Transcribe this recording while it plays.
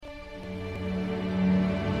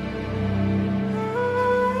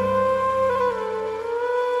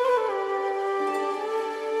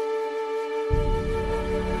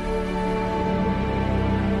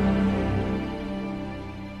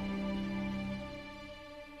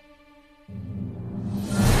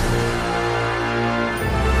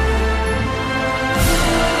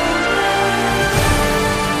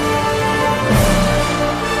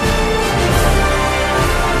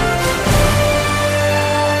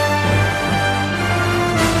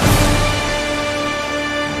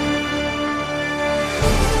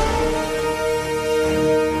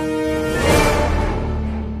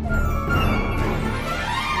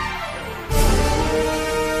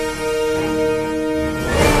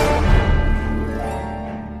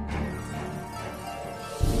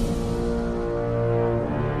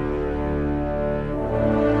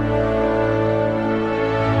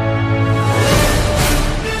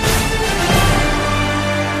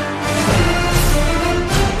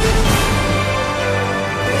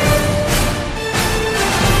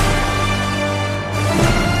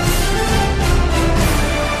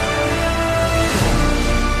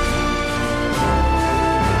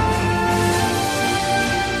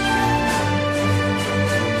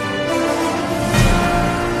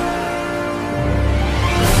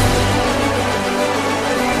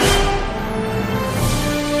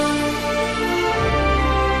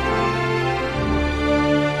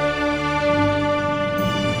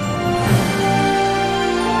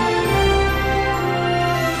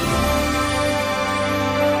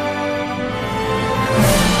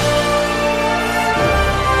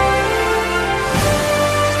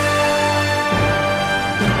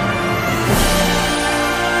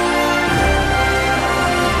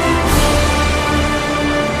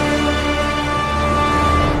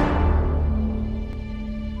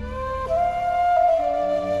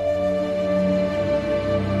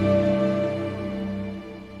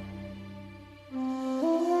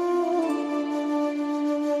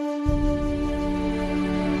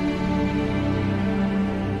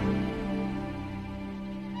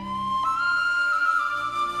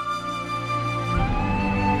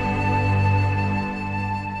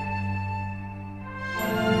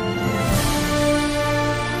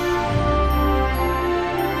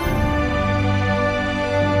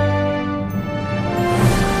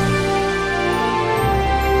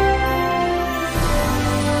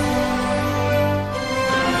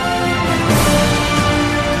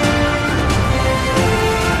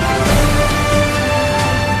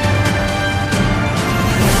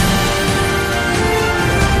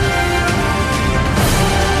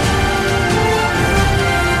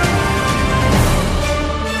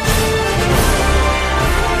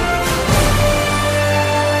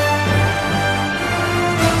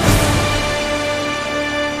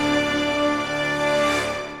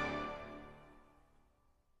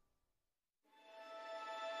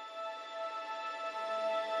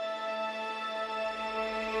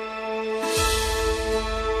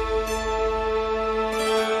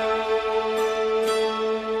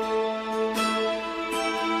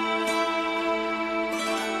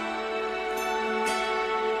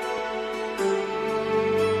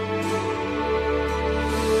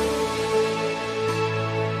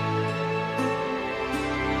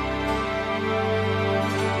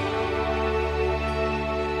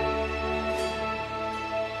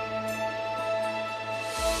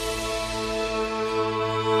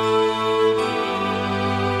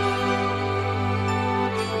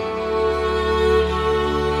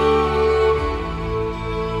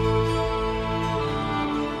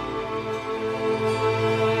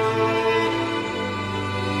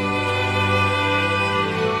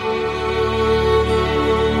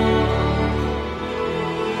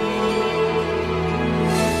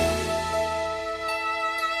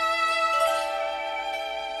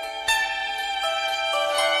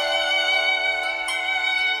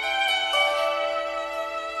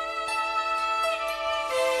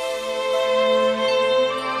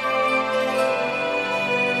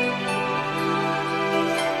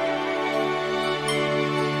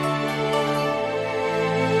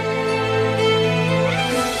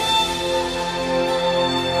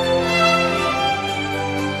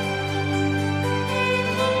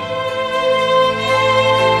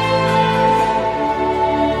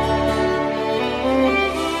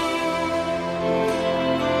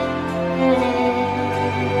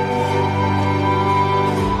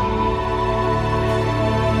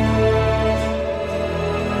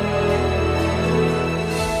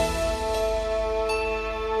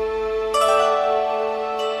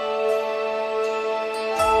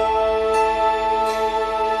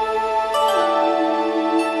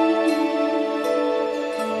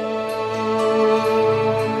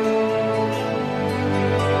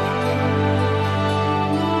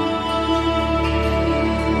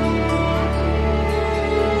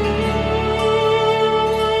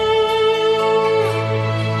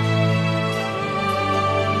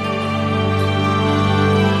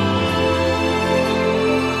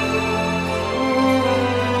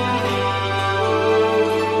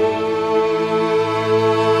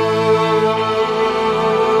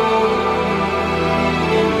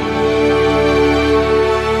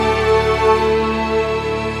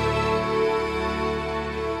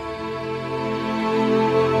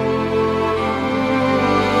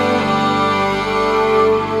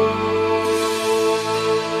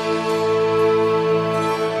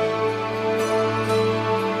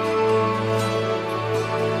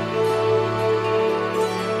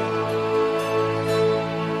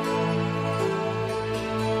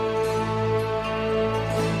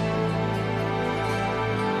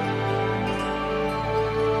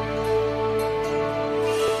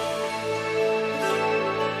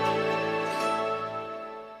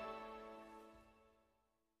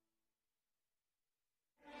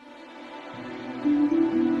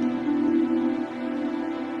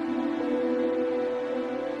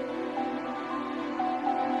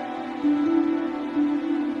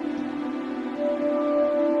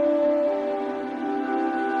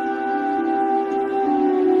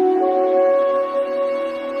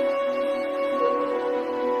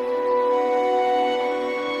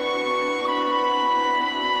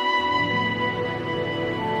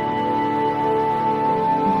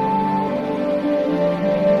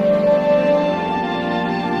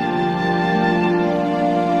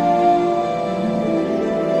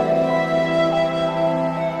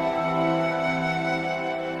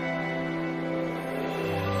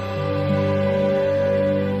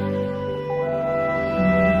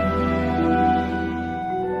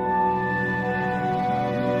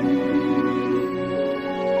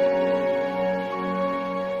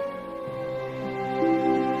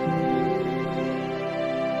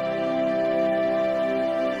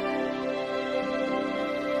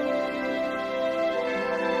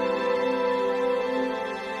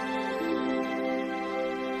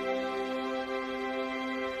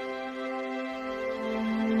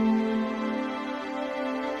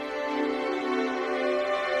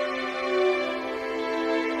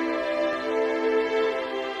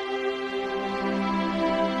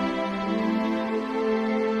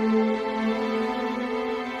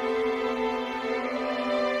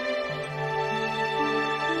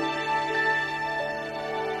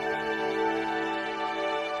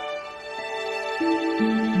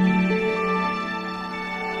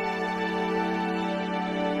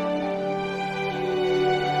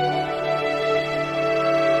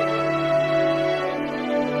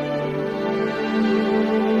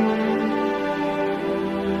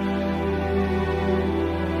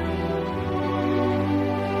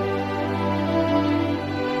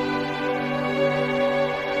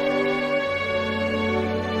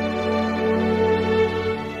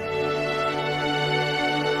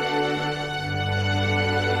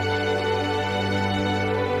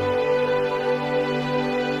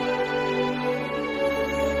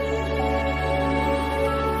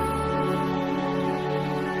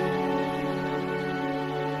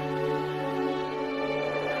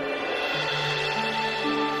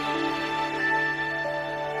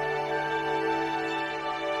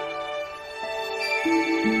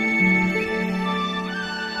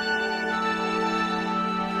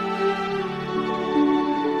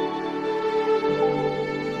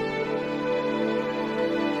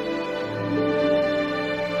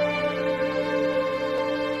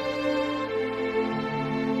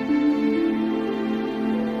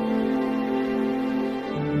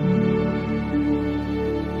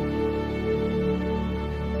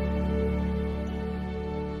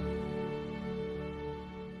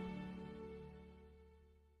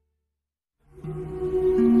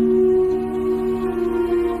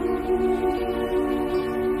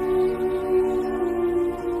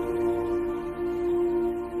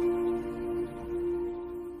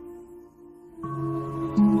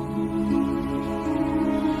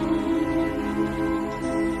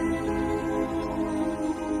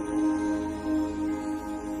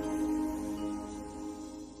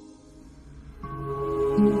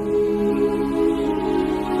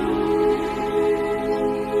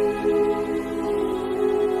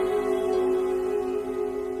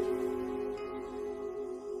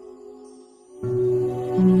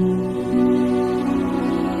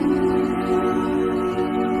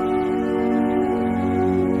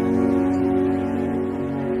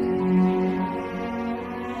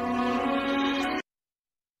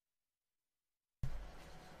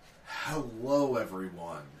Hello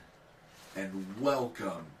everyone, and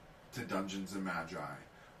welcome to Dungeons and Magi,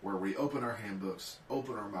 where we open our handbooks,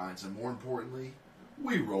 open our minds, and more importantly,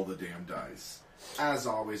 we roll the damn dice. As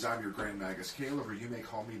always, I'm your Grand Magus Caleb, or you may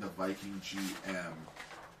call me the Viking GM.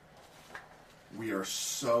 We are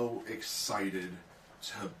so excited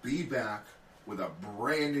to be back with a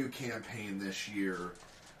brand new campaign this year.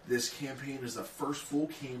 This campaign is the first full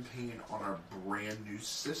campaign on our brand new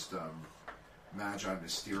system, Magi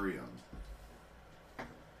Mysterium.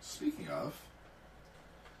 Speaking of,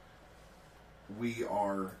 we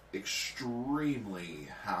are extremely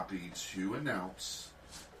happy to announce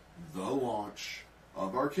the launch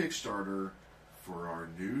of our Kickstarter for our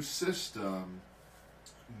new system,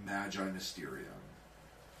 Magi Mysterium.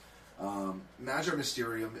 Magi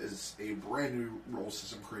Mysterium is a brand new role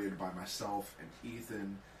system created by myself and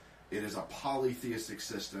Ethan. It is a polytheistic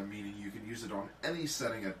system, meaning you can use it on any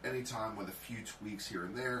setting at any time with a few tweaks here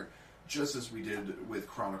and there, just as we did with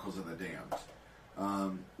Chronicles of the Damned.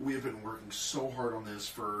 We have been working so hard on this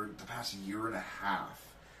for the past year and a half,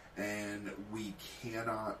 and we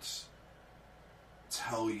cannot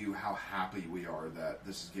tell you how happy we are that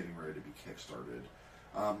this is getting ready to be kickstarted.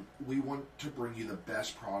 We want to bring you the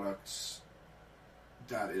best products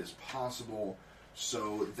that is possible,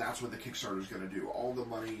 so that's what the Kickstarter is going to do. All the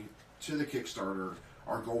money to the Kickstarter,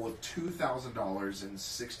 our goal of $2,000 in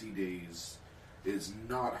 60 days is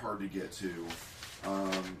not hard to get to.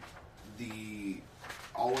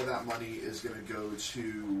 All of that money is going to go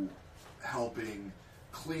to helping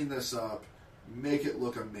clean this up, make it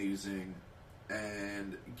look amazing,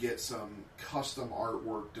 and get some custom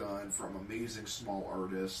artwork done from amazing small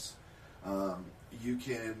artists. You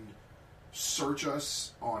can search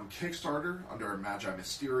us on Kickstarter under Magi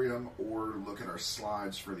Mysterium, or look at our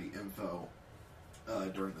slides for the info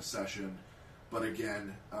during the session. But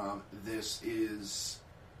again, this is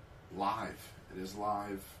live. It is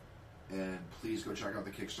live, and please go check out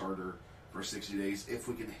the Kickstarter for 60 days. If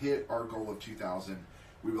we can hit our goal of 2,000,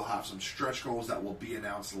 we will have some stretch goals that will be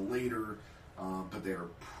announced later, but they are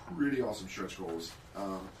pretty awesome stretch goals.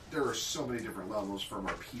 There are so many different levels, from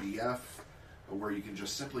our PDF, where you can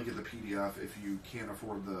just simply get the PDF if you can't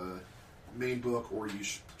afford the main book, or you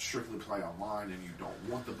strictly play online and you don't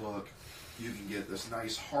want the book. You can get this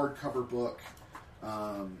nice hardcover book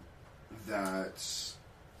that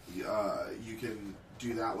you can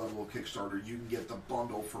do that level of Kickstarter. You can get the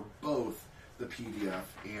bundle for both the PDF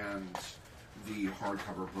and the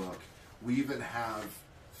hardcover book. We even have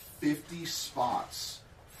 50 spots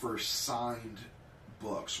for signed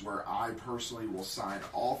books, where I personally will sign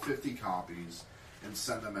all 50 copies and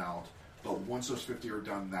send them out. But once those 50 are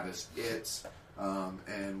done, that is it,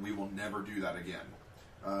 and we will never do that again.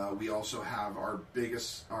 We also have our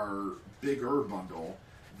bigger bundle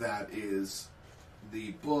that is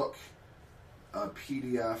the book, a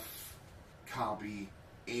PDF copy,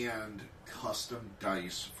 and custom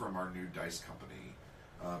dice from our new dice company,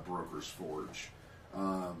 Broker's Forge.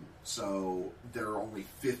 So there are only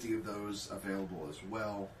 50 of those available as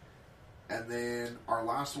well. And then our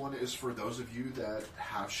last one is for those of you that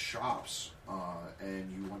have shops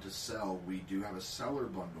and you want to sell. We do have a seller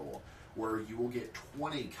bundle where you will get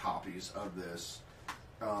 20 copies of this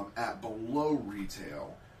at below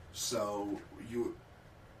retail. So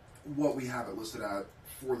what we have it listed at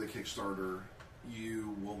for the Kickstarter,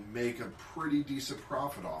 you will make a pretty decent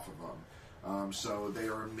profit off of them. So they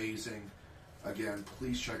are amazing. Again,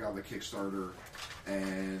 please check out the Kickstarter,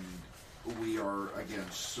 and we are, again,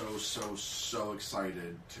 so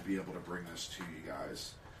excited to be able to bring this to you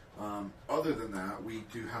guys. Other than that, we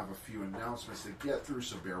do have a few announcements to get through,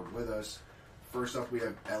 so bear with us. First up, we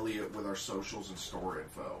have Elliot with our socials and store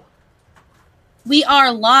info. We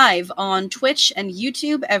are live on Twitch and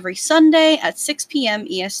YouTube every Sunday at 6 p.m.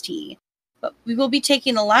 EST, but we will be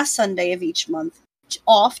taking the last Sunday of each month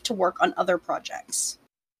off to work on other projects.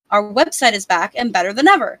 Our website is back and better than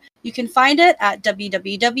ever. You can find it at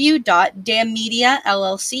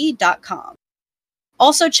www.dammediallc.com.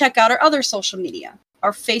 Also, check out our other social media.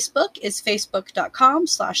 Our Facebook is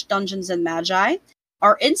facebook.com/dungeonsandmagi.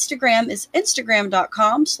 Our Instagram is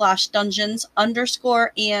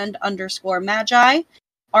instagram.com/dungeons_and_magi.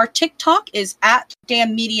 Our TikTok is at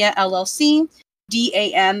dammediallc,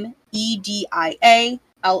 DAMEDIA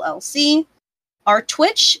LLC. Our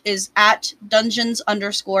Twitch is at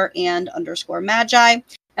dungeons_and_magi.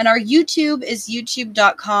 And our YouTube is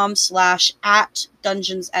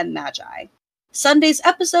youtube.com/@dungeonsandmagi. Sunday's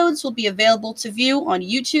episodes will be available to view on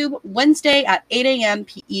YouTube Wednesday at 8 a.m.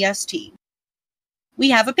 PEST. We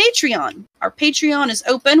have a Patreon. Our Patreon is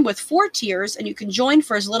open with 4 tiers, and you can join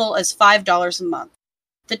for as little as $5 a month.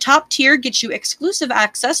 The top tier gets you exclusive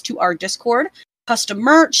access to our Discord, custom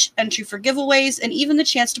merch, entry for giveaways, and even the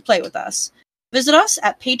chance to play with us. Visit us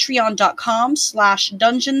at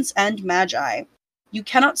patreon.com/dungeonsandmagi. You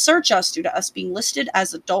cannot search us due to us being listed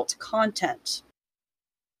as adult content.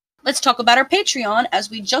 Let's talk about our Patreon, as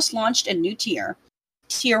we just launched a new tier.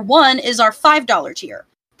 Tier 1 is our $5 tier.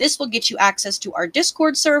 This will get you access to our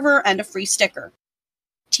Discord server and a free sticker.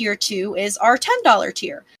 Tier 2 is our $10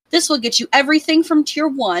 tier. This will get you everything from Tier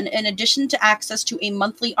 1 in addition to access to a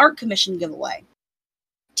monthly art commission giveaway.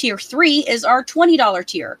 Tier 3 is our $20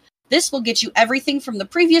 tier. This will get you everything from the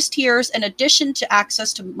previous tiers in addition to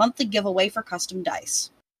access to monthly giveaway for custom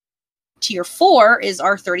dice. Tier 4 is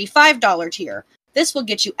our $35 tier. This will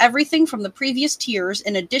get you everything from the previous tiers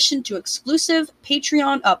in addition to exclusive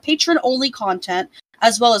patron-only content,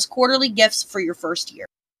 as well as quarterly gifts for your first year.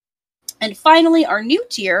 And finally, our new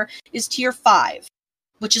tier is Tier 5,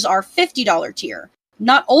 which is our $50 tier.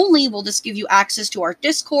 Not only will this give you access to our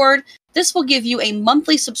Discord, this will give you a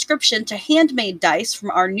monthly subscription to handmade dice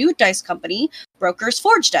from our new dice company, Broker's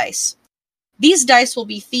Forge Dice. These dice will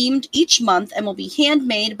be themed each month and will be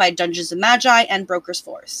handmade by Dungeons & Magi and Broker's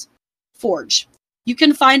Forge. You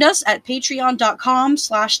can find us at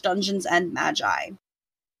patreon.com/dungeonsandmagi.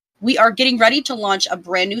 We are getting ready to launch a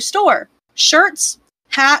brand new store. Shirts,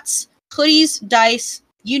 hats, hoodies, dice,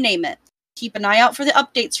 you name it. Keep an eye out for the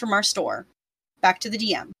updates from our store. Back to the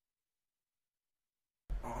DM.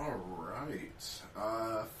 All right.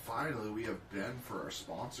 Finally, we have Ben for our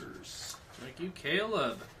sponsors. Thank you,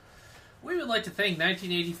 Caleb. We would like to thank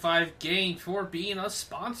 1985 Games for being a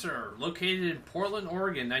sponsor. Located in Portland,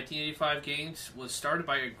 Oregon, 1985 Games was started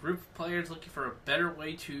by a group of players looking for a better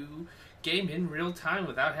way to game in real time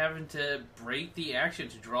without having to break the action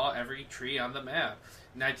to draw every tree on the map.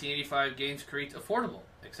 1985 Games creates affordable,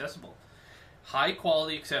 accessible,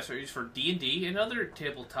 high-quality accessories for D&D and other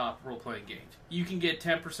tabletop role-playing games. You can get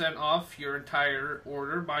 10% off your entire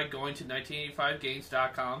order by going to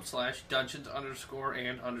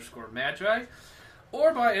 1985games.com/dungeons_and_magi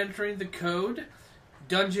or by entering the code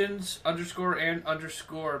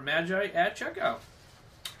dungeons_and_magi at checkout.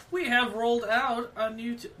 We have rolled out a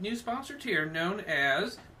new sponsor tier known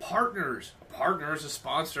as Partners. A partner is a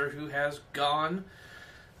sponsor who has gone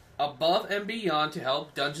above and beyond to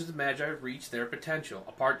help Dungeons & Magi reach their potential.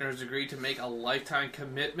 A partner has agreed to make a lifetime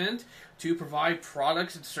commitment to provide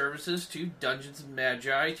products and services to Dungeons &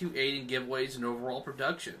 Magi to aid in giveaways and overall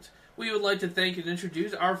productions. We would like to thank and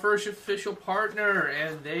introduce our first official partner,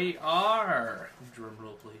 and they are...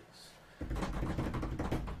 drumroll, please.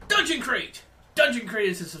 Dungeon Crate! Dungeon Crate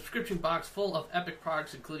is a subscription box full of epic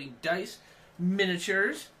products including dice,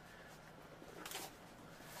 miniatures,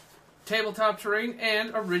 tabletop terrain,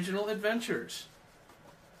 and original adventures.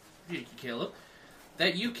 Thank you, Caleb.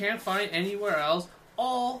 That you can't find anywhere else,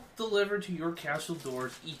 all delivered to your castle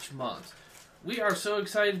doors each month. We are so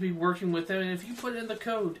excited to be working with them, and if you put in the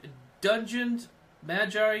code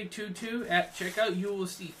DungeonsMagi22 at checkout, you will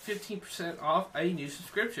see 15% off a new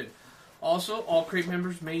subscription. Also, all Crate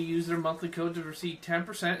members may use their monthly code to receive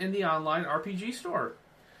 10% in the online RPG store.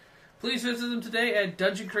 Please visit them today at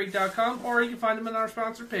dungeoncrate.com, or you can find them on our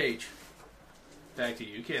sponsor page. Back to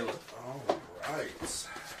you, Caleb. All right. It's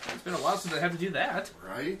been a while since I had to do that.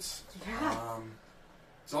 Right? Yeah.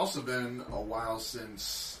 It's also been a while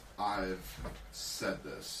since I've said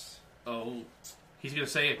this. Oh, he's going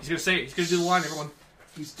to say it. He's going to say it. He's going to do the line, everyone.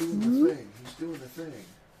 He's doing the thing. He's doing the thing.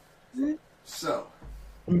 So,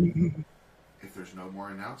 if there's no more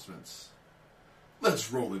announcements,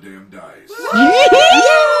 let's roll the damn dice.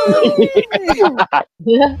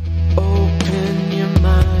 Open your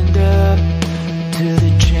mind up to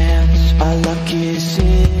the chance our luck is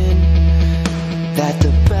in, that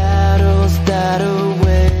the battles that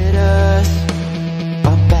await us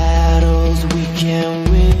are battles we can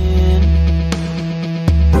win.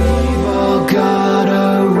 We've all got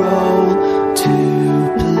a role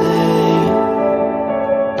to play.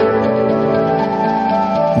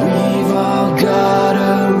 We've all got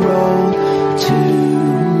a role to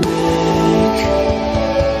make.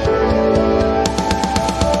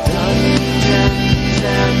 Dungeons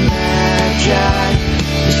and Magi,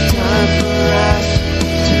 it's time for us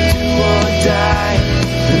to do or die.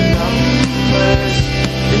 The numbers,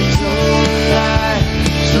 they don't lie.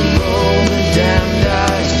 So roll the damn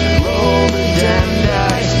dice, roll the damn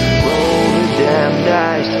dice, roll the damn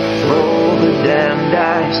dice, roll the damn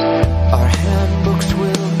dice. Our handbooks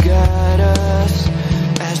will guide us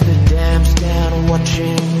as the damn stand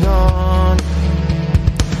watching on.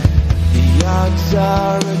 The odds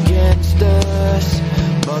are against us,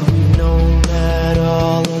 but we've known that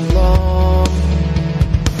all along.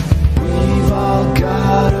 We've all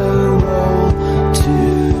got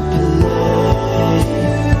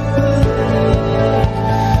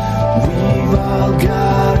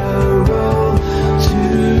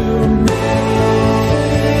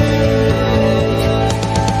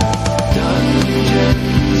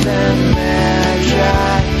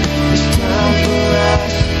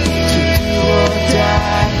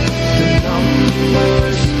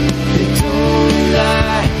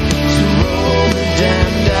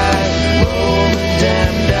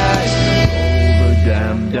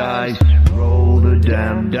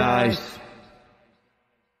damn dice.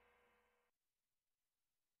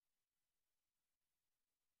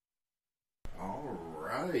 All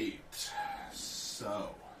right.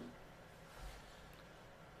 So,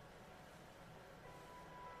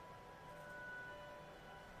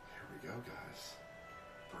 here we go, guys.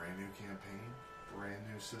 Brand new campaign, brand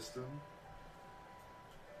new system.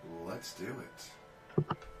 Let's do it.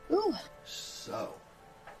 Ooh. So,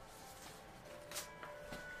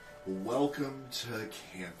 welcome to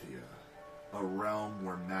Acanthia, a realm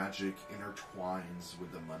where magic intertwines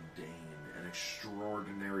with the mundane and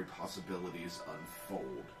extraordinary possibilities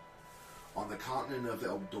unfold. On the continent of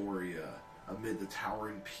Eldoria, amid the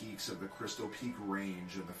towering peaks of the Crystal Peak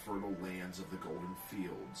Range and the fertile lands of the Golden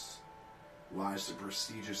Fields, lies the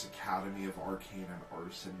prestigious Academy of Arcane and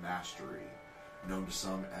Artisan Mastery, known to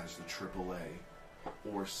some as the AAA,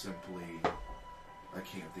 or simply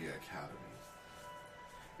Acanthia Academy.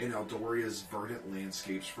 In Eldoria's verdant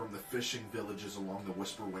landscapes, from the fishing villages along the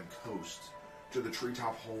Whisperwind coast to the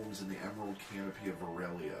treetop homes in the emerald canopy of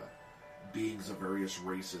Aurelia, beings of various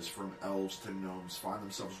races, from elves to gnomes, find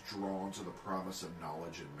themselves drawn to the promise of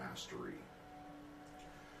knowledge and mastery.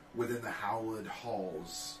 Within the hallowed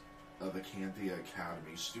halls of Acanthia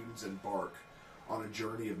Academy, students embark on a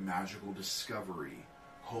journey of magical discovery,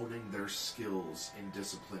 honing their skills in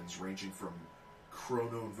disciplines ranging from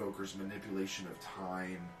Chrono-Invoker's manipulation of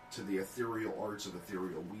time to the ethereal arts of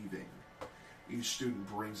ethereal weaving. Each student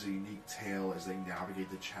brings a unique tale as they navigate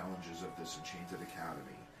the challenges of this enchanted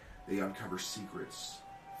academy. They uncover secrets,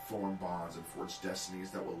 form bonds, and forge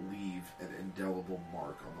destinies that will leave an indelible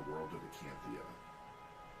mark on the world of Acanthia.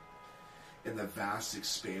 In the vast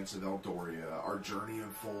expanse of Eldoria, our journey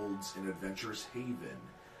unfolds in adventurous haven,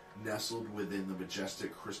 nestled within the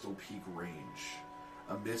majestic Crystal Peak Range.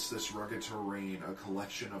 Amidst this rugged terrain, a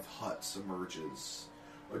collection of huts emerges,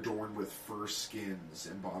 adorned with fur skins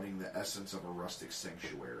embodying the essence of a rustic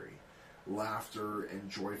sanctuary. Laughter and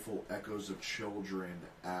joyful echoes of children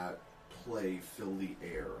at play fill the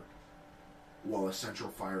air, while a central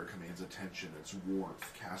fire commands attention, its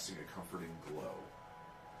warmth casting a comforting glow.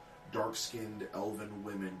 Dark-skinned elven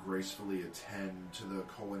women gracefully attend to the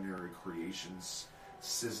culinary creations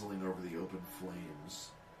sizzling over the open flames,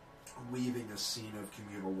 weaving a scene of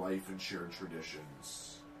communal life and shared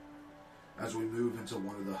traditions. As we move into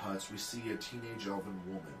one of the huts, we see a teenage elven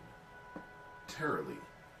woman. Taralee,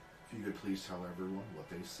 if you could please tell everyone what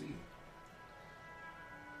they see.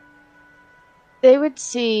 They would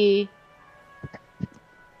see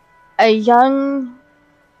a young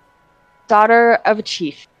daughter of a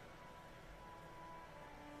chief.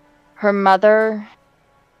 Her mother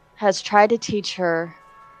has tried to teach her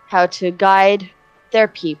how to guide their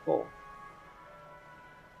people.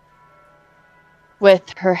 With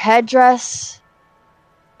her headdress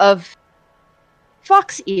of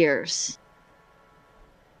fox ears,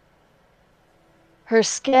 her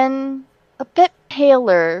skin a bit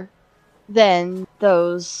paler than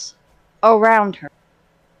those around her.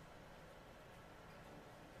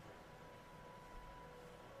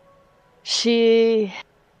 She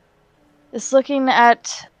is looking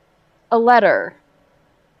at a letter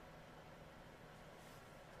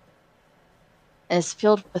and is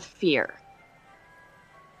filled with fear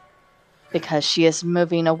because she is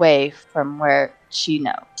moving away from where she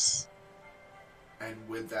knows. And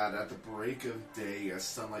with that, at the break of day, as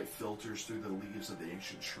sunlight filters through the leaves of the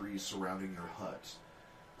ancient trees surrounding your hut,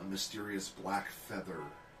 a mysterious black feather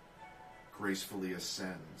gracefully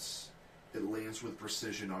ascends. It lands with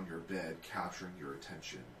precision on your bed, capturing your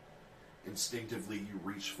attention. Instinctively, you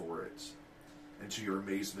reach for it, and to your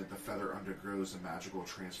amazement, the feather undergoes a magical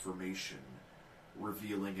transformation,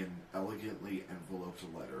 revealing an elegantly enveloped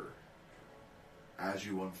letter. As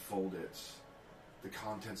you unfold it, the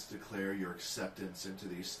contents declare your acceptance into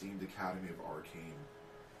the esteemed Academy of Arcane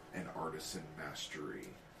and Artisan Mastery.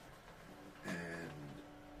 And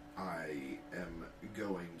I am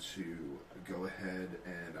going to go ahead,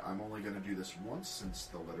 and I'm only going to do this once since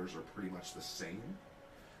the letters are pretty much the same.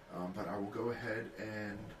 But I will go ahead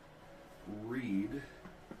and read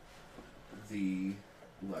the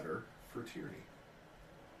letter for Tierney.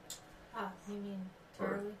 Ah, you mean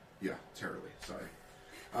Taralee? Yeah, Taralee, sorry.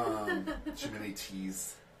 Too many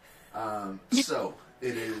T's. So,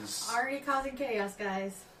 it is... Already causing chaos,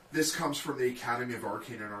 guys. This comes from the Academy of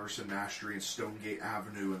Arcane and Artisan Mastery in Stonegate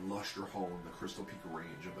Avenue and Lustre Hall in the Crystal Peak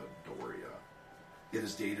Range of Eldoria. It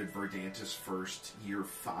is dated Verdantis 1st, year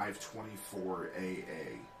 524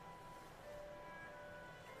 AA.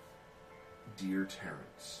 Dear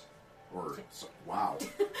Terrence. Wow.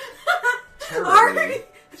 Taralee.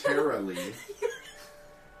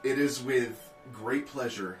 It is with great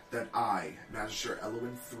pleasure that I, Magister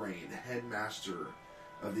Elwyn Thrain, headmaster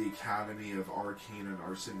of the Academy of Arcane and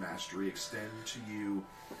Arts and Mastery, extend to you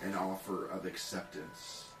an offer of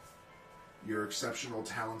acceptance. Your exceptional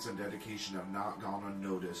talents and dedication have not gone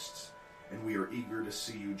unnoticed, and we are eager to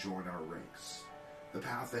see you join our ranks. The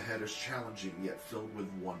path ahead is challenging, yet filled with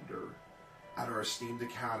wonder. At our esteemed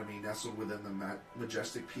academy, nestled within the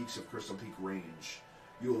majestic peaks of Crystal Peak Range,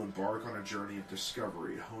 you will embark on a journey of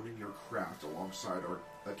discovery, honing your craft alongside our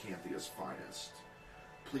Acanthia's finest.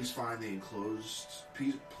 Please find enclosed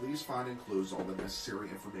all the necessary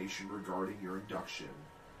information regarding your induction,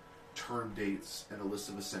 term dates, and a list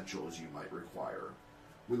of essentials you might require.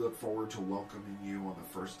 We look forward to welcoming you on the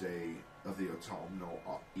first day of the autumnal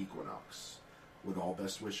equinox. With all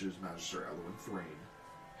best wishes, Magister Elwyn Thrain,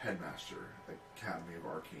 Headmaster, Academy of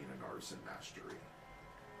Arcane and Arts and Mastery.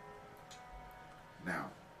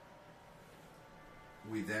 Now,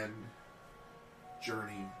 we then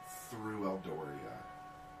journey through Eldoria.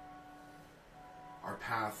 Our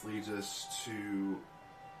path leads us to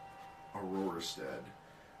Aurorstead,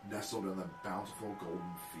 nestled in the bountiful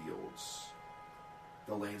golden fields.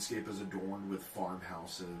 The landscape is adorned with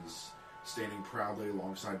farmhouses, standing proudly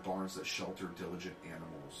alongside barns that shelter diligent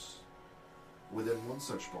animals. Within one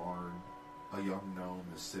such barn, a young gnome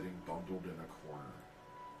is sitting bundled in a corner.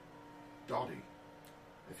 Dottie,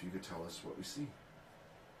 if you could tell us what we see.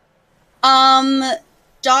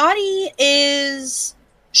 Dottie is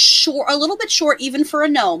short, a little bit short even for a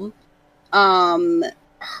gnome.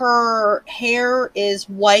 Her hair is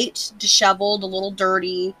white, disheveled, a little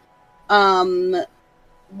dirty. Wearing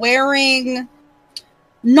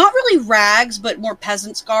not really rags, but more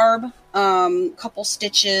peasant's garb. Couple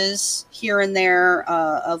stitches here and there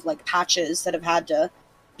of like patches that have had to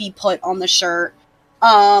be put on the shirt.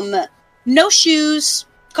 No shoes,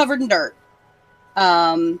 covered in dirt.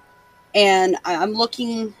 And I'm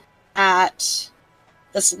looking at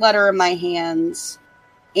this letter in my hands,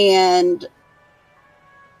 and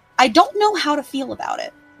I don't know how to feel about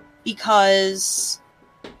it, because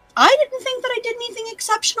I didn't think that I did anything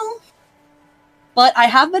exceptional, but I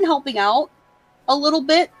have been helping out a little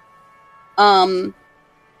bit.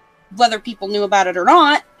 Whether people knew about it or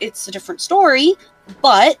not, it's a different story,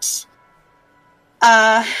 but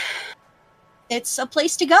it's a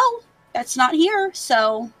place to go that's not here,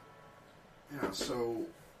 so... Yeah, so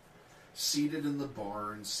seated in the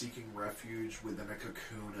barn, seeking refuge within a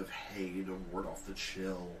cocoon of hay to ward off the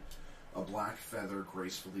chill, a black feather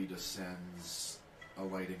gracefully descends,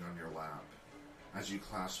 alighting on your lap. As you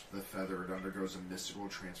clasp the feather, it undergoes a mystical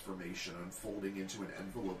transformation, unfolding into an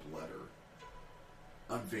envelope letter.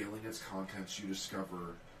 Unveiling its contents, you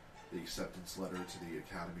discover the acceptance letter to the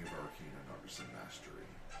Academy of Arcane and Arts and Mastery.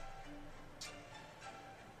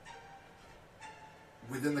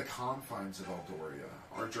 Within the confines of Eldoria,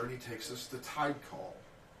 our journey takes us to Tidecall,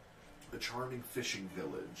 a charming fishing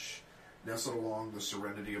village nestled along the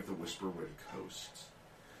serenity of the Whisperwind coast.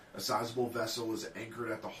 A sizable vessel is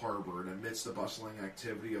anchored at the harbor, and amidst the bustling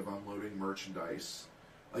activity of unloading merchandise,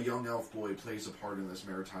 a young elf boy plays a part in this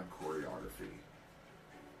maritime choreography.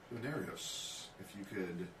 Venerius, if you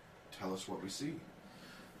could tell us what we see.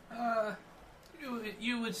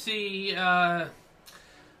 You would see an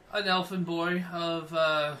elfin boy of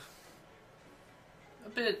a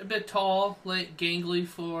bit tall, like gangly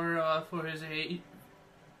for his age,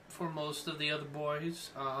 for most of the other boys.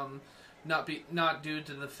 Not due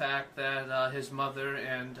to the fact that his mother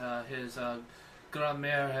and his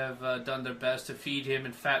grand-mère have done their best to feed him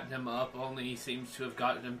and fatten him up. Only he seems to have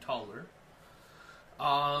gotten him taller.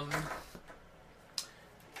 I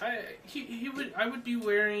would be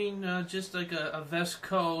wearing just like a vest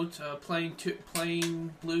coat,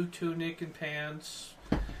 plain blue tunic and pants.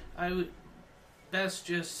 I would best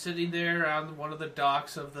just sitting there on one of the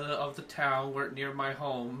docks of the town, near my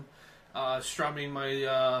home, strumming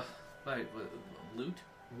my lute.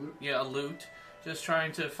 Yeah, a lute. Just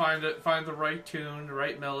trying to find the right tune, the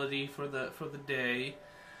right melody for the day.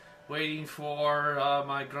 Waiting for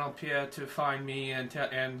my grand-père to find me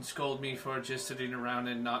and scold me for just sitting around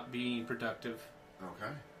and not being productive.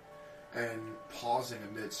 Okay. And pausing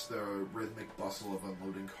amidst the rhythmic bustle of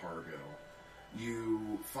unloading cargo,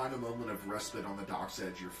 you find a moment of respite on the dock's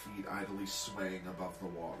edge, your feet idly swaying above the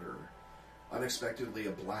water. Unexpectedly,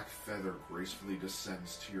 a black feather gracefully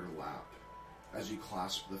descends to your lap. As you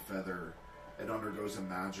clasp the feather, it undergoes a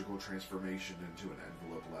magical transformation into an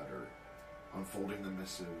envelope letter. Unfolding the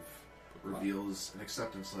missive reveals an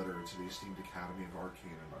acceptance letter to the esteemed Academy of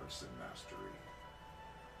Arcane and Arts and Mastery.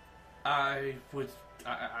 I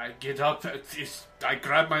get up, I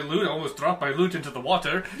grab my lute, I almost drop my lute into the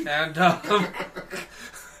water, and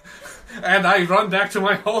And I run back to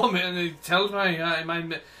my home and I tell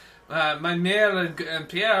my mayor and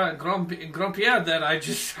Pierre and Grand Pierre that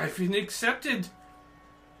I've been accepted.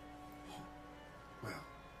 Well,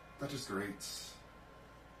 that is great.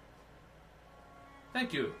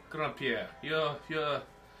 Thank you, Grand Pierre. Your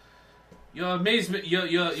amazement,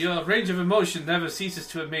 your range of emotion never ceases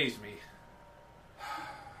to amaze me.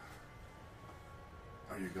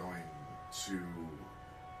 Are you going to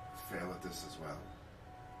fail at this as well?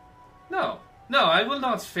 No, I will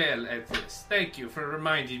not fail at this. Thank you for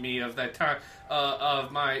reminding me of that time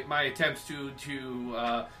of my attempts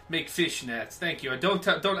to make fish nets. Thank you. Don't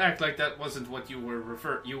act like that wasn't what you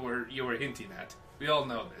were hinting at. We all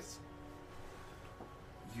know this.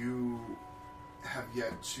 You have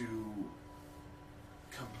yet to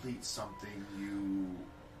complete something you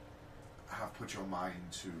have put your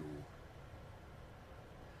mind to.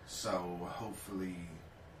 So hopefully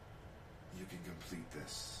you can complete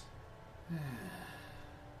this.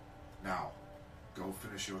 Now, go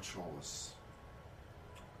finish your chores.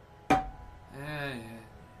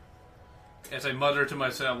 As I mutter to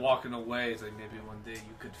myself, walking away, it's like maybe one day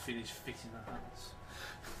you could finish fixing the house.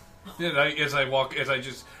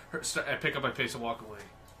 I pick up my pace and walk away.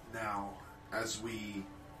 Now, as we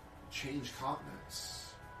change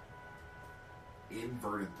continents, in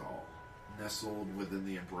Verdenthal, nestled within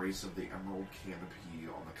the embrace of the Emerald Canopy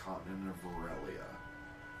on the continent of Varelia,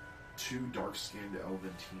 two dark-skinned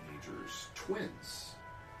elven teenagers, twins,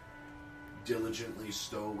 diligently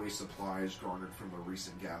stow away supplies garnered from a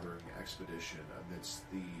recent gathering expedition amidst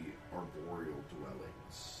the arboreal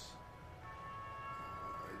dwellings.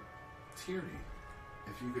 Tierney,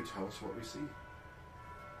 if you could tell us what we see.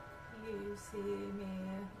 You see me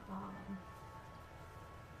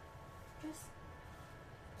just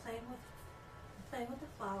playing with the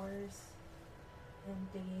flowers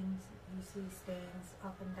and digging. You see stains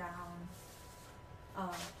up and down,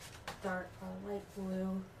 dark, light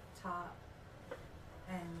blue top,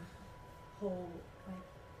 and whole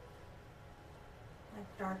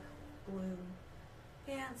like dark blue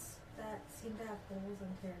pants that seem to have holes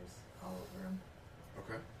and tears all over them.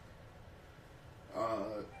 Okay.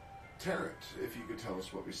 Tarrant, if you could tell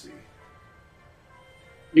us what we see.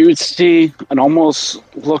 You would see an almost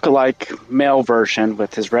look-alike male version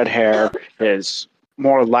with his red hair, his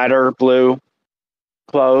more lighter blue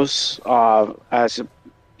clothes, as it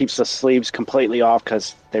keeps the sleeves completely off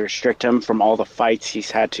because they restrict him from all the fights he's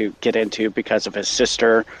had to get into because of his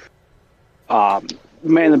sister.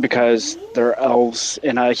 Mainly because they're elves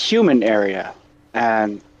in a human area,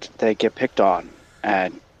 and they get picked on,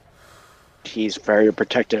 and he's very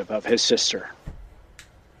protective of his sister.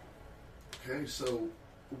 Okay, so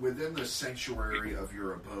within the sanctuary of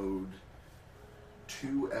your abode,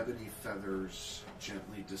 two ebony feathers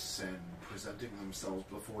gently descend, presenting themselves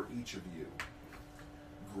before each of you.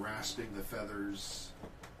 Grasping the feathers,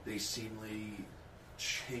 they seemingly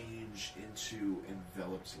change into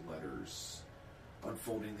enveloped letters.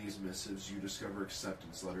 Unfolding these missives, you discover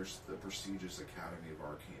acceptance letters to the prestigious Academy of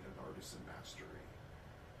Arcane and Artisan Mastery.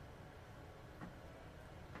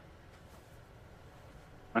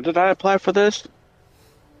 When did I apply for this?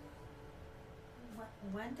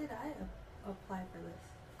 When did I apply for this?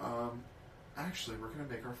 Actually, we're going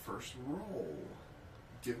to make our first roll.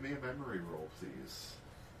 Give me a memory roll, please.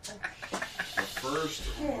 The first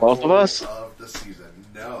Both of roll us? of the season.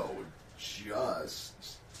 No,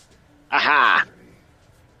 just... Aha!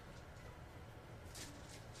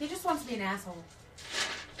 He just wants to be an asshole.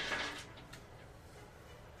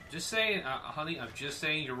 Just saying, honey, I'm just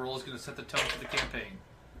saying your role is going to set the tone for the campaign.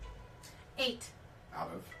 8. Out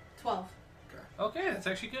of... 12. Okay, that's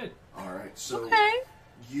actually good. Alright, so... Okay.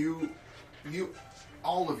 You...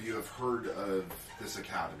 All of you have heard of this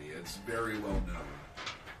academy. It's very well known.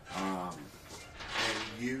 And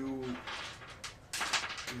you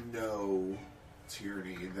know,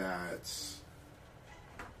 Tierney, that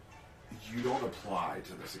you don't apply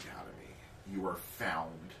to this academy. You are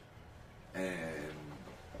found, and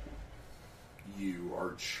you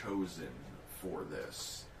are chosen for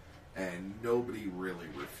this. And nobody really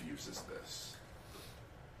refuses this.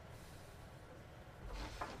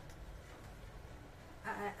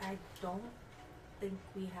 I don't think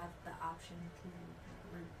we have the option to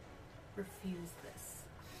refuse this.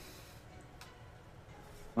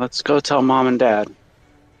 Let's go tell Mom and Dad.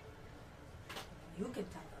 You can tell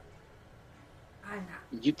them. I'm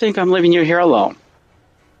not. You think I'm leaving you here alone?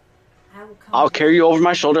 I will come. I'll carry you over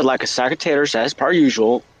my shoulder like a sack of taters as per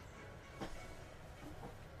usual.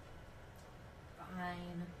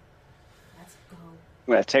 Fine. Let's go.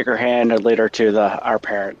 I'm going to take her hand and lead her to our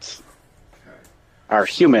parents. Okay. Our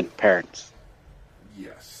human parents.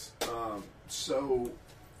 Yes. So,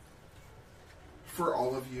 for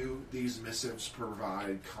all of you, these missives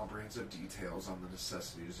provide comprehensive details on the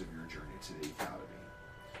necessities of your journey to the Academy.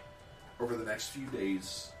 Over the next few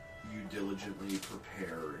days, you diligently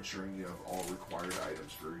prepare, ensuring you have all required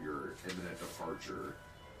items for your imminent departure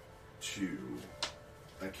to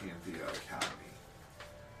Acanthia Academy.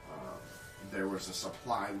 There was a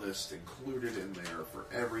supply list included in there for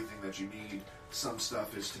everything that you need. Some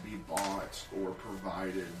stuff is to be bought or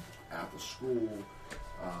provided at the school,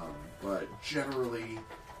 but generally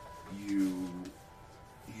you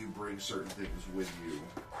bring certain things with you,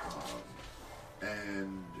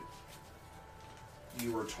 and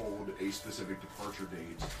you are told a specific departure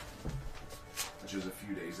date, which is a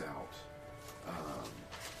few days out,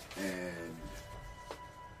 and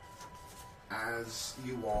as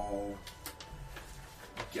you all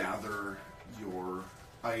gather your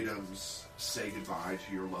items, say goodbye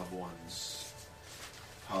to your loved ones,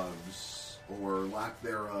 hugs, or lack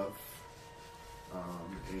thereof,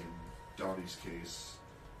 in Dottie's case,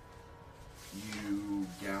 you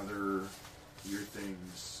gather your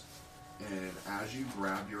things, and as you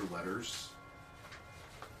grab your letters,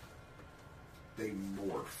 they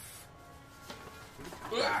morph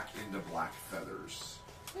back into black feathers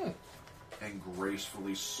and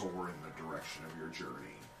gracefully soar in the direction of your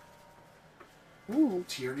journey. Ooh.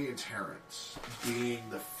 Tierney and Terrence being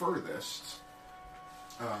the furthest,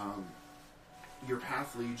 your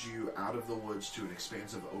path leads you out of the woods to an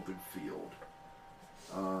expansive open field.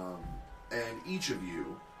 And each of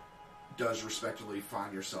you does respectively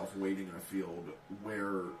find yourself waiting in a field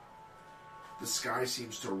where the sky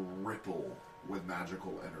seems to ripple with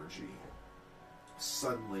magical energy.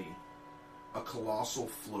 Suddenly, a colossal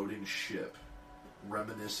floating ship,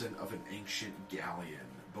 reminiscent of an ancient galleon,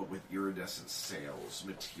 but with iridescent sails,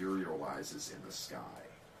 materializes in the sky.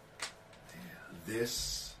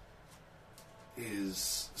 This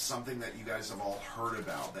is something that you guys have all heard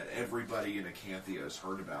about, that everybody in Acanthia has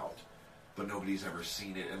heard about, but nobody's ever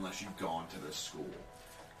seen it unless you've gone to this school.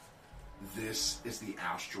 This is the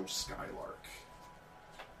Astral Skylark,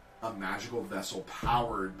 a magical vessel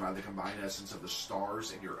powered by the combined essence of the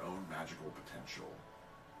stars and your own magical potential.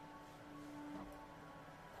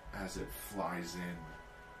 As it flies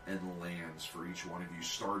in and lands for each one of you,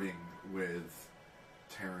 starting with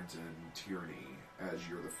Terrence and Tierney, as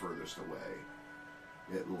you're the furthest away.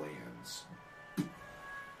 It lands.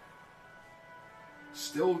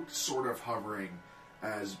 Still sort of hovering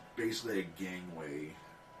as basically a gangway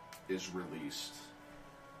is released.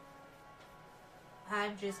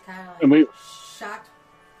 I'm just kind of And like we- shocked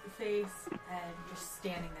face and just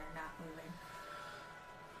standing there, not moving.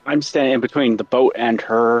 I'm standing in between the boat and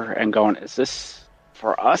her and going, is this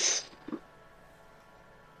for us?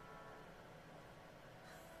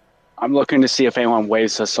 I'm looking to see if anyone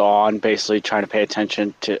waves us on, basically trying to pay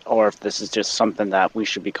attention to, or if this is just something that we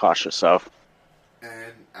should be cautious of.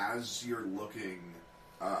 And as you're looking,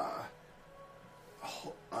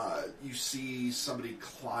 you see somebody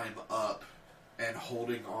climb up and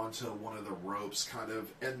holding onto one of the ropes, kind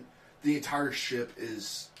of, and the entire ship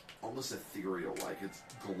is almost ethereal, like it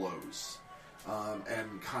glows,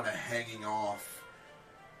 and kind of hanging off,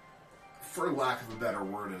 for lack of a better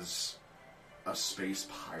word, as a space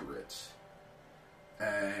pirate.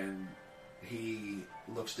 And he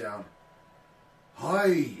looks down.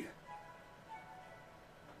 Hi!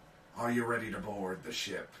 Are you ready to board the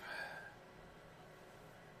ship?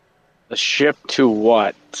 The ship to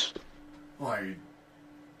what? Why,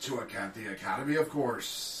 to Acanthia Academy, of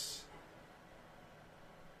course.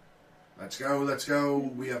 Let's go, let's go.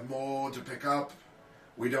 We have more to pick up.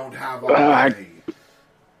 We don't have our day.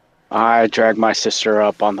 I drag my sister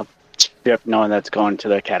up on the ship knowing that's going to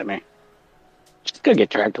the academy. She's gonna get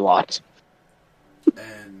dragged a lot.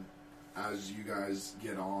 And as you guys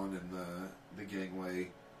get on in the gangway,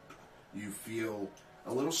 you feel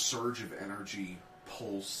a little surge of energy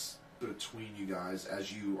pulse between you guys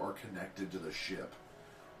as you are connected to the ship.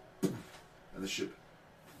 And the ship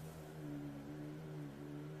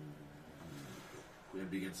and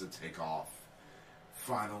begins to take off.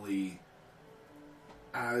 Finally,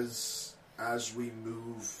 as we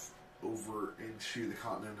move over into the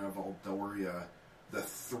continent of Aldoria, the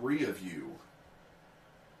three of you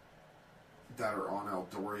that are on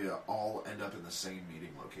Aldoria all end up in the same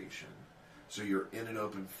meeting location. So you're in an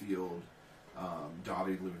open field,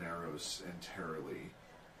 Dottie, Lunaros, and Terralee.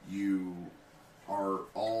 You are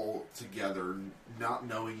all together, not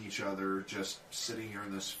knowing each other, just sitting here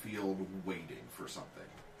in this field waiting for something.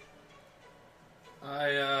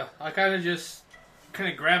 I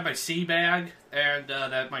kind of grab my sea bag and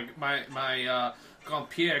that my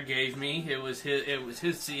Grandpierre gave me. It was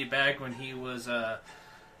his sea bag when he was a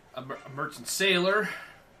merchant sailor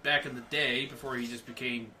back in the day before he just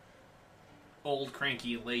became old,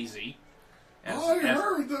 cranky, and lazy.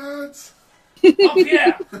 Heard that.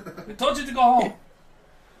 Grandpierre, I told you to go home.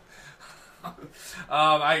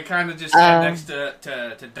 I kind of just sat next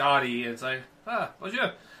to Dottie. And it's like,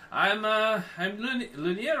 bonjour. I'm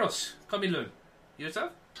Lunieros. Call me Lun.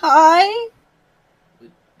 Yourself? Hi,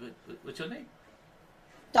 What's your name?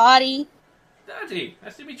 Dottie. Dottie.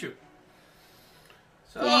 Nice to meet you.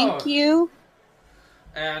 So, Thank you.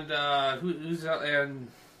 And who's out? And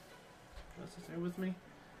what's his name with me?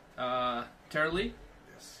 Tara Lee.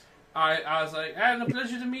 Yes. I was like, and a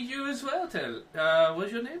pleasure to meet you as well, Tara.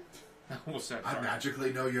 What's your name? What's that? I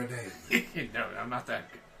magically know your name. No, I'm not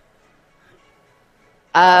that good.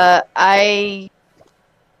 I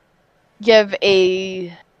give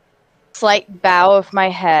a slight bow of my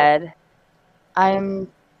head.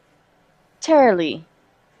 I'm Terly.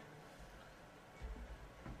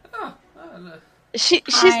 Oh, She's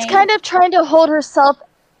Hi. kind of trying to hold herself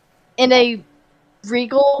in a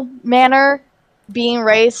regal manner, being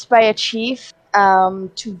raised by a chief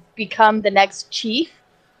to become the next chief.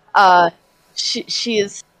 She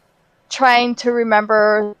is trying to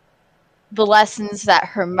remember the lessons that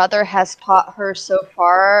her mother has taught her so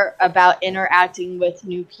far about interacting with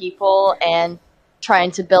new people and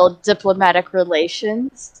trying to build diplomatic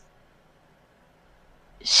relations.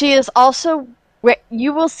 She is also,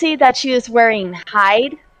 you will see that she is wearing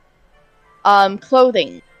hide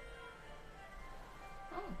clothing.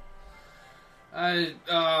 I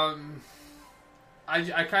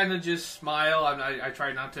kind of just smile. I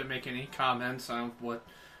try not to make any comments on what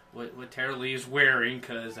Tara Lee is wearing,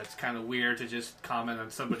 because that's kind of weird to just comment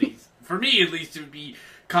on somebody's. For me, at least, it would be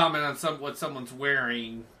comment on what someone's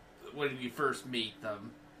wearing when you first meet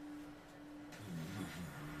them.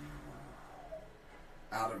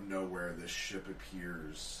 Out of nowhere, this ship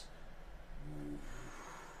appears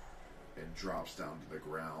and drops down to the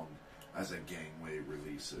ground as a gangway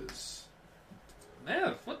releases.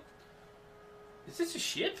 Man, what? Is this a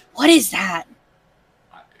ship? What is that?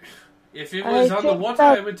 If it was I on the think water,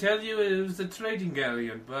 that- I would tell you it was a trading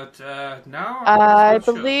galleon, but now I I'm not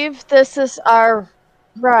sure. believe this is our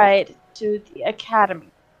ride to the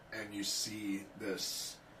academy. And you see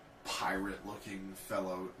this pirate-looking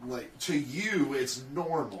fellow. Like, to you, it's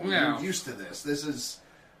normal. Yeah. You're used to this. This is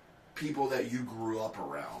people that you grew up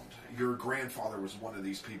around. Your grandfather was one of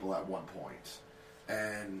these people at one point.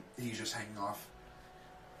 And he's just hanging off.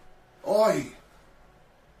 Oi!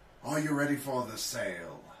 Are you ready for the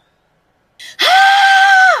sail?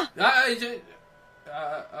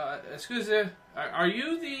 Excuse me. Are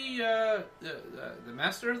you the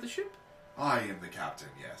master of the ship? I am the captain,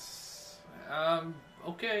 yes.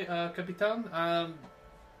 Okay, Capitan.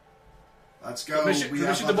 Let's go.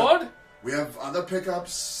 Permission to board? We have other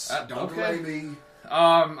pickups. Don't okay. delay me.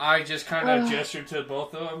 I just kind of gestured to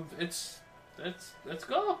both of them. Let's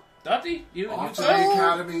go. Dottie, you Off to go. the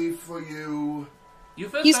academy for you. You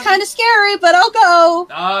first. He's Dottie. kind of scary, but I'll go.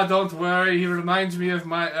 Don't worry. He reminds me of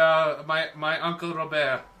my my uncle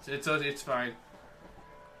Robert. It's fine.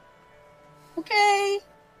 Okay.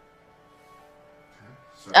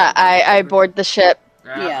 So, I board the ship.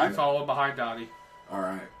 Yeah. I follow behind Dottie.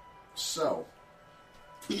 Alright. So,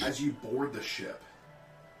 as you board the ship,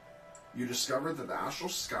 you discover that the Astral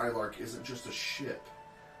Skylark isn't just a ship,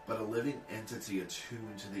 but a living entity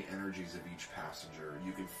attuned to the energies of each passenger.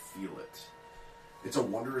 You can feel it. It's a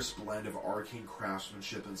wondrous blend of arcane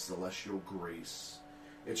craftsmanship and celestial grace.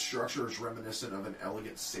 Its structure is reminiscent of an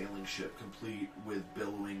elegant sailing ship, complete with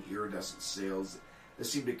billowing iridescent sails that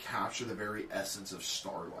seem to capture the very essence of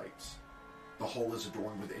starlight. The hull is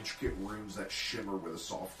adorned with intricate runes that shimmer with a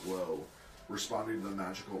soft glow, responding to the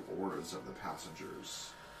magical auras of the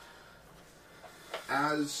passengers.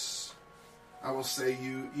 As I will say,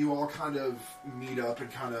 you all kind of meet up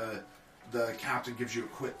and the captain gives you a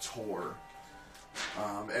quick tour.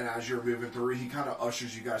 And as you're moving through, he kind of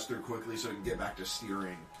ushers you guys through quickly so you can get back to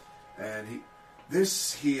steering. And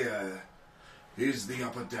this here is the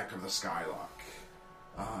upper deck of the Skylark.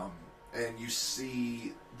 And you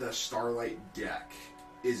see the starlight deck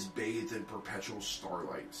is bathed in perpetual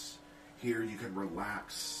starlight. Here you can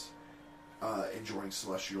relax, enjoying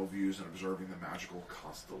celestial views and observing the magical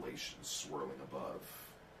constellations swirling above.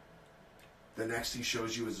 The next he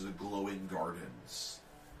shows you is the glowing gardens.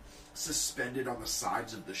 Suspended on the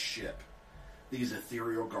sides of the ship, these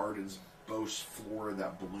ethereal gardens boast flora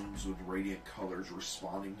that blooms with radiant colors,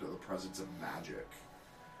 responding to the presence of magic.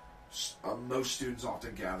 Most students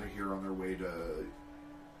often gather here on their way to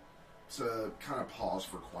kind of pause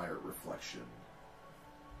for quiet reflection.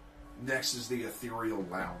 Next is the Ethereal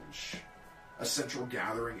Lounge, a central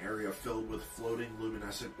gathering area filled with floating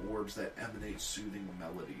luminescent orbs that emanate soothing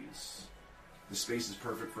melodies. The space is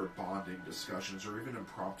perfect for bonding, discussions, or even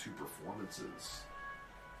impromptu performances.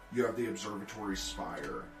 You have the Observatory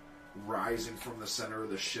Spire. Rising from the center of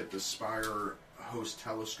the ship, the Spire hosts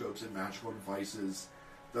telescopes and magical devices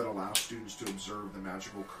that allow students to observe the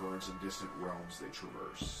magical currents in distant realms they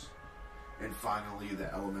traverse. And finally,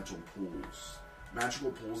 the Elemental Pools.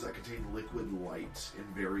 Magical pools that contain liquid light in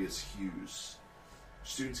various hues.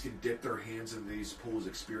 Students can dip their hands into these pools,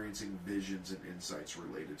 experiencing visions and insights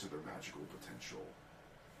related to their magical potential.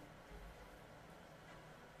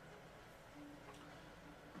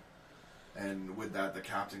 And with that, the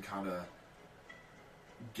captain kind of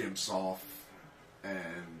gimps off,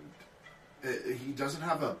 and he doesn't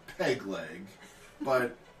have a peg leg,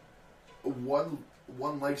 but one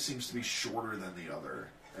leg seems to be shorter than the other,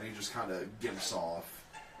 and he just kind of gimps off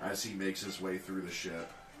as he makes his way through the ship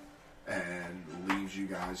and leaves you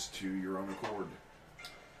guys to your own accord.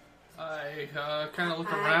 I kind of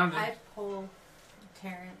look around. I pull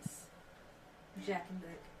Terrence, Jack, and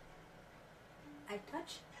Vic. I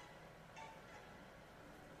touch.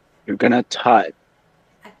 You're gonna touch.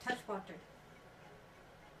 I touch water.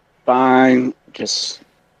 Fine. Just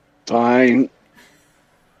fine.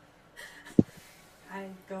 I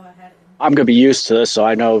go ahead and I'm gonna be used to this, so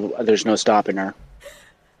I know there's no stopping her.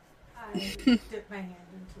 I dip my hand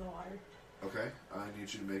into the water. Okay, I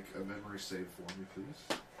need you to make a memory save for me,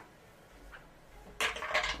 please.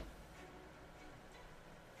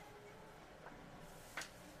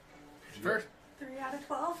 First, 3 out of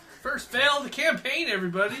 12. first fail of the campaign,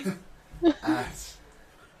 everybody.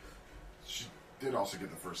 She did also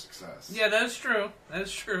get the first success. Yeah, that's true.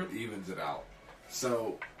 That's true. Evens it out.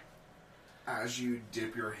 So, as you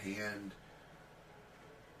dip your hand,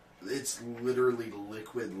 it's literally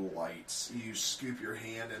liquid lights. You scoop your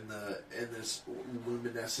hand, and this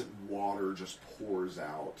luminescent water just pours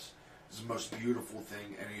out. It's the most beautiful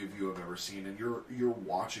thing any of you have ever seen, and you're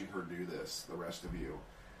watching her do this, the rest of you,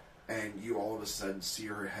 and you all of a sudden see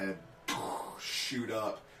her head shoot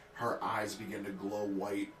up. Her eyes begin to glow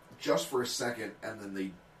white just for a second, and then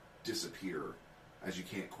they disappear as you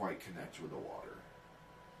can't quite connect with the water.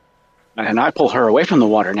 And I pull her away from the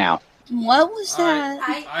water now. What was that?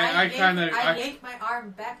 I yank my arm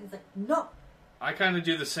back and it's like, no. I kind of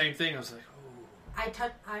do the same thing. I was like, ooh.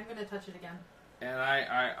 I'm gonna touch it again. And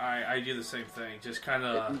I do the same thing. Just kind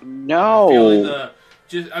of No. feeling the.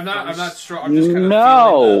 I'm not strong. I'm just kind of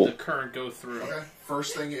feeling the current go through. Okay.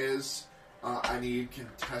 First thing is, I need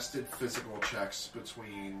contested physical checks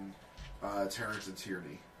between Terrence and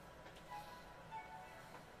Tierney.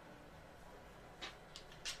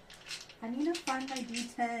 I need to find my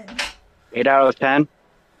D10. 8 out of 10.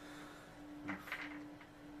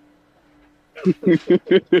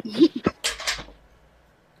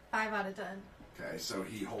 Five out of 10. Okay, so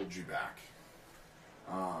he holds you back.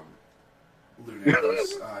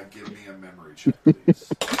 Lunatus, give me a memory check,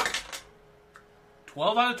 please.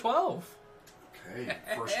 12 out of 12. Okay,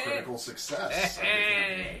 first critical success of the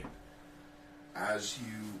campaign. As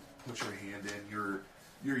you put your hand in,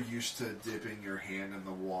 you're used to dipping your hand in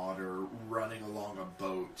the water, running along a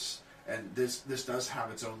boat, and this does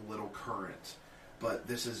have its own little current, but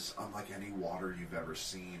this is unlike any water you've ever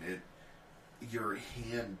seen. Your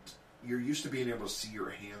hand, you're used to being able to see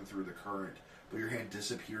your hand through the current, but your hand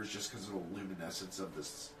disappears just because of the luminescence of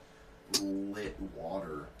this lit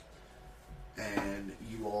water. And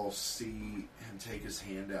you all see him take his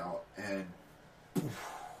hand out, and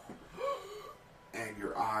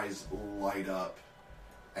your eyes light up,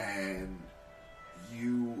 and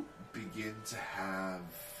you begin to have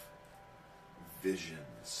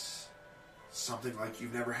visions. Something like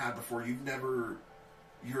you've never had before.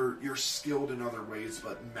 You're skilled in other ways,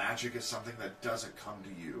 but magic is something that doesn't come to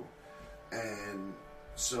you. And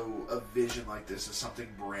so a vision like this is something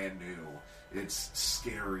brand new. It's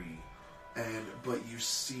scary. But you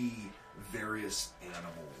see various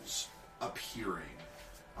animals appearing.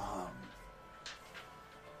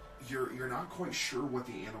 You're not quite sure what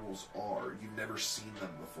the animals are. You've never seen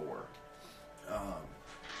them before.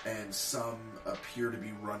 And some appear to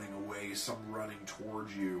be running away, some running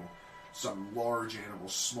towards you. Some large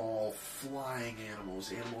animals, small flying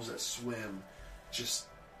animals, animals that swim. Just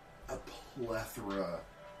a plethora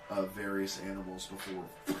of various animals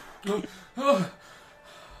before.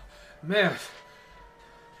 Man,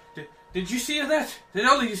 did you see that? Did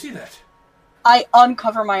only you see that? I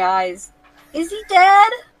uncover my eyes. Is he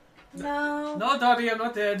dead? No. No, Dottie, I'm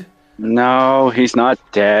not dead. No, he's not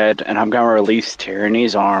dead, and I'm gonna release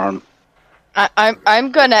Tyranny's arm.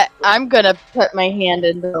 I'm gonna put my hand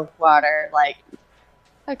in the water. Like,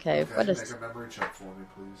 okay, what Make is? a memory check for me,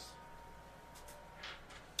 please.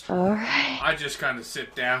 All right. I just kind of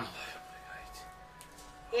sit down.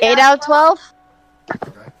 8 out of 12.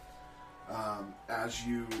 Okay. As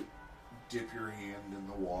you dip your hand in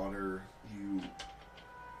the water, you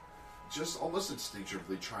just almost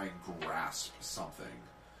instinctively try and grasp something.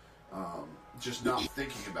 Just not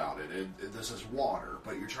thinking about it. This is water,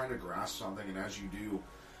 but you're trying to grasp something, and as you do,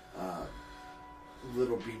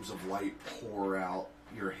 little beams of light pour out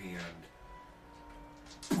your hand.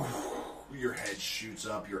 Your head shoots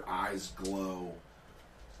up, your eyes glow.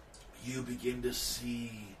 You begin to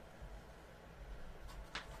see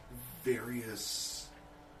various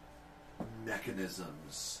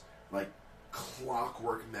mechanisms, like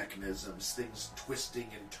clockwork mechanisms, things twisting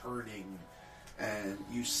and turning, and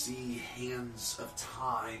you see hands of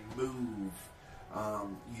time move.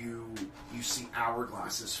 You see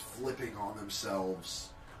hourglasses flipping on themselves,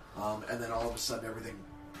 and then all of a sudden everything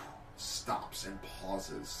stops and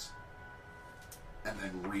pauses, and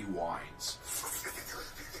then rewinds,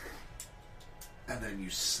 and then you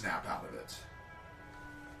snap out of it.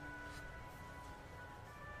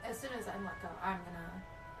 As soon as I let go, I'm gonna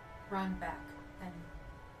run back and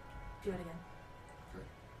do it again.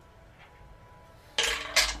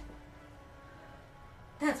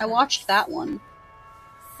 That's I watched that one.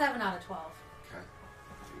 7 out of 12. Okay.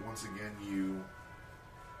 Once again, you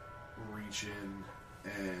reach in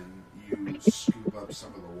and you scoop up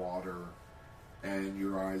some of the water, and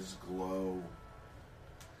your eyes glow,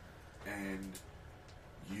 and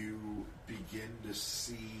you begin to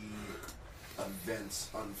see events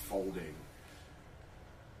unfolding.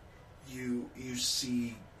 You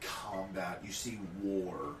see combat, you see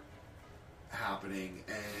war happening,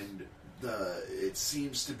 and it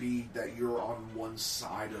seems to be that you're on one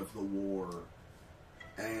side of the war,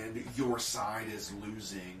 and your side is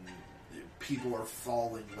losing. People are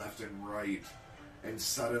falling left and right, and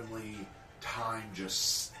suddenly time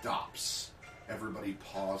just stops. Everybody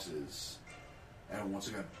pauses, and once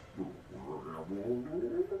again,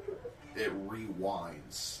 it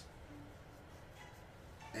rewinds.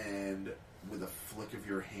 And with a flick of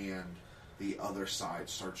your hand, the other side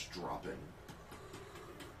starts dropping.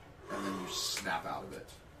 And then you snap out of it.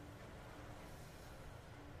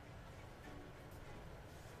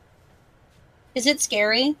 Is it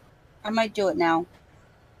scary? I might do it now.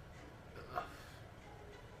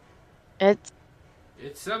 It's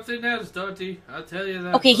It's something else, Dottie. I'll tell you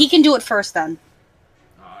that. Okay, he can do it first then.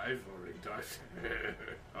 I've already done it.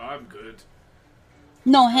 I'm good.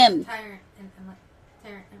 No, him. Tyrant and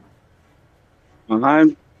Tyrant and Well,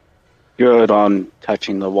 I'm good on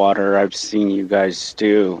touching the water. I've seen you guys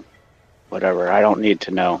do whatever. I don't need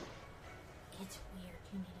to know. It's weird.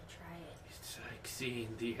 You need to try it. It's like seeing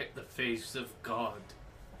the face of God.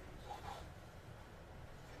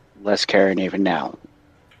 Less caring even now.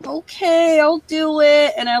 Okay, I'll do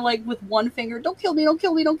it. And I with one finger, don't kill me, don't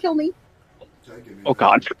kill me, don't kill me. Okay, give me Oh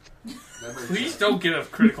God. memory Please check. don't get a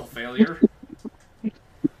critical failure.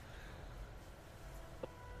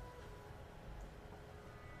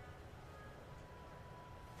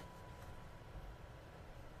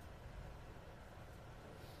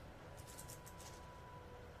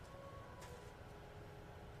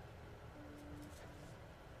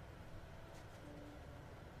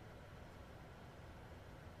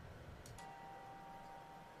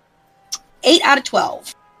 Eight out of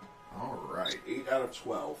 12. Alright, 8 out of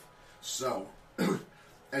 12. So,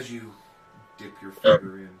 as you dip your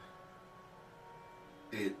finger in,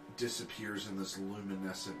 it disappears in this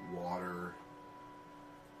luminescent water,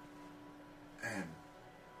 and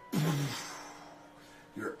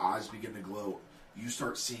your eyes begin to glow. You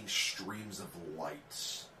start seeing streams of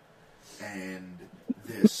light, and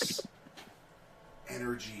this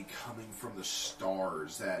energy coming from the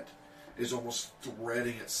stars that is almost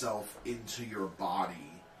threading itself into your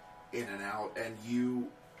body, in and out, and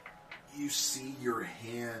you see your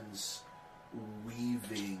hands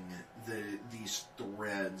weaving these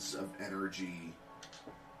threads of energy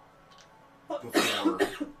before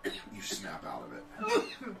you snap out of it.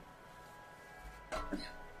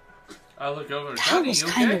 I look over. That Dottie, was you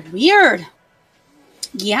kind okay? of weird.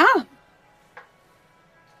 Yeah.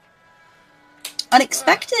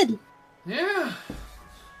 Unexpected. Yeah.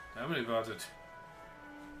 Tell me about it.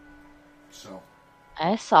 So,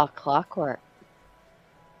 I saw clockwork.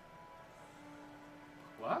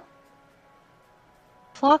 What?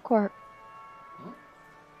 Clockwork.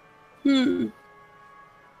 Hmm.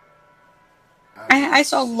 as I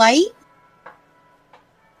saw light.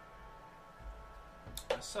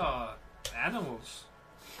 I saw animals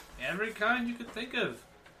Every kind you could think of.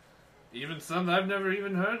 Even some that I've never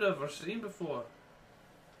even heard of or seen before.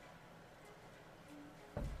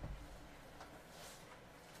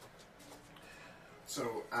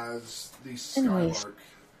 So, as the Anyways. Skylark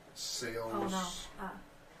sails... Oh no.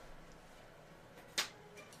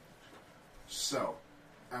 So,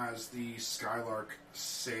 as the Skylark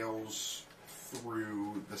sails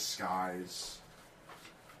through the skies,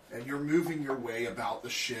 and you're moving your way about the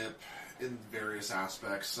ship in various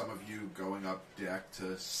aspects, some of you going up deck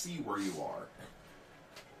to see where you are,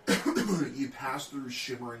 you pass through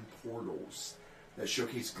shimmering portals that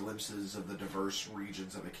showcase glimpses of the diverse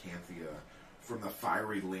regions of Acanthia, from the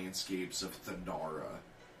fiery landscapes of Thanara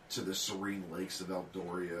to the serene lakes of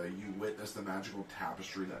Eldoria. You witness the magical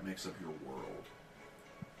tapestry that makes up your world.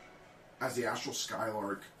 As the astral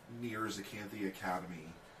Skylark nears Acanthia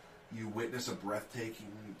Academy, you witness a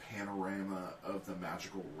breathtaking panorama of the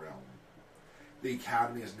magical realm. The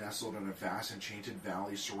Academy is nestled in a vast enchanted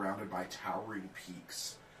valley surrounded by towering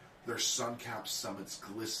peaks, their sun-capped summits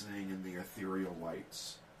glistening in the ethereal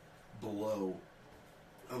lights. Below,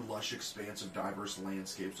 a lush expanse of diverse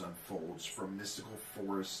landscapes unfolds, from mystical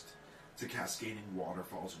forest to cascading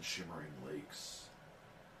waterfalls and shimmering lakes.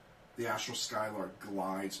 The astral Skylark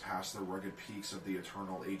glides past the rugged peaks of the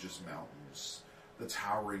Eternal Aegis Mountains, the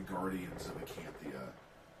towering guardians of Acanthia.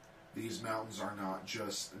 These mountains are not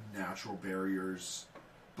just natural barriers,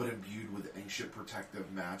 but imbued with ancient protective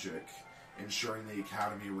magic, ensuring the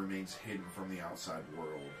Academy remains hidden from the outside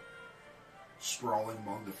world. Sprawling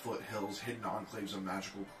among the foothills, hidden enclaves of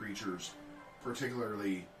magical creatures,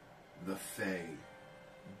 particularly the Fae,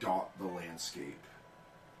 dot the landscape.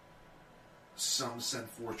 Some send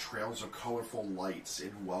forth trails of colorful lights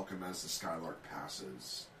in welcome as the Skylark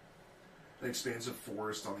passes. An expansive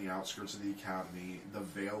forest on the outskirts of the Academy, the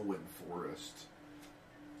Valewind Forest,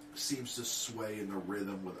 seems to sway in the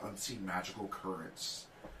rhythm with unseen magical currents.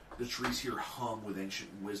 The trees here hum with ancient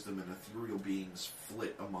wisdom, and ethereal beings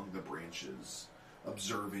flit among the branches,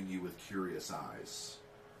 observing you with curious eyes.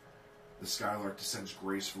 The Skylark descends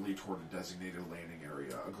gracefully toward a designated landing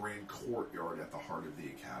area, a grand courtyard at the heart of the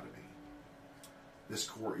Academy. This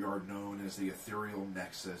courtyard, known as the Ethereal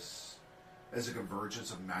Nexus, is a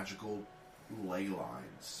convergence of magical ley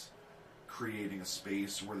lines, creating a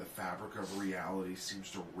space where the fabric of reality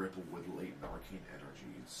seems to ripple with latent arcane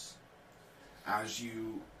energies. As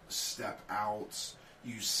you step out,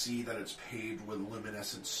 you see that it's paved with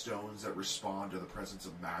luminescent stones that respond to the presence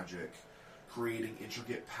of magic, creating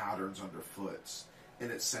intricate patterns underfoot.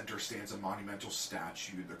 In its center stands a monumental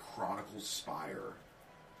statue, the Chronicle's Spire,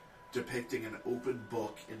 depicting an open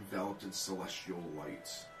book enveloped in celestial light.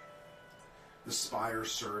 The spire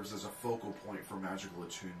serves as a focal point for magical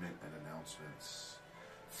attunement and announcements.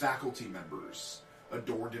 Faculty members,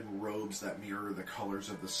 adorned in robes that mirror the colors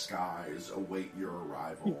of the skies, await your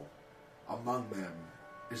arrival. Among them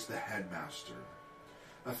is the headmaster,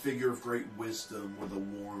 a figure of great wisdom with a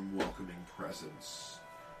warm, welcoming presence.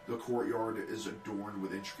 The courtyard is adorned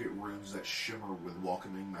with intricate runes that shimmer with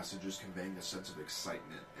welcoming messages, conveying a sense of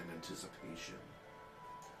excitement and anticipation.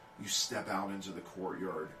 You step out into the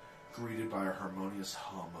courtyard, greeted by a harmonious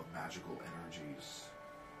hum of magical energies.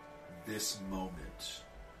 This moment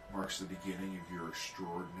marks the beginning of your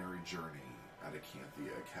extraordinary journey at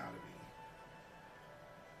Acanthia Academy.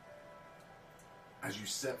 As you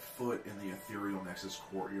set foot in the Ethereal Nexus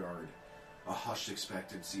courtyard, a hushed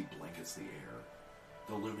expectancy blankets the air.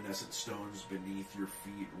 The luminescent stones beneath your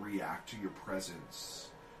feet react to your presence,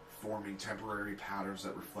 forming temporary patterns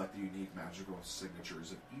that reflect the unique magical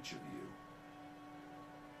signatures of each of you.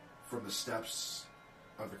 From the steps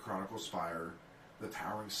of the Chronicle Spire, the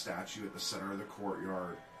towering statue at the center of the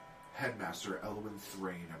courtyard, Headmaster Elwyn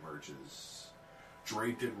Thrain emerges.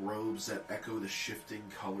 Draped in robes that echo the shifting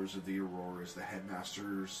colors of the auroras, the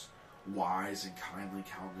Headmaster's wise and kindly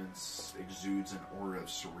countenance exudes an aura of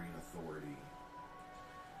serene authority.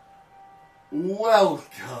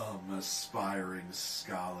 Welcome, aspiring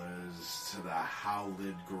scholars, to the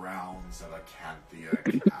hallowed grounds of Acanthia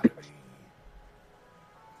Academy.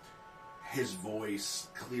 His voice,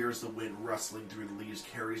 clear as the wind rustling through the leaves,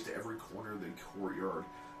 carries to every corner of the courtyard.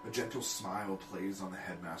 A gentle smile plays on the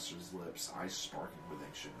headmaster's lips, eyes sparkling with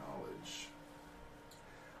ancient knowledge.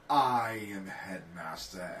 I am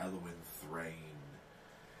Headmaster Elwyn Thrain,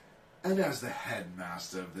 and as the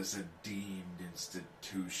headmaster of this esteemed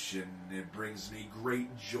institution, it brings me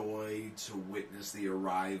great joy to witness the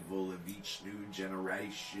arrival of each new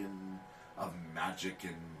generation of magic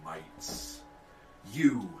and might.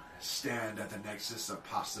 You stand at the nexus of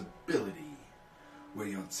possibility, where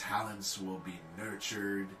your talents will be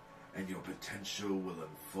nurtured and your potential will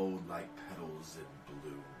unfold like petals in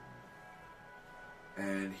bloom.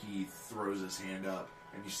 And he throws his hand up,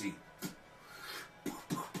 and you see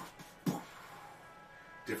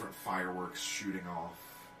different fireworks shooting off.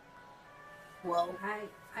 Whoa.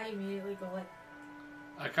 I immediately go like,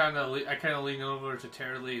 I kind of lean over to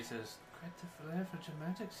Tara Lee and says, "Quite the flair for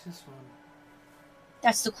dramatics, this one."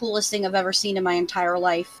 That's the coolest thing I've ever seen in my entire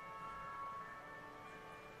life.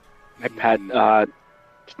 I pat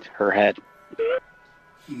her head.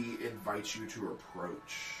 He invites you to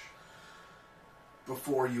approach.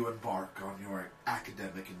 Before you embark on your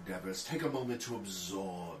academic endeavors, take a moment to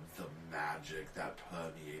absorb the magic that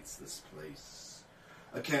permeates this place.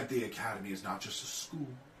 Acanthia Academy is not just a school.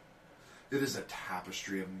 It is a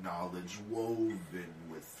tapestry of knowledge woven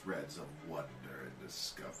with threads of wonder and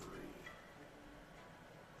discovery.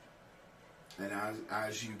 And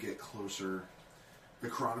as you get closer, the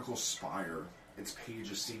Chronicle Spire, its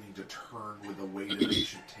pages seeming to turn with the weight of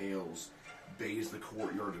ancient tales, bathes the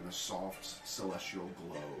courtyard in a soft, celestial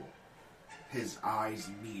glow. His eyes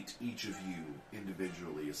meet each of you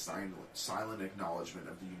individually, a silent acknowledgement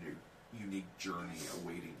of the unique journey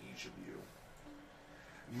awaiting each of you.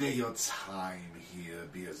 May your time here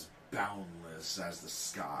be as boundless as the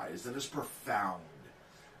skies and as profound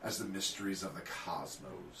as the mysteries of the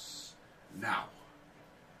cosmos. Now,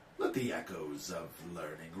 let the echoes of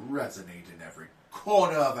learning resonate in every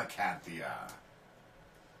corner of Acanthia.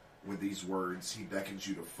 With these words, he beckons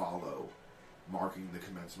you to follow, marking the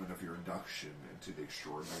commencement of your induction into the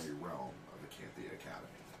extraordinary realm of Acanthia Academy.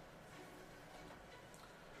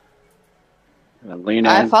 Lean in.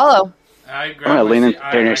 I follow. I gonna lean in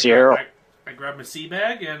Daniel's ear. I grab my sea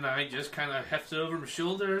bag and I just kind of heft it over my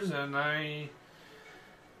shoulders and I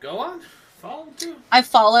go on. Follow too. I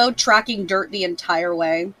followed, tracking dirt the entire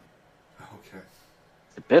way. Okay.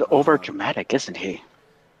 A bit over dramatic, isn't he?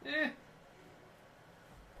 Eh.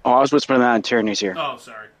 Oh, I was whispering that in Tierney's ear. Oh,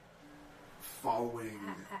 sorry. Following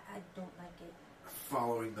I don't like it.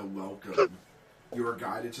 Following the welcome, you are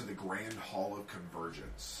guided to the Grand Hall of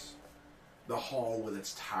Convergence. The hall, with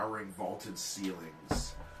its towering vaulted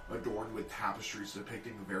ceilings, adorned with tapestries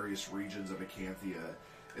depicting various regions of Acanthia,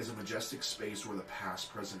 is a majestic space where the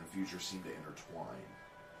past, present, and future seem to intertwine.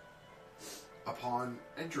 Upon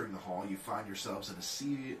entering the hall, you find yourselves in a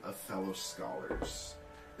sea of fellow scholars.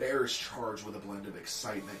 The air is charged with a blend of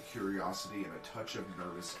excitement, curiosity, and a touch of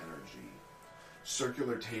nervous energy.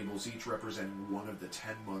 Circular tables, each representing one of the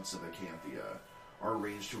 10 months of Acanthia, are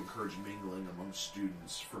arranged to encourage mingling among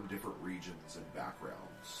students from different regions and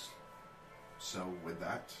backgrounds. So with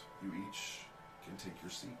that, you each can take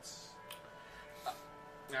your seats.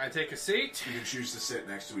 I take a seat. You can choose to sit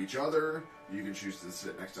next to each other. You can choose to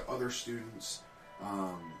sit next to other students.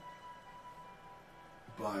 But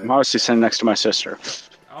I'm obviously sitting next to my sister.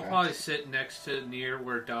 I'll probably sit next to near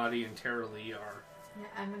where Dottie and Tara Lee are. Yeah,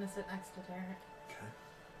 I'm gonna sit next to Derek.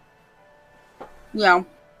 okay. Yeah.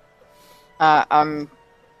 I'm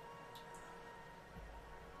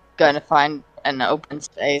gonna find an open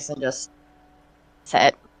space and just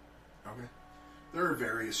sit. Okay. There are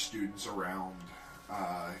various students around,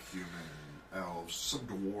 human, elves, some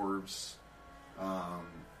dwarves,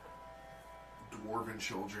 dwarven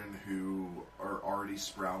children who are already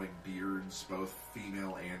sprouting beards, both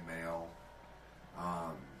female and male.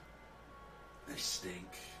 They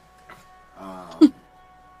stink. Been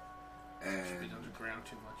And underground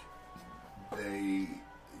too much.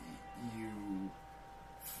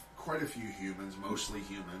 quite a few humans, mostly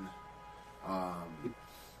human,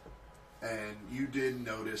 and you did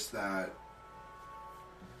notice that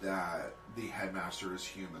the headmaster is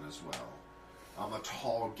human as well. A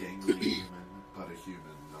tall, gangly human, but a human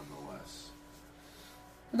nonetheless.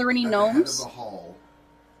 Are there any At the head of gnomes? the hall,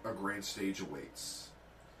 a grand stage awaits,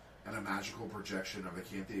 and a magical projection of the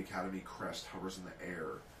Acanthia Academy crest hovers in the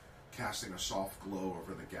air, casting a soft glow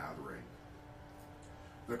over the gathering.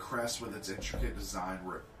 The crest, with its intricate design,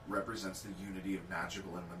 represents the unity of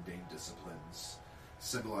magical and mundane disciplines,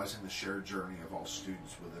 symbolizing the shared journey of all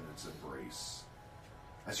students within its embrace.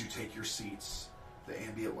 As you take your seats, the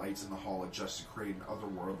ambient lights in the hall adjust to create an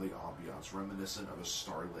otherworldly ambiance reminiscent of a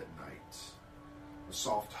starlit night. A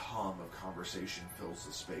soft hum of conversation fills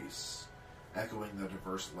the space, echoing the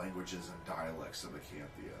diverse languages and dialects of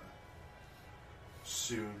Acanthia.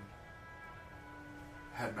 Soon,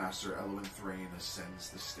 Headmaster Elwyn Thrain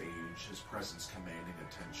ascends the stage, his presence commanding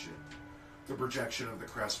attention. The projection of the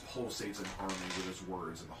crest pulsates in harmony with his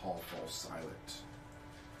words, and the hall falls silent.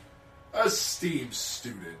 Esteemed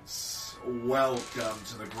students, welcome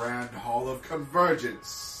to the Grand Hall of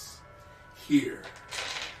Convergence. Here,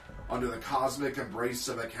 under the cosmic embrace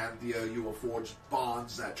of Acanthia, you will forge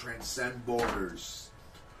bonds that transcend borders.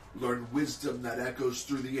 learn wisdom that echoes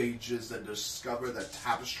through the ages, and discover the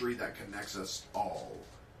tapestry that connects us all.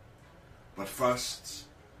 But first,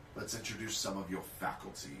 let's introduce some of your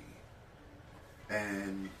faculty.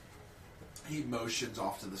 And he motions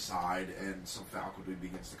off to the side, and some faculty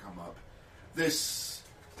begins to come up. This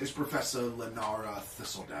is Professor Lenara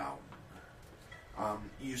Thistledown.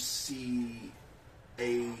 You see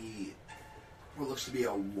what looks to be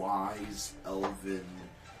a wise elven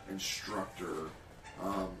instructor.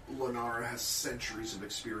 Lenara has centuries of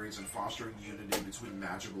experience in fostering unity between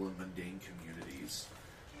magical and mundane communities.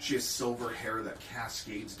 She has silver hair that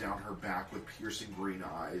cascades down her back with piercing green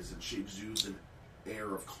eyes, and she exudes an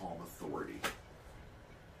air of calm authority.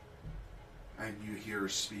 And you hear her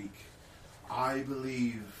speak. I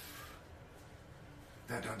believe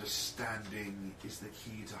that understanding is the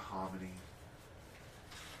key to harmony.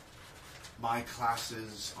 My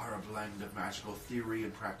classes are a blend of magical theory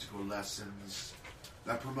and practical lessons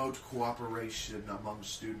that promote cooperation among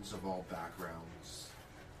students of all backgrounds.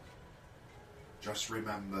 Just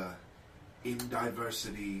remember, in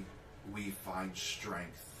diversity, we find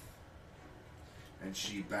strength. And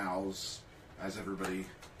she bows as everybody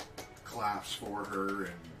claps for her,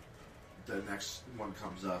 and the next one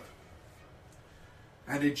comes up.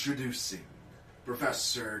 And introducing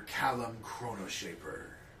Professor Callum Chronoshaper.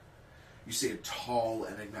 You see a tall,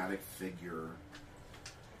 enigmatic figure,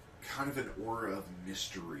 kind of an aura of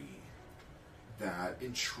mystery that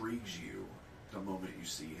intrigues you the moment you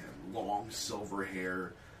see him. Long silver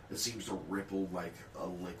hair that seems to ripple like a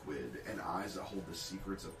liquid, and eyes that hold the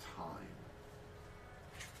secrets of time.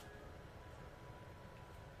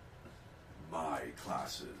 My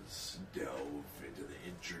classes delve into the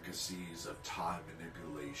intricacies of time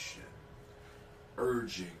manipulation,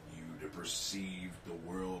 urging you to perceive the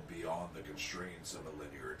world beyond the constraints of a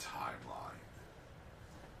linear timeline.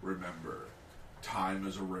 Remember, time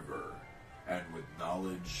is a river, and with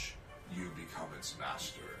knowledge, you become its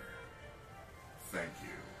master. Thank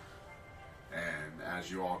you. And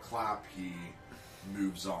as you all clap, he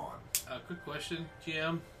moves on. Quick question,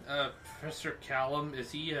 GM. Professor Callum,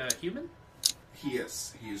 is he human? He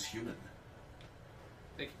is. He is human.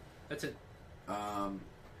 Thank you. That's it.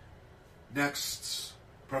 Next,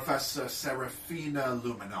 Professor Serafina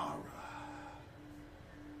Luminara.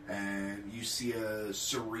 And you see a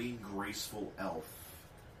serene, graceful elf.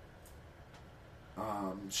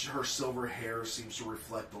 Her silver hair seems to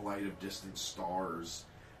reflect the light of distant stars,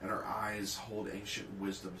 and her eyes hold ancient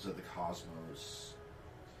wisdoms of the cosmos.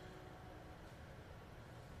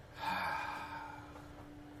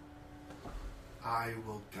 I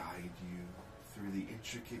will guide you through the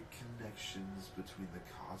intricate connections between the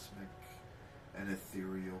cosmic and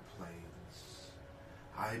ethereal planes.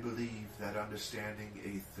 I believe that understanding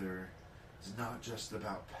Aether is not just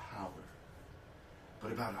about power,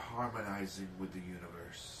 but about harmonizing with the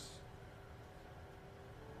universe.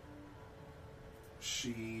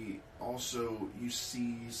 You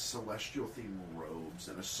see celestial-themed robes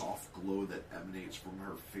and a soft glow that emanates from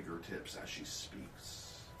her fingertips as she speaks.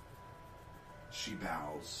 She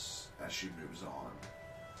bows as she moves on.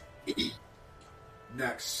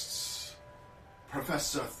 Next,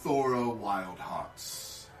 Professor Thora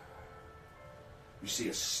Wildhearts. You see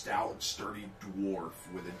a stout and sturdy dwarf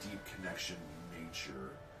with a deep connection to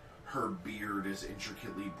nature. Her beard is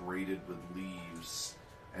intricately braided with leaves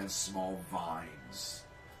and small vines.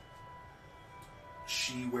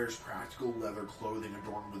 She wears practical leather clothing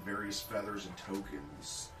adorned with various feathers and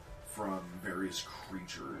tokens from various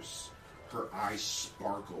creatures. Her eyes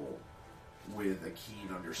sparkle with a keen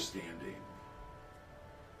understanding.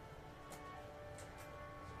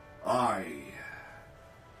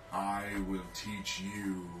 I will teach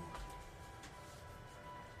you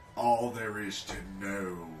all there is to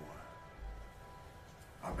know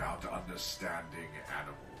about understanding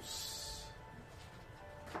animals.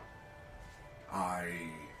 I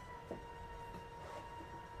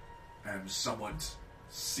am somewhat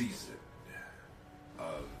seasoned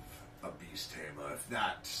of a beast tamer, if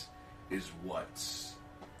that is what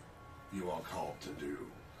you are called to do.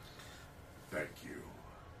 Thank you.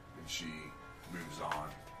 And she moves on.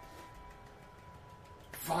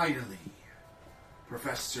 Finally,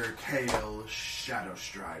 Professor Kale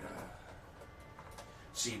Shadowstrider.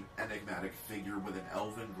 See an enigmatic figure with an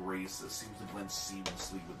elven grace that seems to blend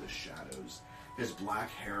seamlessly with the shadows. His black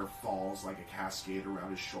hair falls like a cascade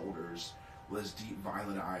around his shoulders, while his deep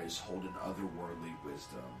violet eyes hold an otherworldly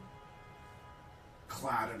wisdom.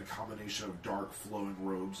 Clad in a combination of dark flowing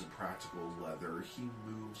robes and practical leather, he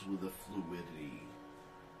moves with a fluidity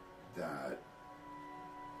that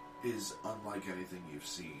is unlike anything you've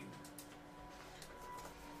seen.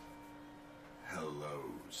 Hello,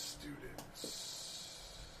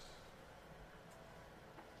 students.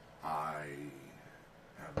 I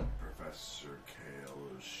am Professor Kale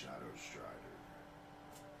Shadowstrider.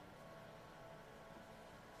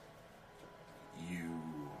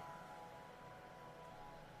 You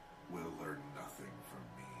will learn nothing from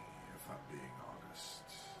me, if I'm being honest.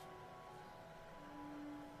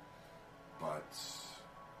 But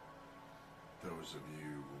those of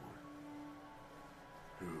you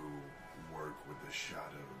who work with the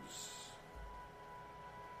shadows,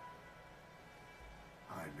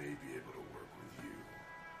 I may be able to work with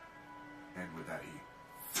you. And with that, he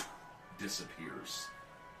disappears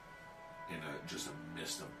in just a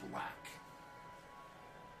mist of black.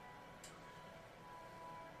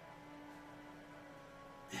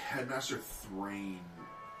 Headmaster Thrain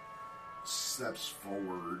steps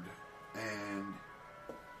forward, and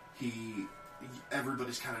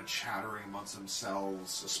everybody's kind of chattering amongst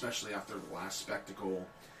themselves, especially after the last spectacle,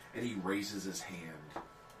 and he raises his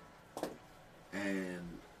hand,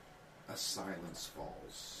 and a silence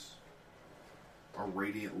falls. A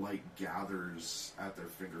radiant light gathers at their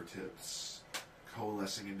fingertips,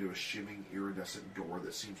 coalescing into a shimmering iridescent door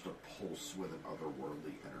that seems to pulse with an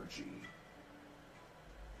otherworldly energy.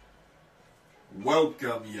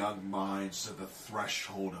 Welcome, young minds, to the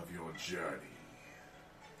threshold of your journey.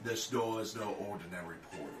 This door is no ordinary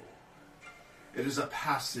portal. It is a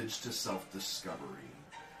passage to self-discovery.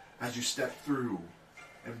 As you step through,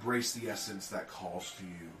 embrace the essence that calls to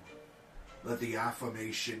you. Let the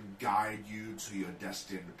affirmation guide you to your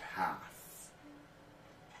destined path.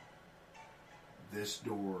 This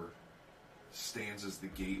door stands as the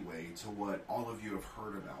gateway to what all of you have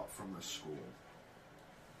heard about from the school.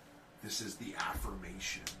 This is the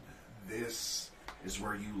affirmation. This is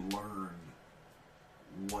where you learn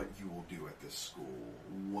what you will do at this school,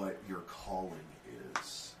 what your calling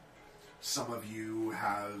is. Some of you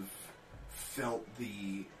have felt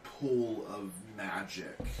the pull of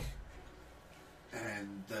magic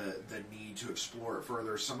and the need to explore it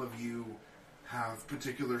further. Some of you have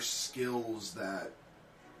particular skills that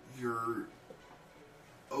you're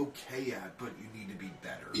okay at, but you need to be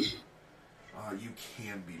better. You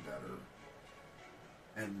can be better.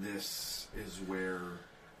 And this is where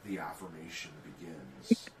the affirmation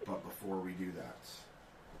begins. But before we do that,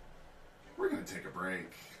 we're going to take a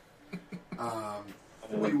break.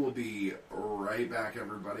 We will be right back,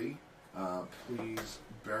 everybody. Please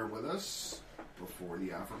bear with us before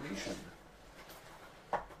the affirmation.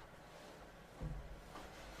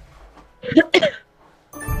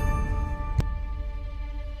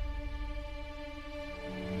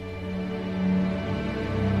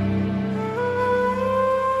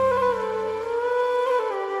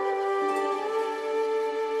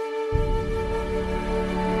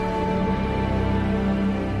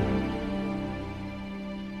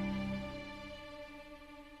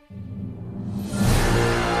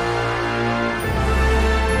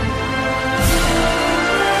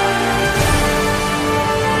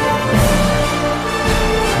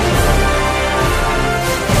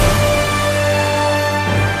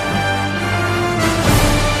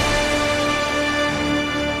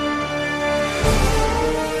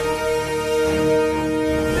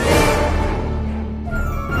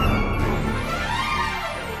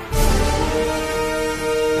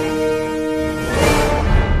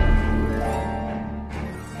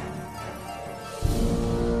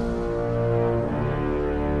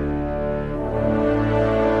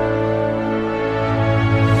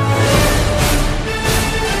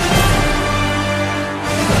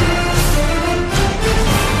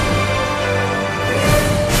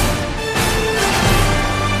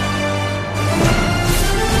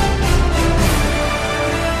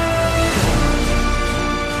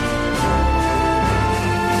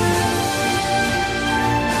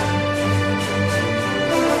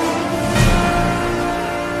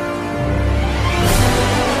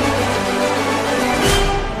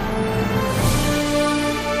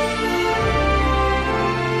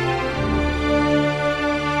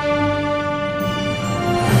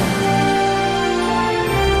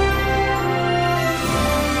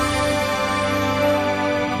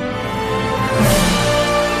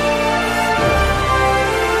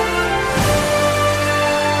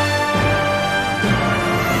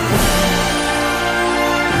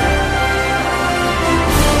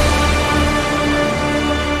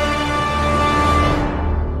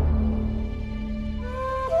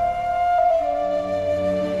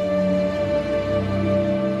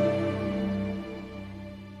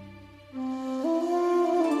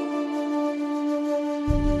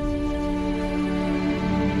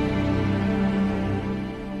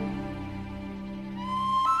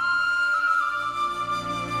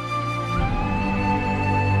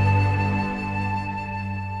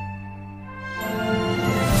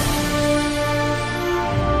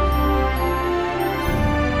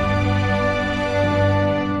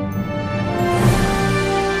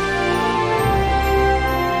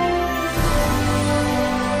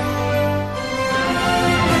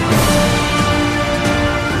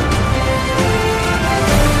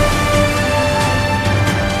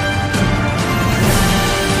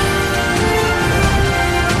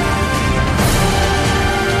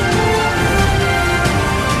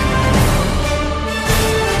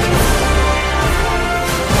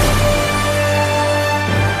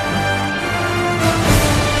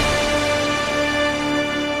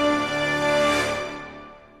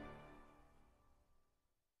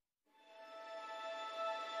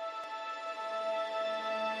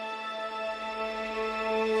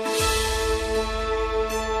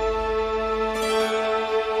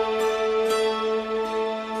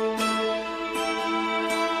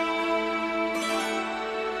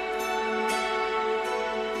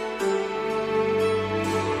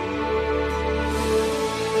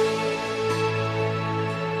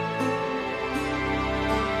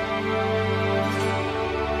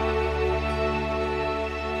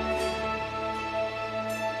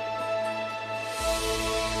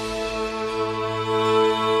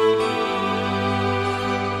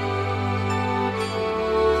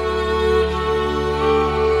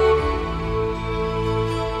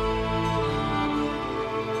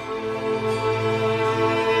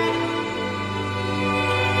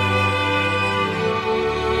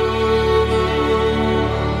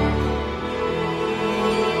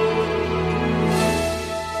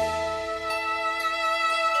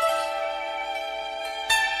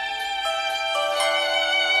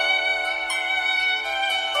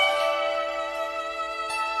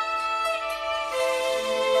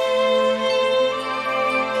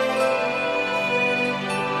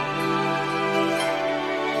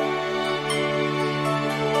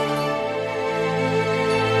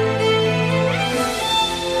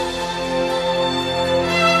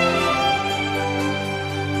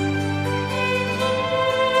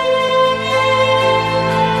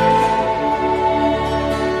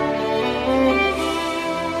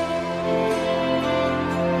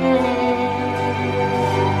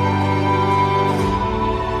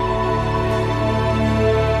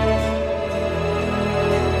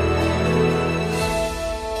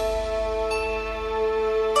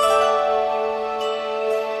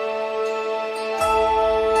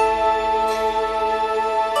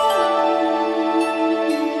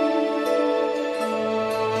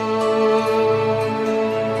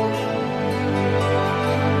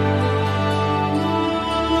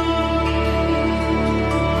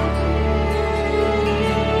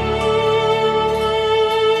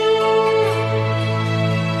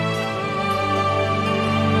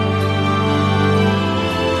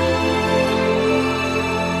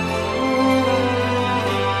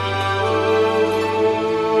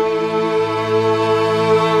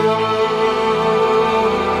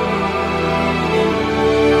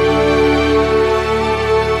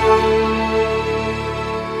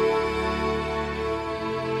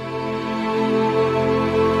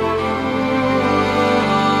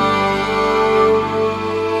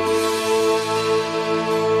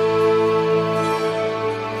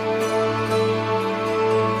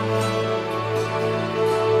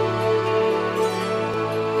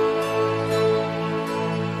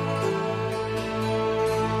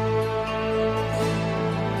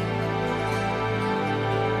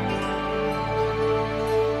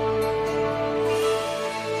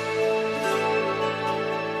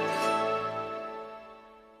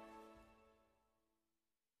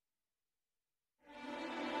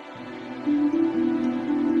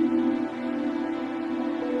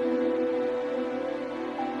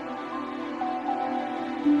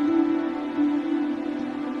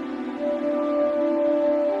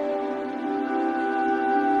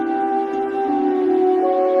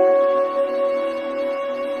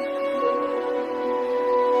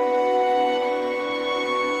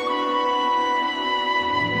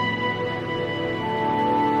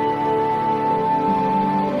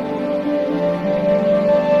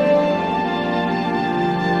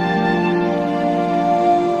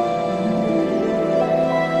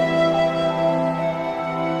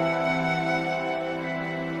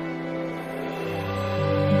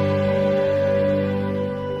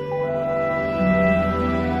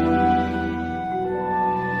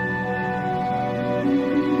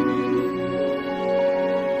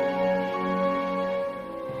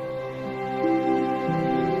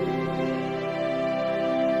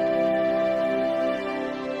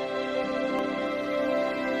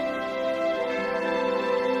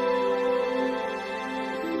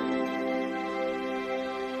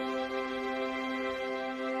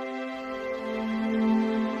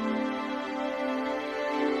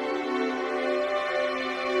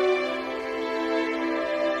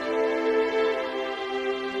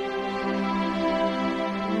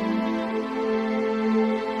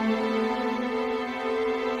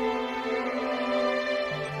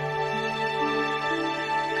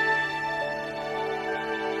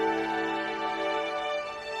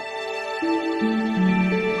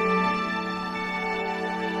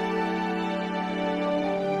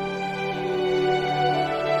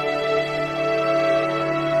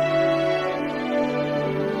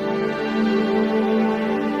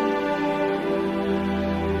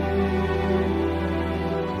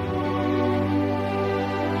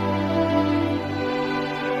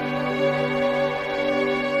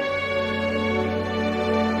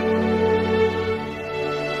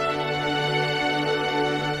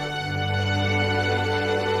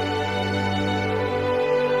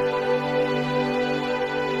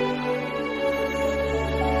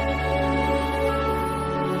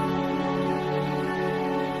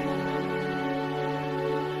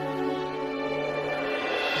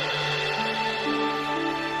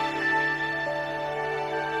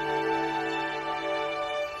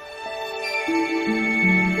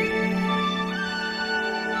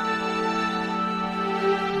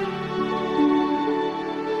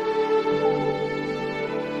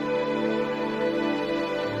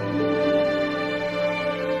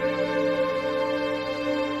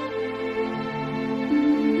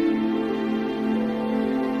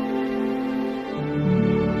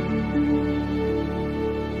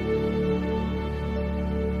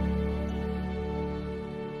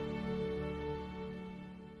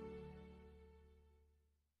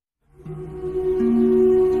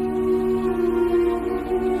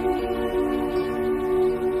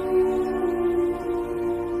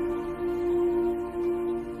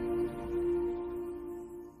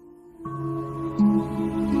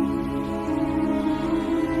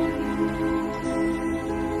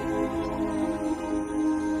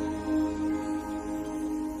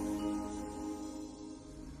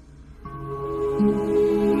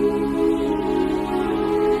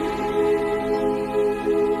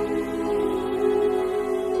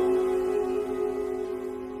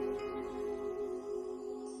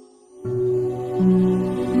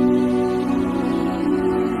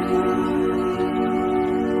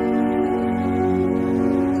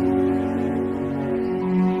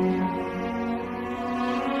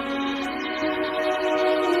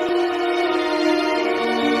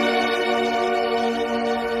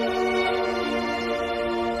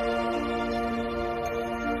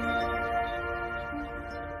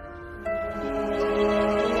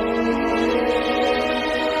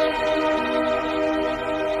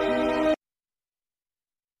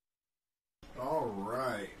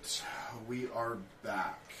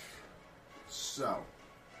 back. So,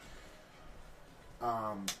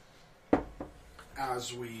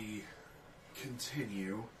 as we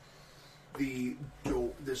continue,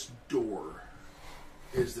 this door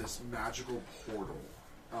is this magical portal,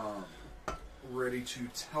 ready to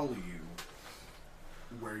tell you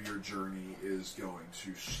where your journey is going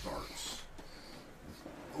to start.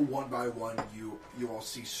 One by one, you all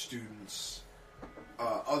see students,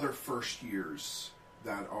 other first years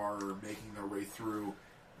that are making their way through.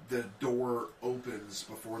 The door opens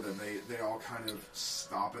before them. They all kind of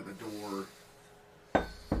stop at the door,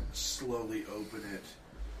 slowly open it.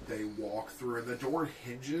 They walk through, and the door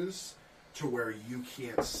hinges to where you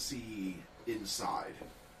can't see inside.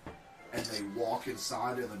 And they walk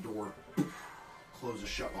inside, and the door closes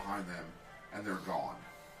shut behind them, and they're gone.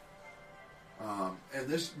 And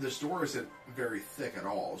this door isn't very thick at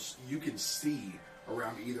all. So you can see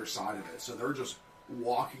around either side of it. So they're just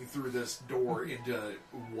walking through this door into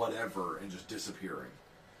whatever and just disappearing.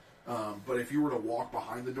 But if you were to walk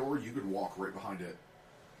behind the door, you could walk right behind it.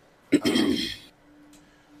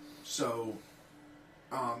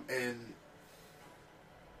 And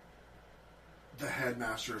the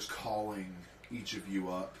headmaster is calling each of you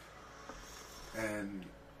up. And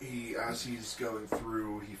as he's going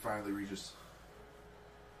through, he finally reaches,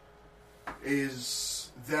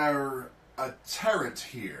 "Is there a Terrant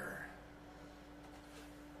here?"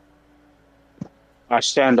 I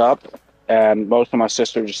stand up, and most of my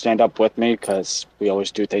sisters just stand up with me because we always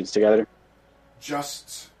do things together.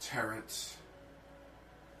 "Just Terrant."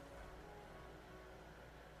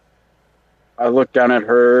 I look down at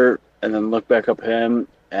her and then look back up at him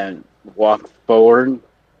and walk forward.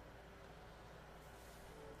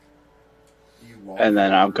 You walk And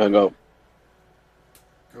then I'm going to go.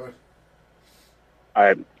 Go ahead.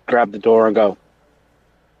 I grab the door and go,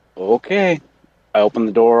 okay. I open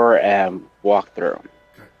the door and walk through.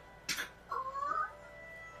 Okay.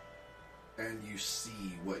 And you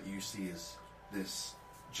see, what you see is this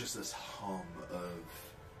hum of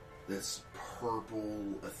this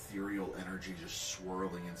purple ethereal energy just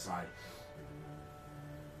swirling inside.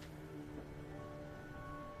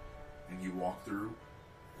 And you walk through,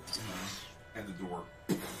 and the door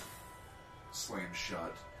slams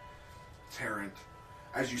shut. Terrant,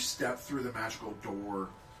 as you step through the magical door,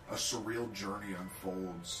 a surreal journey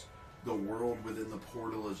unfolds. The world within the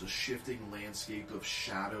portal is a shifting landscape of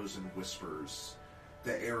shadows and whispers.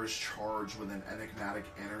 The air is charged with an enigmatic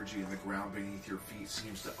energy, and the ground beneath your feet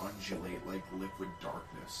seems to undulate like liquid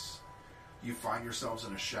darkness. You find yourselves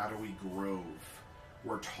in a shadowy grove,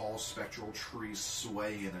 where tall spectral trees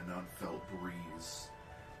sway in an unfelt breeze.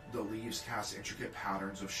 The leaves cast intricate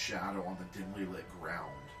patterns of shadow on the dimly lit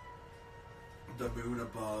ground. The moon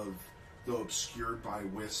above, though obscured by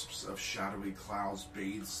wisps of shadowy clouds,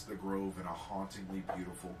 bathes the grove in a hauntingly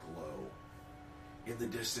beautiful glow. In the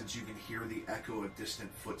distance, you can hear the echo of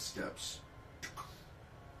distant footsteps,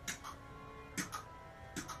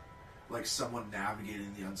 like someone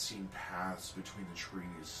navigating the unseen paths between the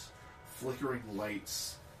trees. Flickering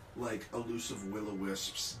lights, like elusive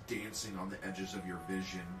will-o-wisps, dancing on the edges of your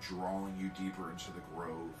vision, drawing you deeper into the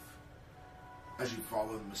grove. As you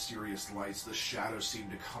follow the mysterious lights, the shadows seem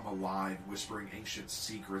to come alive, whispering ancient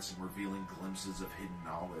secrets and revealing glimpses of hidden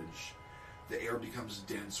knowledge. The air becomes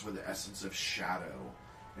dense with the essence of shadow,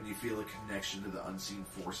 and you feel a connection to the unseen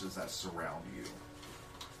forces that surround you.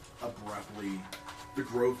 Abruptly, the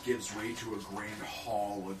grove gives way to a grand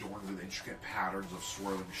hall adorned with intricate patterns of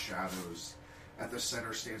swirling shadows. At the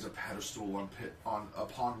center stands a pedestal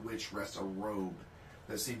upon which rests a robe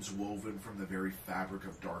that seems woven from the very fabric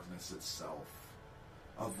of darkness itself.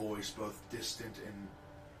 A voice both distant and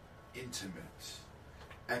intimate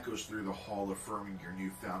echoes through the hall, affirming your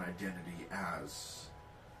newfound identity as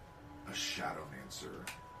a Shadowmancer.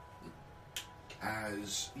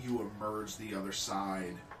 As you emerge the other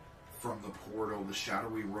side from the portal, the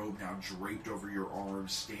shadowy robe now draped over your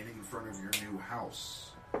arms, standing in front of your new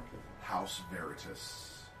house, House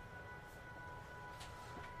Veritas.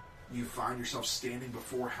 You find yourself standing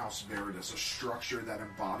before House Veritas, a structure that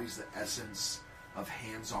embodies the essence of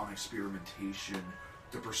hands-on experimentation,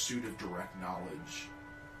 the pursuit of direct knowledge.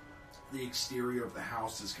 The exterior of the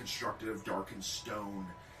house is constructed of darkened stone,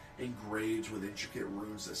 engraved with intricate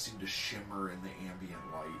runes that seem to shimmer in the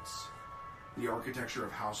ambient lights. The architecture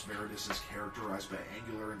of House Veritas is characterized by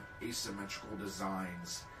angular and asymmetrical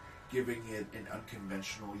designs, giving it an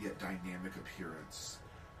unconventional yet dynamic appearance.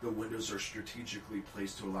 The windows are strategically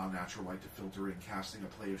placed to allow natural light to filter in, casting a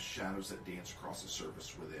play of shadows that dance across the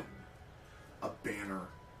surface within. A banner,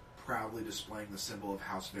 proudly displaying the symbol of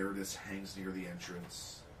House Veritas, hangs near the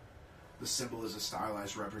entrance. The symbol is a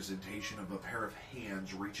stylized representation of a pair of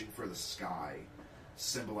hands reaching for the sky,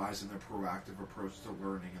 symbolizing the proactive approach to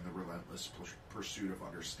learning and the relentless pursuit of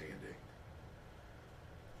understanding.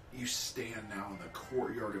 You stand now in the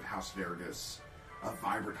courtyard of House Verdis, a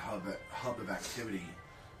vibrant hub of activity.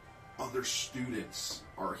 Other students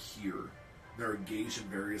are here. They're engaged in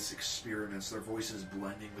various experiments, their voices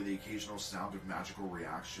blending with the occasional sound of magical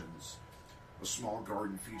reactions. A small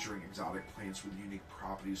garden featuring exotic plants with unique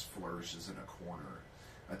properties flourishes in a corner,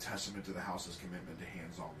 a testament to the house's commitment to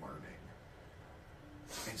hands-on learning.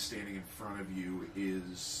 And standing in front of you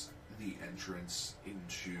is the entrance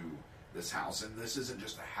into this house. And this isn't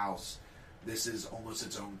just a house, this is almost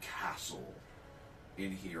its own castle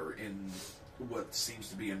in here, in what seems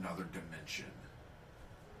to be another dimension.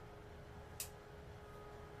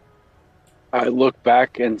 I look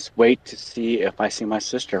back and wait to see if I see my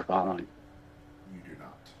sister following. You do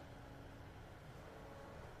not.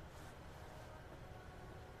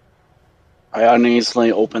 I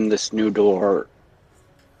uneasily open this new door,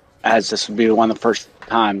 as this would be one of the first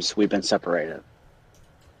times we've been separated.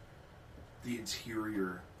 The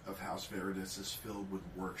interior of House Verdis is filled with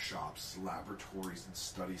workshops, laboratories, and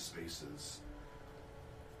study spaces.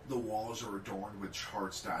 The walls are adorned with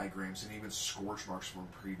charts, diagrams, and even scorch marks from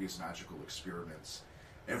previous magical experiments.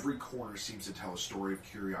 Every corner seems to tell a story of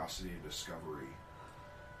curiosity and discovery.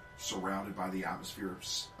 Surrounded by the atmosphere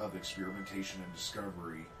of experimentation and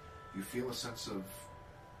discovery, you feel a sense of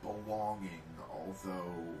belonging,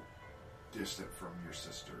 although distant from your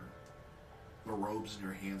sister. The robes in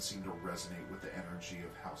your hands seem to resonate with the energy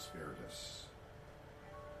of House Verdis.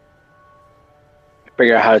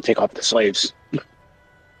 Figure out how to take off the sleeves.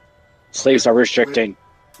 Sleeves are restricting.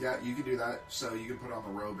 Yeah, you can do that. So you can put on the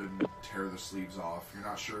robe and tear the sleeves off. You're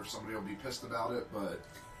not sure if somebody will be pissed about it, but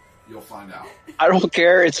you'll find out. I don't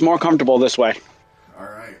care. It's more comfortable this way. All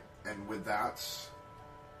right. And with that,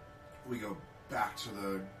 we go back to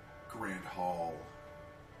the Grand Hall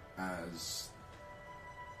as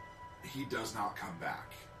he does not come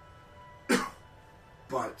back.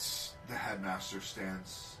 But the headmaster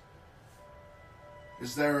stands.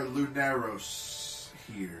 Is there a Luneros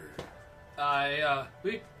here? I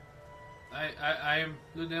am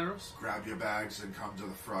Luneros. Grab your bags and come to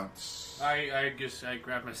the front. I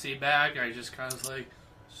grab my sea bag. I just kind of like,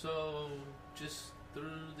 so just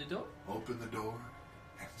through the door. Open the door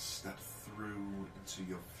and step through into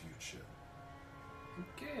your future.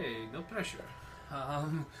 Okay, no pressure.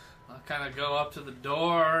 I'll kind of go up to the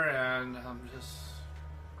door and just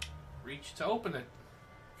reach to open it.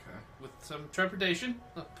 Okay. With some trepidation.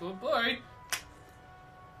 Oh boy.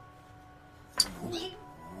 I'm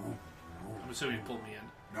assuming you pulled me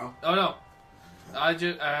in. No? Oh no. I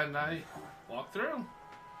walk through. And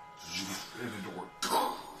the door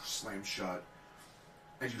slams shut.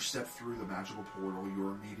 As you step through the magical portal, you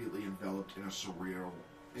are immediately enveloped in a surreal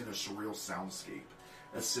soundscape.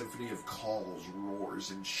 A symphony of calls,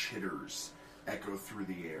 roars, and chitters echo through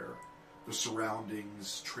the air. The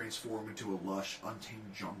surroundings transform into a lush,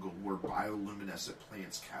 untamed jungle where bioluminescent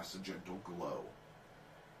plants cast a gentle glow.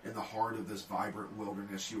 In the heart of this vibrant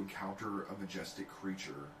wilderness, you encounter a majestic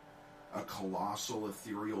creature. A colossal,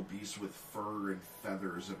 ethereal beast with fur and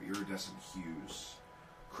feathers of iridescent hues.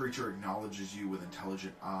 Creature acknowledges you with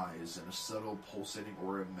intelligent eyes, and a subtle, pulsating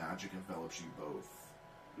aura of magic envelops you both.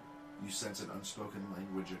 You sense an unspoken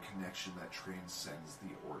language, a connection that transcends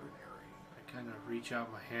the ordinary. I kind of reach out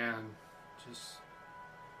my hand, just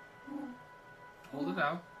hold it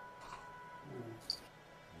out.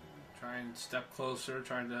 Try and step closer,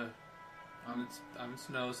 trying to on its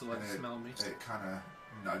nose to let it smell me. It kind of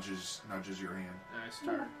nudges your hand. And I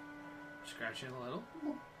start scratching a little.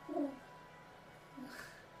 Not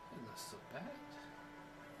so bad.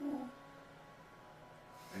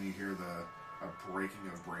 And you hear a breaking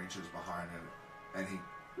of branches behind it, and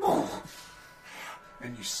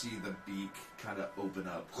and you see the beak kind of open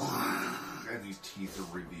up, and these teeth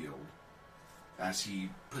are revealed as he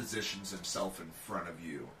positions himself in front of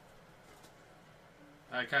you.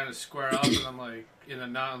 I kind of square up, and I'm like, in a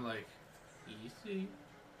knot, I'm like, easy.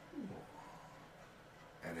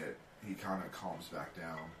 And he kind of calms back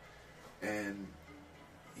down, and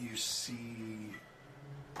you see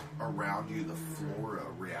around you the flora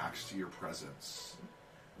reacts to your presence.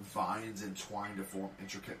 Vines entwine to form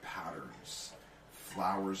intricate patterns.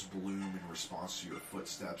 Flowers bloom in response to your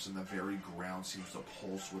footsteps, and the very ground seems to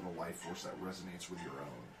pulse with a life force that resonates with your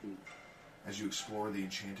own. As you explore the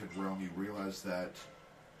enchanted realm, you realize that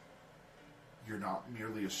you're not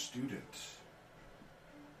merely a student,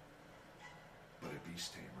 but a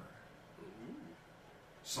beast tamer.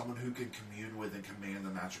 Someone who can commune with and command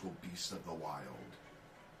the magical beasts of the wild.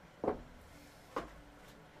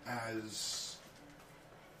 as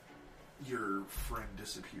your friend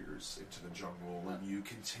disappears into the jungle and you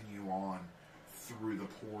continue on through the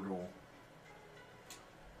portal,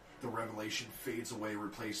 the revelation fades away,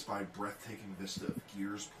 replaced by a breathtaking vista of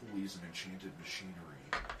gears, pulleys, and enchanted machinery.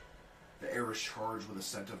 The air is charged with a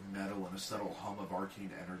scent of metal and a subtle hum of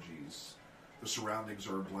arcane energies. The surroundings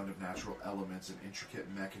are a blend of natural elements and intricate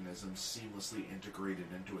mechanisms seamlessly integrated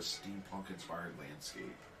into a steampunk-inspired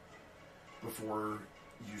landscape. Before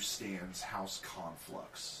you stands House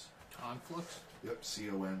Conflux. Conflux? Yep,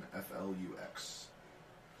 C-O-N-F-L-U-X.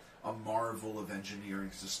 A marvel of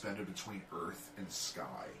engineering suspended between earth and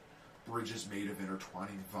sky. Bridges made of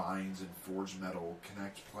intertwining vines and forged metal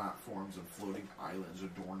connect platforms and floating islands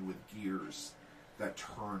adorned with gears that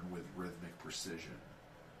turn with rhythmic precision.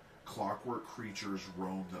 Clockwork creatures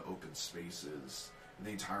roam the open spaces, and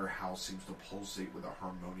the entire house seems to pulsate with a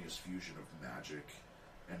harmonious fusion of magic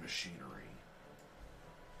and machinery.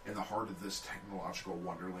 In the heart of this technological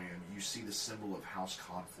wonderland, you see the symbol of House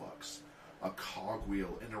Conflux, a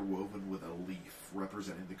cogwheel interwoven with a leaf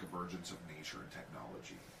representing the convergence of nature and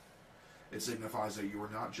technology. It signifies that you are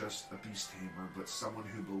not just a beast tamer, but someone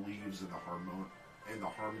who believes in the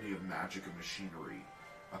harmony of magic and machinery,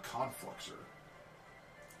 a confluxer.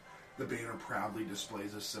 The banner proudly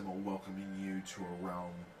displays a symbol welcoming you to a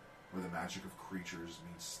realm where the magic of creatures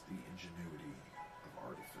meets the ingenuity of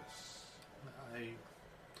artifice. I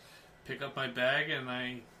pick up my bag and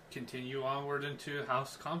I continue onward into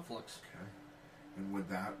House Conflux. Okay. And with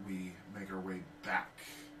that, we make our way back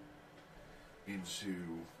into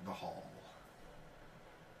the hall.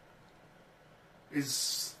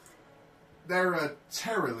 Is there a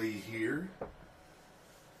Terrally here?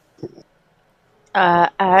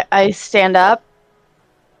 I stand up.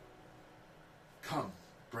 Come,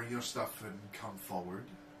 bring your stuff and come forward.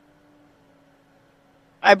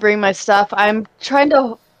 I bring my stuff. I'm trying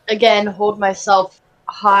to, again, hold myself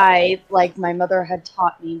high like my mother had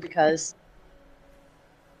taught me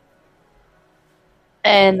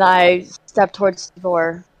and I step towards the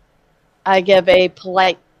door. I give a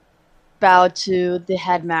polite bow to the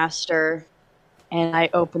headmaster, and I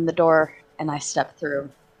open the door and I step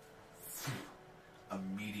through.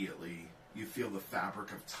 Immediately, you feel the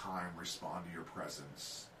fabric of time respond to your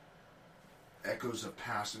presence. Echoes of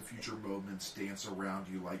past and future moments dance around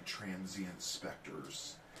you like transient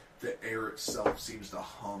specters. The air itself seems to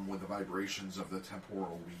hum with the vibrations of the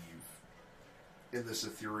temporal weave. In this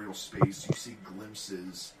ethereal space, you see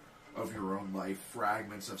glimpses of your own life,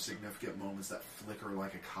 fragments of significant moments that flicker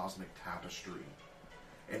like a cosmic tapestry.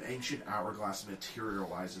 An ancient hourglass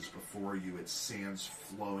materializes before you, its sands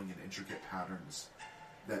flowing in intricate patterns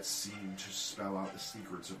that seem to spell out the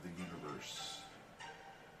secrets of the universe.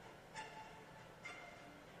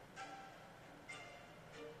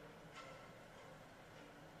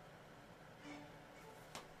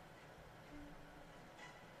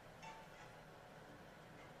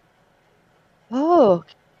 Oh,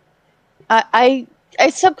 I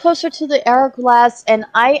step closer to the hourglass, and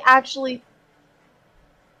I actually,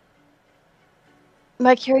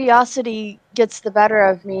 my curiosity gets the better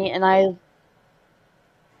of me, and I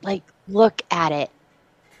look at it.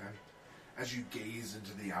 Okay. As you gaze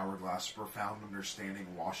into the hourglass, profound understanding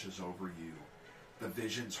washes over you. The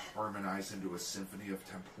visions harmonize into a symphony of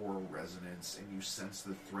temporal resonance, and you sense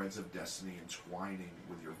the threads of destiny entwining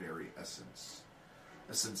with your very essence.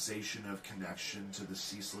 A sensation of connection to the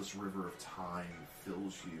ceaseless river of time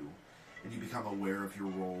fills you, and you become aware of your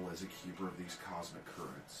role as a keeper of these cosmic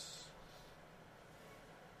currents.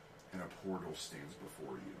 And a portal stands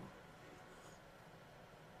before you.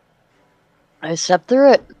 I step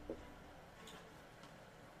through it.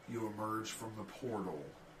 You emerge from the portal,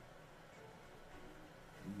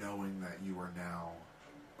 knowing that you are now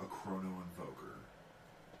a chrono invoker.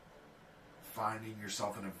 Finding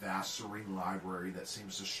yourself in a vast, serene library that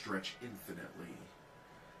seems to stretch infinitely.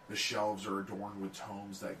 The shelves are adorned with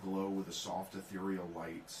tomes that glow with a soft, ethereal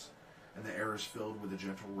light, and the air is filled with a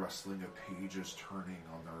gentle rustling of pages turning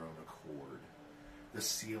on their own accord. The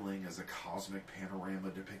ceiling is a cosmic panorama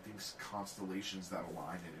depicting constellations that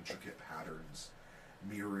align in intricate patterns,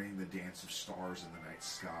 mirroring the dance of stars in the night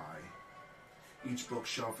sky. Each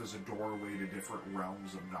bookshelf is a doorway to different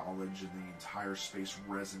realms of knowledge, and the entire space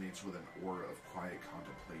resonates with an aura of quiet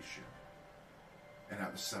contemplation. And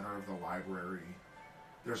at the center of the library,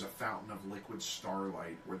 there's a fountain of liquid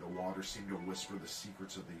starlight where the water seems to whisper the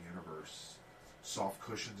secrets of the universe. Soft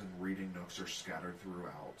cushions and reading nooks are scattered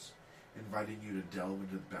throughout, inviting you to delve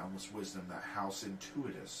into the boundless wisdom that House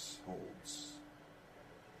Intuitus holds.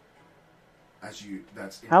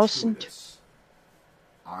 That's House Intuitus.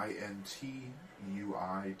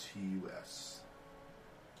 INTUITUS.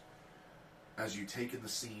 As you take in the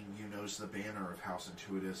scene, you notice the banner of House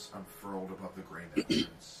Intuitus unfurled above the grand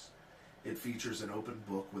entrance. It features an open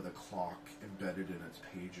book with a clock embedded in its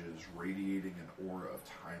pages, radiating an aura of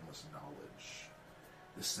timeless knowledge.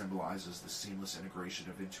 This symbolizes the seamless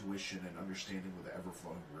integration of intuition and understanding with the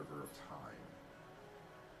ever-flowing river of time.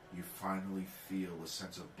 You finally feel a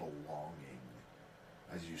sense of belonging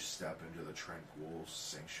as you step into the tranquil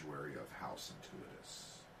sanctuary of House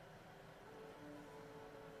Intuitus.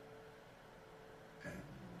 And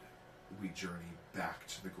we journey back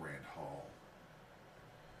to the Grand Hall.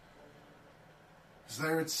 Is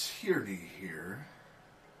there a tyranny here?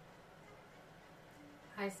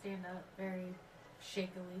 I stand up very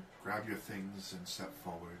shakily. Grab your things and step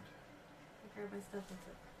forward. I grab my stuff and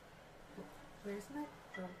say, "Where's my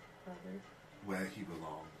brother?" Where he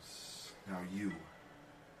belongs. Now you,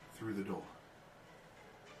 through the door,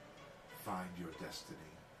 find your destiny.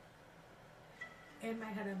 In my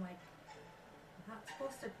head, I'm like, I'm not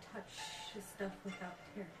supposed to touch his stuff without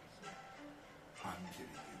tearing it here. I'm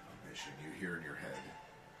giving you permission. You hear in your head.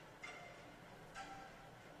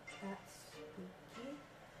 That's spooky.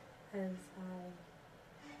 As I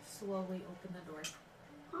slowly open the door.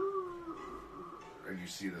 And you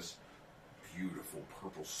see this beautiful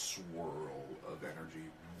purple swirl of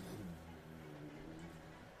energy.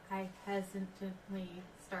 I hesitantly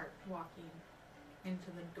start walking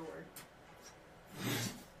into the door.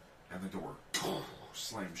 And the door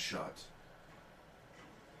slams shut.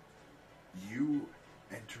 You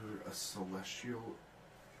enter a celestial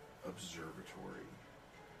observatory.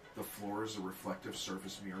 The floor is a reflective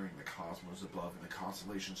surface mirroring the cosmos above, and the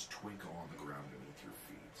constellations twinkle on the ground beneath your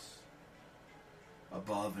feet.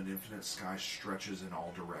 Above, an infinite sky stretches in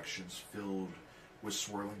all directions, filled with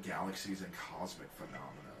swirling galaxies and cosmic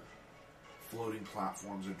phenomena. Floating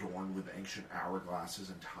platforms adorned with ancient hourglasses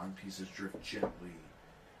and timepieces drift gently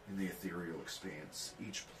in the ethereal expanse.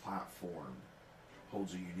 Each platform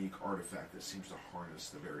holds a unique artifact that seems to harness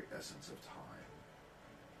the very essence of time.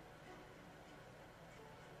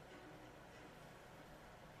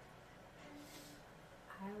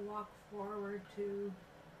 I walk forward to...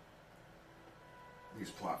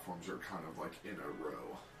 These platforms are kind of like in a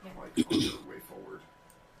row, Yeah. like on your way forward.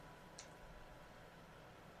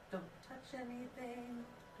 Don't touch anything.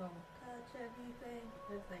 Don't touch anything.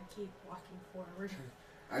 As I keep walking forward.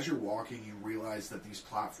 As you're walking, you realize that these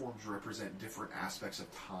platforms represent different aspects of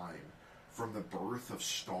time, from the birth of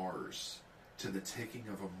stars to the ticking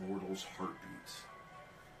of a mortal's heartbeat.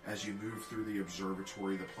 As you move through the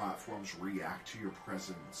observatory, the platforms react to your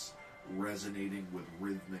presence, resonating with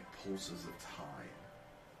rhythmic pulses of time.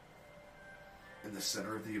 In the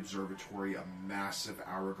center of the observatory, a massive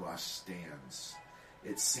hourglass stands,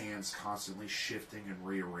 its sands constantly shifting and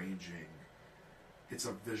rearranging. It's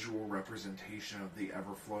a visual representation of the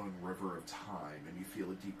ever-flowing river of time, and you feel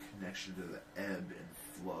a deep connection to the ebb and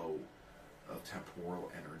flow of temporal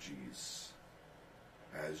energies,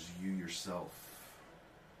 as you yourself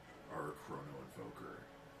are a chrono invoker.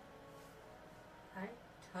 I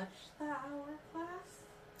touch the hourglass.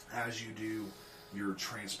 As you do, you're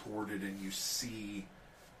transported and you see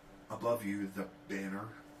above you the banner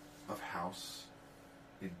of House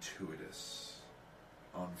Intuitus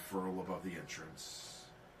unfurl above the entrance.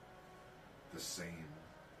 The same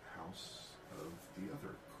house of the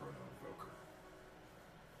other chrono invoker.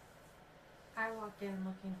 I walk in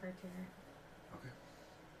looking for Tyrion. Okay.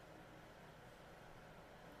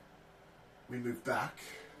 We move back.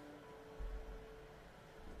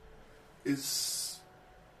 Is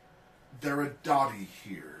there a Dottie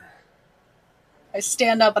here? I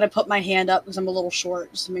stand up and I put my hand up because I'm a little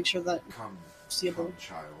short, just to make sure that Come, seeable. come,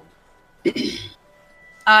 child.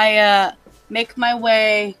 I make my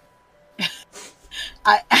way.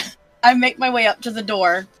 I make my way up to the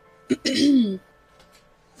door. Take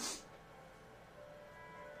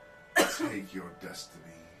your destiny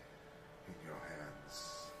in your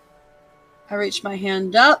hands. I reach my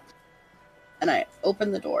hand up and I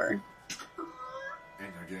open the door.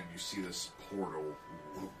 And again, you see this portal.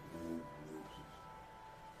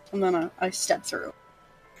 And then I step through.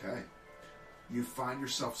 Okay. You find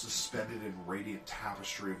yourself suspended in radiant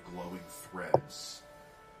tapestry of glowing threads.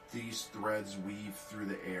 These threads weave through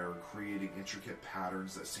the air, creating intricate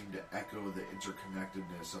patterns that seem to echo the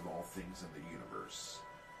interconnectedness of all things in the universe.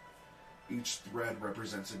 Each thread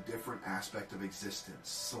represents a different aspect of existence,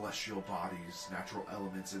 celestial bodies, natural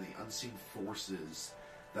elements, and the unseen forces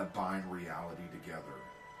that bind reality together.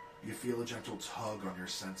 You feel a gentle tug on your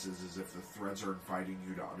senses as if the threads are inviting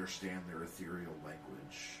you to understand their ethereal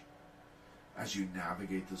language. As you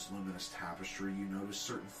navigate this luminous tapestry, you notice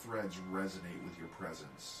certain threads resonate with your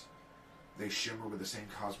presence. They shimmer with the same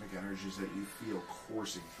cosmic energies that you feel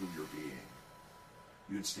coursing through your being.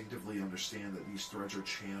 You instinctively understand that these threads are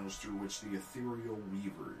channels through which the ethereal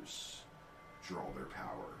weavers draw their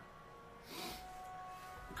power.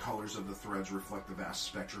 The colors of the threads reflect the vast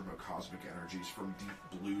spectrum of cosmic energies, from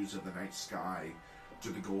deep blues of the night sky to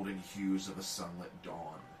the golden hues of a sunlit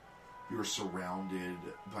dawn. You are surrounded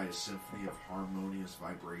by a symphony of harmonious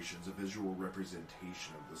vibrations, a visual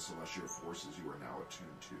representation of the celestial forces you are now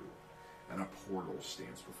attuned to, and a portal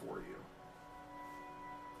stands before you.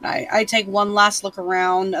 I take one last look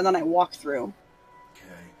around, and then I walk through.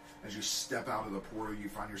 Okay. As you step out of the portal, you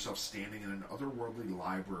find yourself standing in an otherworldly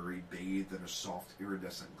library bathed in a soft,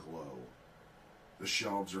 iridescent glow. The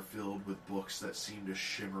shelves are filled with books that seem to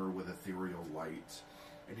shimmer with ethereal light,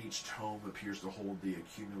 and each tome appears to hold the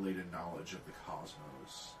accumulated knowledge of the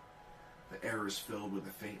cosmos. The air is filled with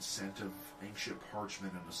a faint scent of ancient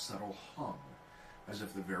parchment and a subtle hum, as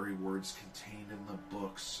if the very words contained in the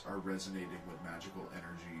books are resonating with magical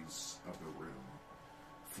energies of the room.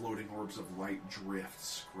 Floating orbs of light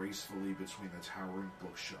drifts gracefully between the towering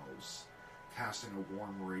bookshelves, casting a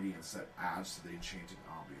warm radiance that adds to the enchanting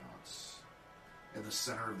ambiance. In the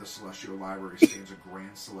center of the celestial library stands a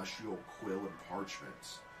grand celestial quill and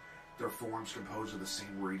parchment, their forms composed of the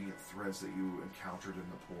same radiant threads that you encountered in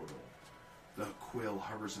the portal. The quill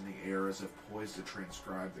hovers in the air as if poised to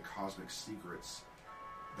transcribe the cosmic secrets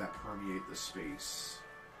that permeate the space.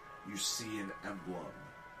 You see an emblem,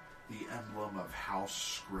 the emblem of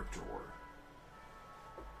House Scriptor,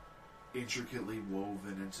 intricately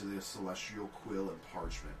woven into the celestial quill and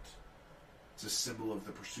parchment. It's a symbol of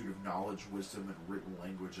the pursuit of knowledge, wisdom, and written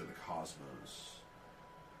language of the cosmos.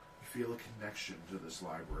 You feel a connection to this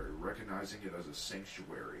library, recognizing it as a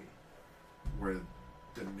sanctuary where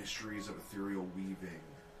the mysteries of ethereal weaving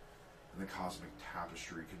and the cosmic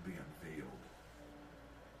tapestry can be unveiled.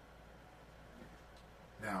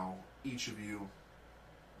 Now, each of you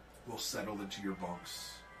will settle into your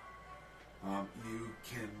bunks. You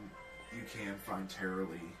can find Tara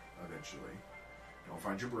Lee eventually. You don't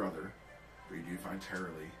find your brother, but you do find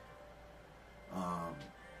Tara Lee.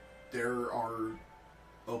 There are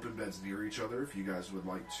open beds near each other if you guys would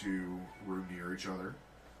like to room near each other.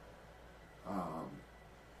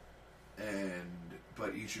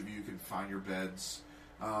 But each of you can find your beds.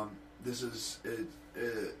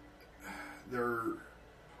 They're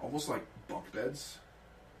almost like bunk beds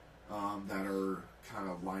that are kind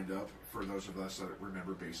of lined up for those of us that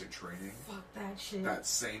remember basic training. Fuck that shit. That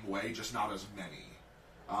same way, just not as many.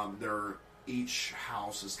 Each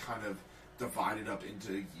house is kind of divided up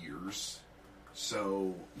into years.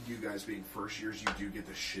 So you guys being first years, you do get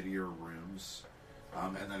the shittier rooms.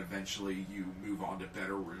 And then eventually you move on to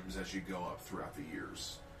better rooms as you go up throughout the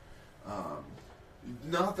years.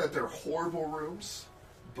 Not that they're horrible rooms,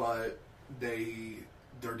 but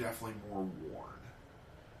they're definitely more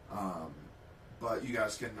worn. But you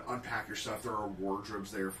guys can unpack your stuff. There are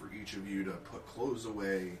wardrobes there for each of you to put clothes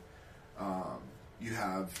away. You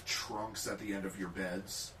have trunks at the end of your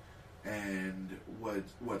beds. And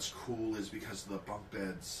what's cool is because of the bunk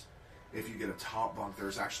beds, if you get a top bunk,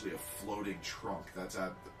 there's actually a floating trunk that's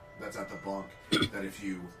at the bunk that if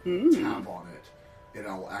you tap on it,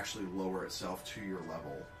 it'll actually lower itself to your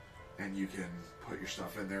level, and you can put your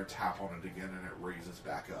stuff in there, tap on it again, and it raises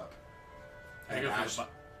back up. And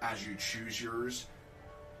as you choose yours,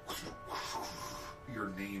 your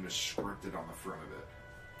name is scripted on the front of it.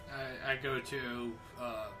 I go to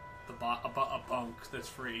a bunk that's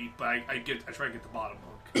free, but I try to get the bottom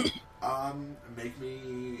bunk. Make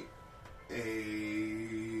me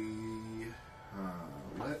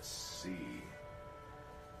let's see.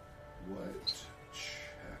 What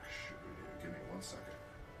check should we do? Give me 1 second.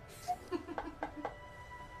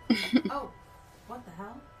 Oh, what the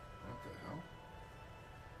hell? What the hell?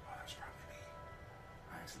 Oh, that's probably me.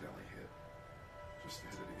 I accidentally hit. Just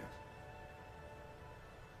hit it again.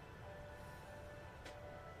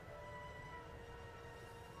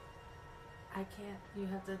 I can't. You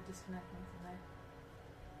have to disconnect me from there.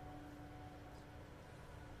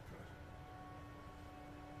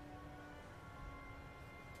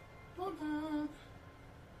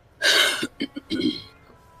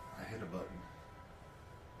 I hit a button.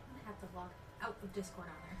 I'm gonna have to log out of Discord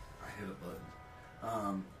on there. I hit a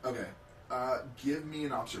button. Okay. Give me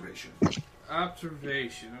an observation.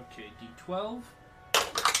 Observation. Okay, D12. I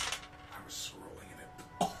was scrolling in it.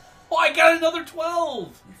 Oh, I got another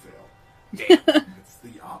 12! You fail. Damn. It's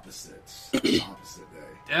the opposite. Opposite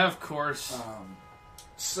day. Yeah, of course.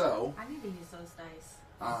 So. I need to use those dice.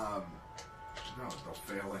 No, they'll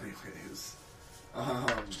fail anyways.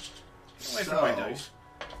 Wait for my dice.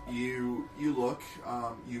 You look.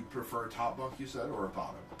 You prefer a top bunk, you said, or a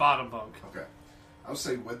bottom? Bottom bunk. Okay. I would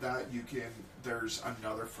say with that, you can. There's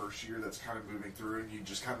another first year that's kind of moving through, and you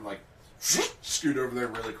just kind of like scoot over there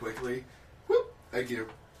really quickly. Whoop! Thank you.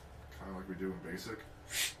 Kind of like we do in basic.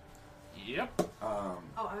 Yep. Oh,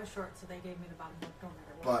 I was short, so they gave me the bottom bunk. Don't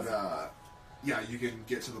matter what. But yeah, you can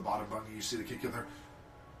get to the bottom bunk, and you see the kid get there.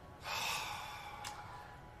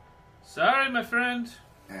 Sorry, my friend.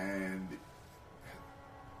 And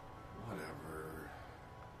whatever.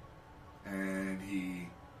 And he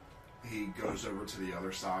goes over to the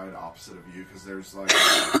other side, opposite of you, because there's like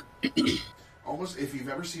almost, if you've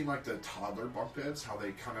ever seen like the toddler bunk beds, how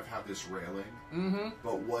they kind of have this railing. Mm-hmm.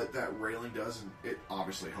 But what that railing does, and it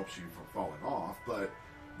obviously helps you from falling off, but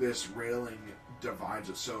this railing divides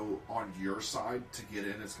it so on your side to get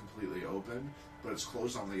in it's completely open, but it's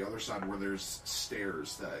closed on the other side where there's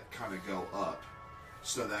stairs that kind of go up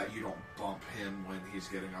so that you don't bump him when he's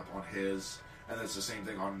getting up on his. And it's the same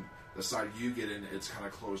thing on the side you get in, it's kind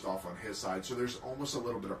of closed off on his side. So there's almost a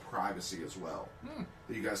little bit of privacy as well.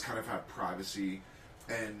 That you guys kind of have privacy.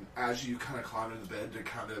 And as you kind of climb into the bed to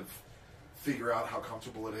kind of figure out how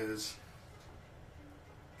comfortable it is,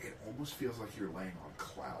 it almost feels like you're laying on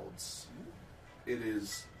clouds. It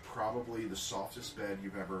is probably the softest bed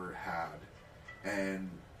you've ever had. And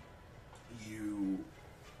you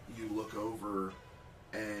look over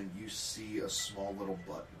and you see a small little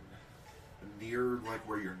button near like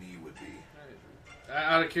where your knee would be.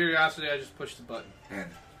 Out of curiosity, I just pushed the button. And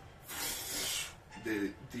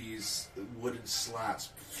these wooden slats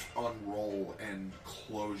unroll and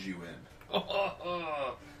close you in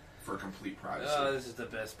for complete privacy. Oh, this is the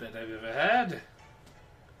best bed I've ever had.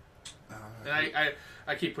 And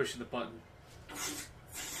I keep pushing the button.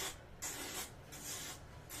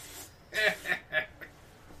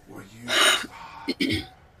 Well, you...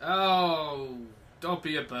 Oh, don't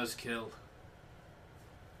be a buzzkill.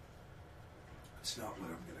 It's not what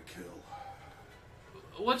I'm gonna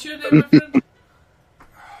kill. What's your name, my friend?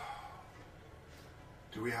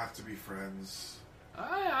 Do we have to be friends?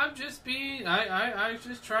 I'm just being... I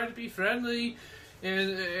just try to be friendly.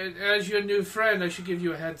 And as your new friend, I should give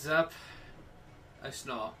you a heads up. I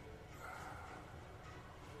snore.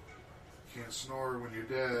 Can't snore when you're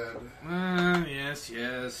dead. Yes.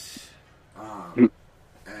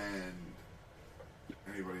 And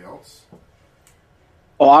anybody else?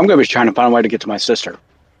 Oh, I'm going to be trying to find a way to get to my sister.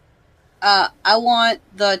 I want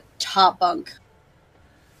the top bunk.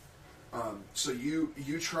 So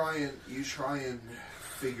you try and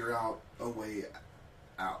figure out a way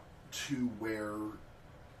out to where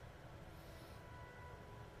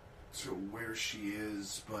she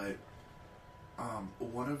is, but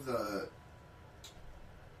one of the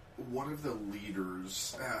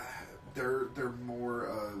leaders, they're more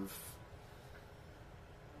of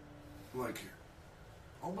like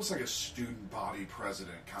almost like a student body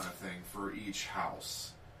president kind of thing for each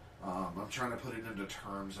house. I'm trying to put it into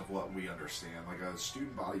terms of what we understand, like a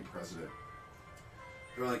student body president.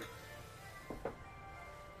 They're like,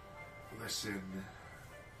 listen,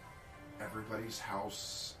 everybody's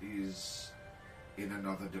house is in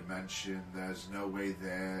another dimension. There's no way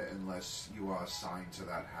there unless you are assigned to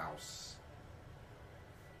that house.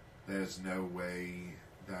 There's no way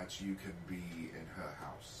that you can be in her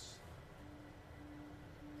house.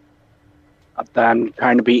 Then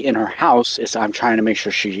trying to be in her house is I'm trying to make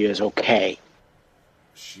sure she is okay.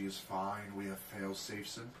 She is fine. We have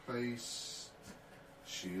fail-safes in place.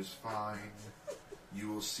 She is fine. You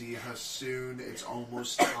will see her soon. It's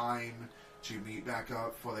almost time to meet back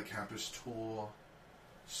up for the campus tour.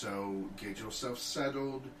 So get yourself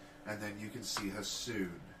settled, and then you can see her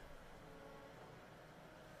soon.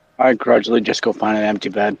 I grudgingly just go find an empty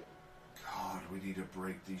bed. God, we need to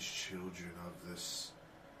break these children of this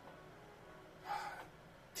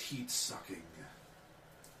teat sucking.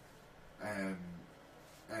 And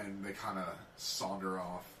they kind of saunter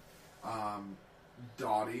off.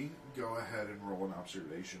 Dottie, go ahead and roll an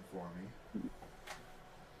observation for me.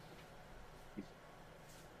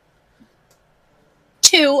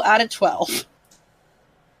 2 out of 12.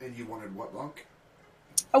 And you wanted what bunk?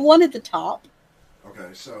 I wanted the top.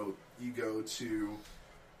 Okay, so you go to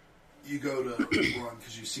run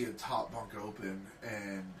because you see a top bunk open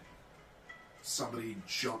and somebody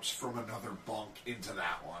jumps from another bunk into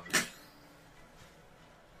that one.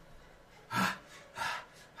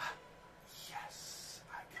 Yes,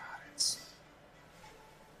 I got it.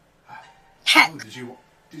 Heck, Oh,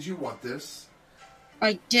 did you want this?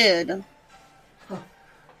 I did.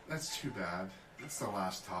 That's too bad. It's the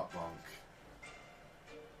last top bunk.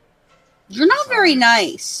 You're not very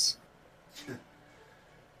nice.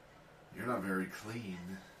 You're not very clean.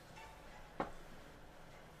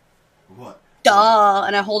 What? Duh!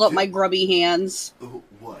 And I hold up my grubby hands.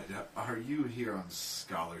 What? Are you here on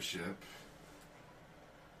scholarship?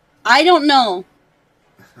 I don't know.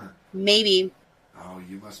 Maybe. Oh,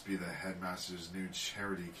 you must be the headmaster's new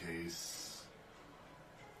charity case.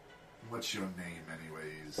 What's your name,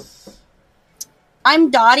 anyways?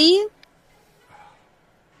 I'm Dottie.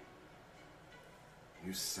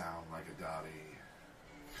 You sound like a Dottie.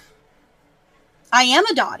 I am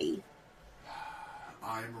a Dottie.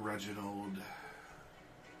 I'm Reginald.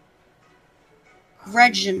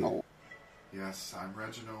 Reginald. Yes, I'm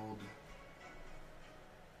Reginald.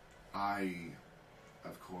 I,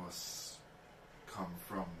 of course, come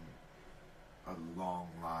from a long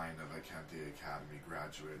line of Acanthia Academy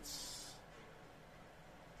graduates.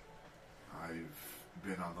 I've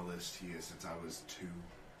been on the list here since I was 2.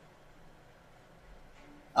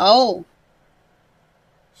 Oh.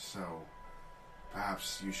 So,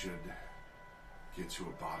 perhaps you should get to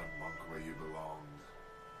a bottom bunk where you belong,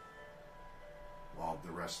 while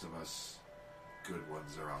the rest of us good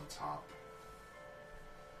ones are on top.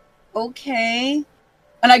 Okay.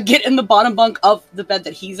 And I get in the bottom bunk of the bed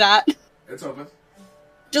that he's at. It's open.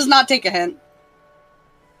 Does not take a hint.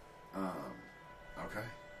 Okay.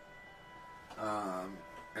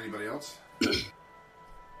 Anybody else?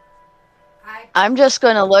 I'm just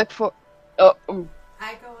gonna look for. Oh,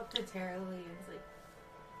 I go up to Tara Lee and it's like,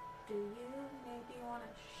 do you maybe want to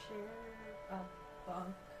share a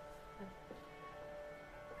bunk?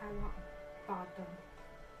 I want bottom.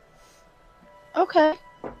 okay.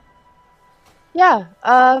 Yeah.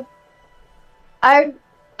 I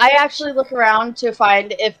actually look around to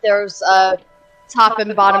find if there's a top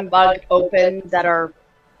and bottom bunk open that are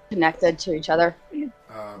connected to each other.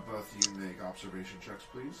 Both of you make observation checks,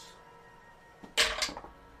 please.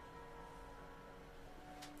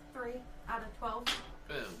 3 out of 12.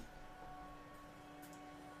 Boom.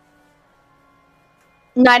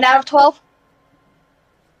 9 out of 12.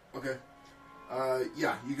 Okay.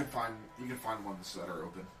 Yeah, you can find ones that are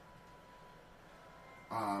open.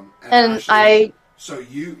 And actually, so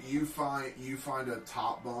you find a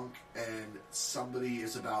top bunk, and somebody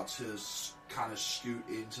is about to kind of scoot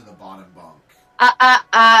into the bottom bunk.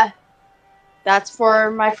 That's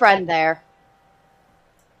for my friend there.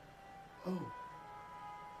 Oh.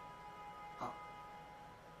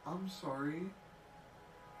 I'm sorry.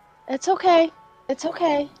 It's okay. It's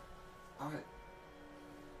okay. I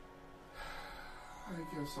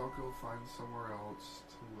guess I'll go find somewhere else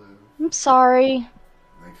to live. I'm sorry.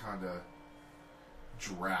 They kind of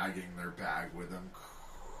dragging their bag with them,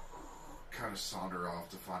 kind of saunter off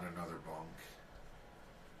to find another bunk.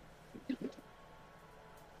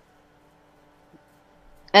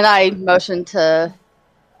 And I motion to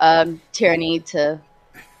Tyranny to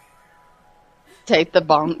take the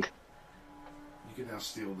bunk. You can now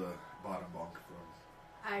steal the bottom bunk from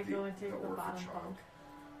I go and take the orphan bottom child.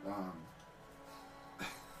 bunk.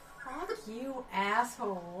 Fuck you,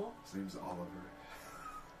 asshole. His name's Oliver.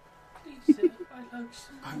 Please,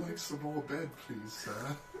 I like some more bed, please,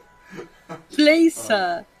 sir. Please,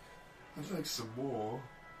 sir. I'd like some more.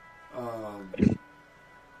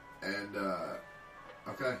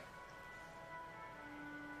 Okay.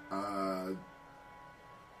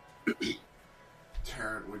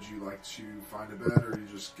 Tarrant, would you like to find a bed, or are you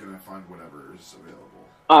just gonna find whatever is available?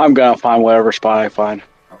 I'm gonna find whatever spot I find.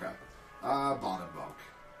 Okay. Bottom bunk.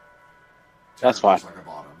 That's Tarrant fine. looks like a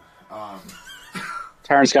bottom.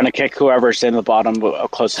 Terran's gonna kick whoever's in the bottom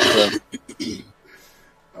closest to him.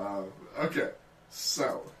 Okay.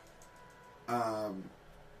 So,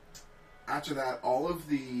 after that, all of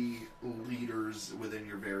the leaders within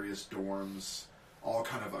your various dorms all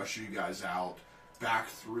kind of usher you guys out, back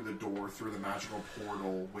through the door, through the magical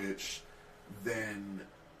portal, which then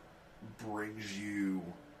brings you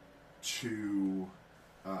to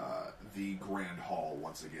the Grand Hall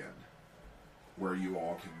once again, where you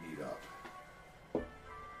all can meet up.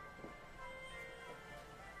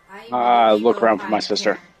 I look around for my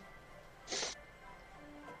sister.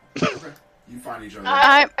 Okay. You find each other.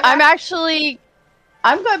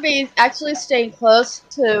 I'm going to be actually staying close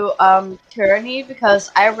to Tyranny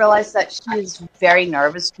because I realize that she's very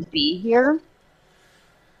nervous to be here.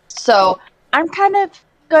 So I'm kind of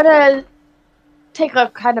going to take a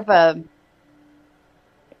kind of a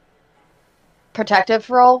protective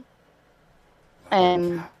role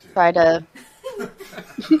and try to...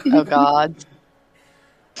 Oh, God.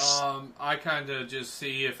 I kind of just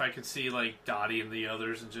see if I could see like Dottie and the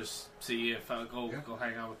others, and just see if I'll go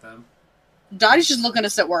hang out with them. Dottie's just looking to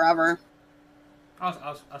sit wherever. I'll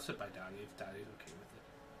sit by Dottie if Dottie's okay with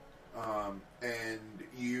it. And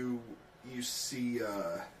you you see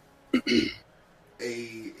a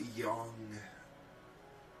young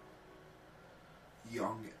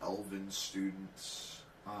elven student,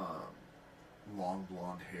 long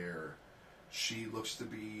blonde hair. She looks to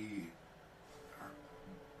be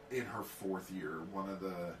in her 4th year, one of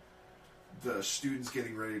the students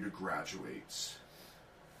getting ready to graduate.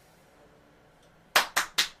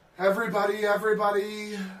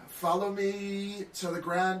 Everybody, follow me to the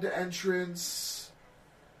grand entrance.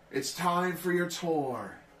 It's time for your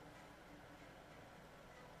tour.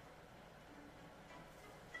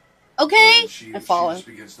 Okay, And she I follow. just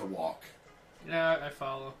begins to walk. Yeah, I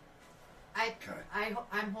follow.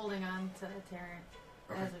 I'm holding on to Terrence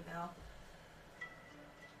Okay. as we go.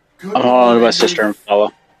 Good I'm on morning, my sister and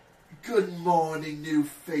follow. Good morning, new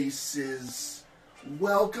faces.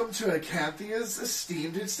 Welcome to Acanthia's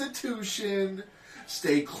esteemed institution.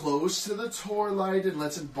 Stay close to the tour light and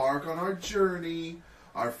let's embark on our journey.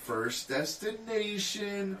 Our first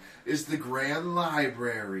destination is the Grand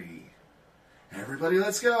Library. Everybody,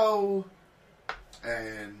 let's go.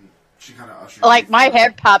 And she kind of ushers Like, you my through.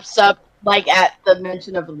 head pops up, like, at the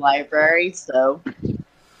mention of the library, so. Of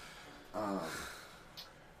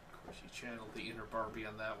course, you channeled the inner Barbie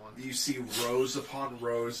on that one. You see rows upon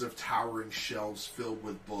rows of towering shelves filled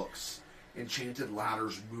with books. Enchanted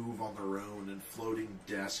ladders move on their own, and floating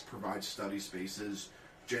desks provide study spaces.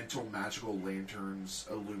 Gentle magical lanterns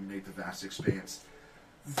illuminate the vast expanse.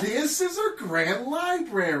 This is our grand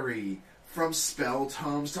library! From spell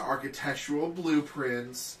tomes to architectural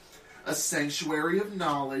blueprints, a sanctuary of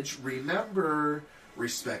knowledge. Remember,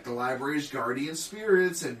 respect the library's guardian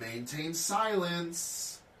spirits and maintain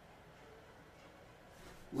silence.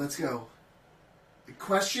 Let's go.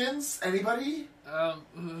 Questions? Anybody?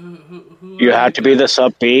 Who You have to be this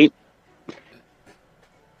upbeat.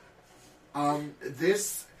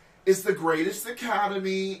 This is the greatest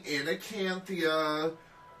academy in Acanthia,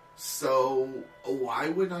 so why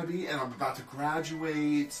wouldn't I be? And I'm about to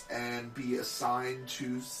graduate and be assigned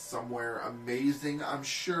to somewhere amazing, I'm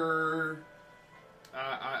sure.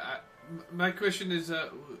 My question is,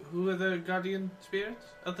 who are the guardian spirits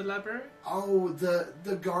of the library? Oh,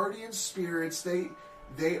 the guardian spirits, they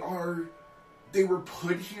were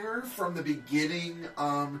put here from the beginning,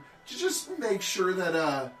 to just make sure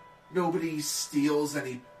that, nobody steals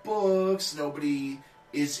any books, nobody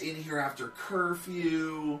is in here after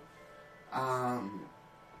curfew,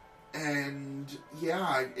 and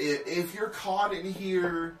yeah, if you're caught in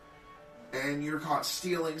here and you're caught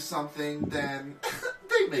stealing something, then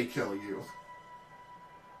they may kill you.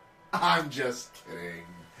 I'm just kidding.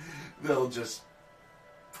 They'll just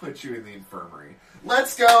put you in the infirmary.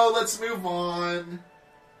 Let's go, let's move on.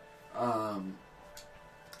 And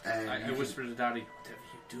I whisper to Daddy, whatever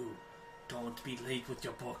you do, don't be late with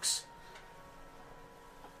your books.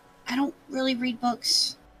 I don't really read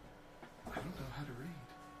books. I don't know how to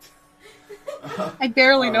read. I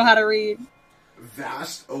barely know how to read.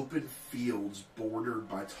 Vast open fields bordered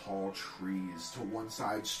by tall trees. To one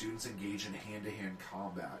side, students engage in hand-to-hand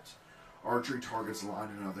combat. Archery targets line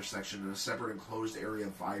in another section, and a separate enclosed area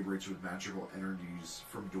vibrates with magical energies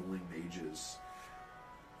from dueling mages.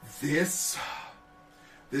 This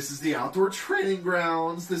is the outdoor training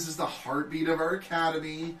grounds. This is the heartbeat of our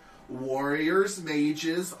academy. Warriors,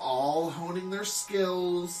 mages, all honing their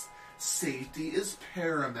skills. Safety is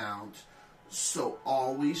paramount, so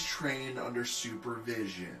always train under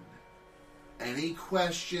supervision. Any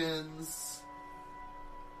questions?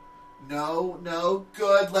 No?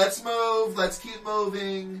 Good. Let's move. Let's keep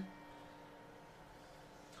moving.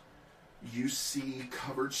 You see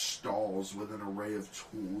covered stalls with an array of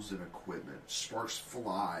tools and equipment. Sparks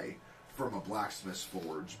fly from a blacksmith's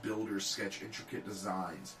forge. Builders sketch intricate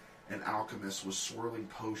designs. And alchemists with swirling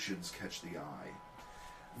potions catch the eye.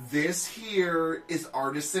 This here is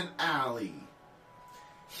Artisan Alley.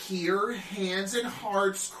 Here, hands and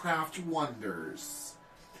hearts craft wonders.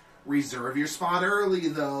 Reserve your spot early,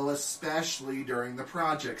 though, especially during the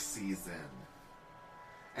project season.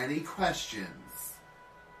 Any questions?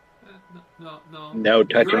 No. No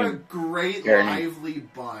touching. You're a great, Gurney. lively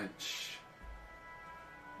bunch.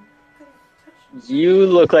 You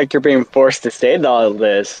look like you're being forced to say all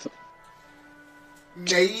this.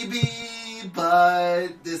 Maybe,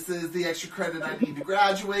 but this is the extra credit I need to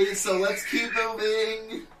graduate, so let's keep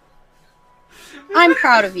moving. I'm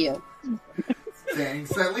proud of you.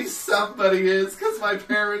 Thanks, at least somebody is, because my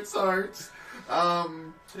parents aren't.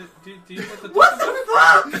 Do you want the What the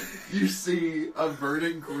fuck? You see a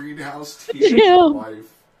verdant greenhouse teaching Ew.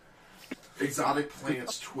 life. Exotic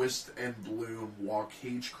plants twist and bloom, while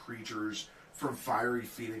caged creatures from fiery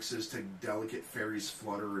phoenixes to delicate fairies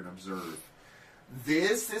flutter and observe.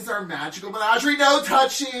 This is our magical menagerie. No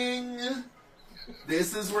touching!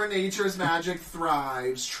 This is where nature's magic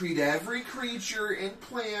thrives. Treat every creature and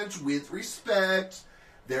plant with respect.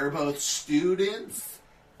 They're both students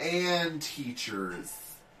and teachers.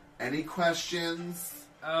 Any questions?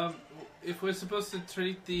 If we're supposed to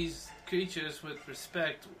treat these creatures with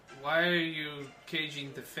respect, why are you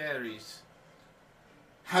caging the fairies?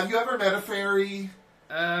 Have you ever met a fairy?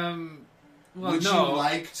 Well, Would no. you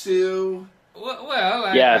like to?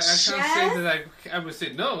 Well, Yes. I can't say that I would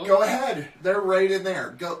say no. Go ahead. They're right in there.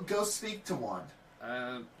 Go speak to one.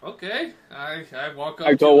 Okay. I walk up.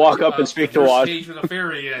 I go to walk the, up and speak to first one. Stage with a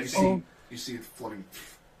fairy. And You see it floating.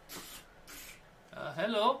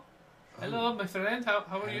 hello, my friend. How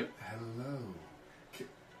are you? Hello.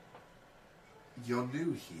 You're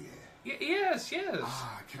new here. Yes.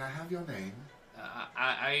 Can I have your name?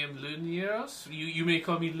 I am Lunieros. You may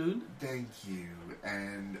call me Loon. Thank you.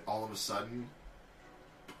 And all of a sudden,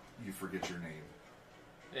 you forget your name.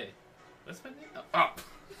 Hey, what's my name? Oh.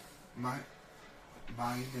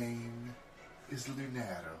 My name is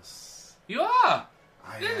Luneros. You are.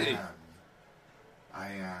 I Really?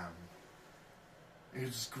 am.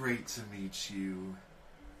 It's great to meet you.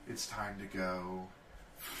 It's time to go.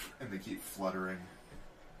 And they keep fluttering.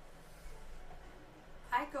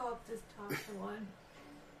 I go up to talk to one.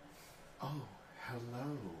 Oh,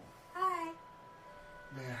 hello. Hi.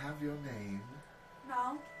 May I have your name?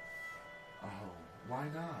 No, Oh, why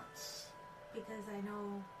not? because I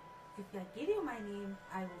know if I give you my name,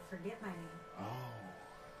 I will forget my name. Oh,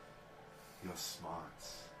 you're smart.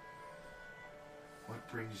 What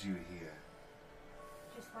brings you here?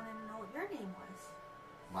 Just wanted to know what your name was.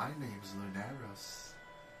 My name's Luneros.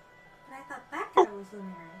 And I thought that guy was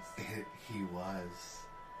Lunaris. He was,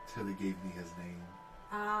 till he gave me his name.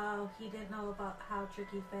 Oh, he didn't know about how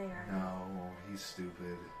tricky Faye are. No, he's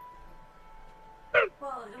stupid.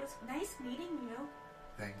 Well, it was nice meeting you.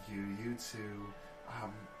 Thank you, you too.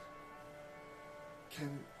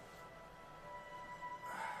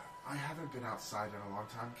 I haven't been outside in a long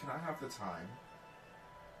time. Can I have the time?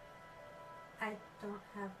 I don't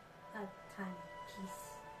have a timepiece.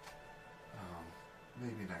 Oh,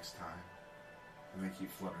 maybe next time. And they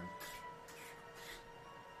keep fluttering.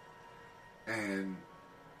 And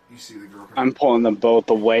you see the girl come. I'm pulling them both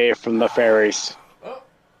away from the fairies. Oh.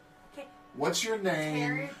 Okay, What's your name?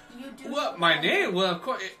 Terry, you do. What? My name? Well, of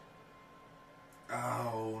course.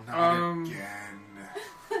 Oh, not again.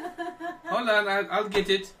 Hold on, I'll get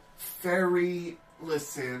it. Fairy,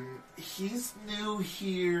 listen, he's new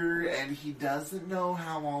here and he doesn't know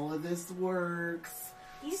how all of this works.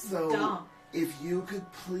 He's So, dumb. if you could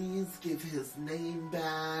please give his name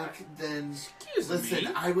back, then Excuse listen,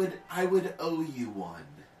 me. I would owe you one.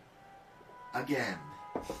 Again.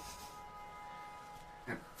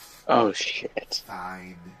 Oh shit.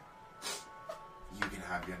 Fine. You can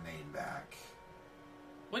have your name back.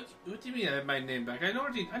 What do you mean I have my name back? I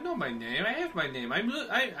know my name. I have my name. I'm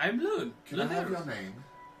Loon. Can I have your name?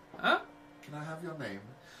 Huh? Can I have your name?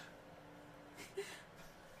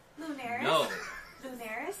 Lunaris? No.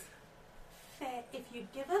 Lunaris? If you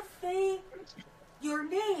give a Fae your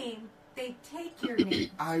name, they take your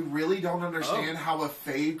name. I really don't understand how a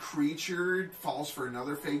fey creature falls for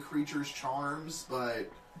another fey creature's charms,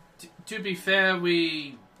 but To be fair,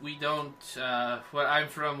 we don't. Where I'm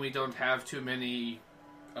from, we don't have too many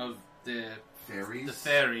of the fairies.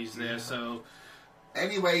 fairies there. Yeah. So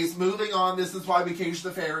Anyways, moving on. This is why we caged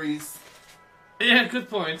the fairies, yeah, good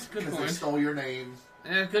point. Good because they point. stole your name.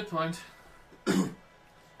 Yeah, good point.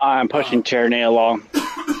 I'm pushing Tierney along.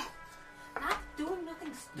 Not doing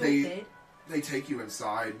nothing stupid. They take you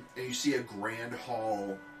inside, and you see a grand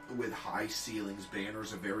hall with high ceilings,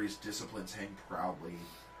 banners of various disciplines hang proudly.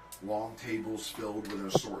 Long tables filled with an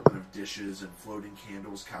assortment of dishes and floating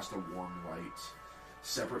candles cast a warm light.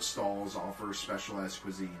 Separate stalls offer specialized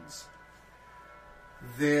cuisines.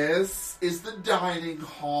 This is the dining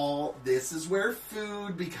hall. This is where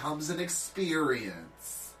food becomes an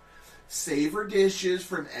experience. Savor dishes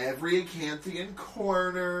from every Acanthian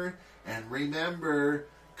corner. And remember,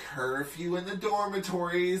 curfew in the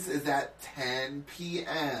dormitories is at 10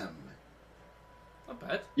 p.m. Not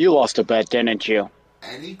bad. You lost a bet, didn't you?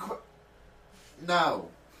 No.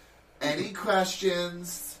 Any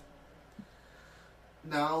questions?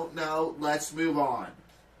 No, let's move on.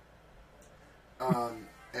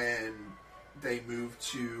 And they move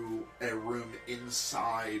to a room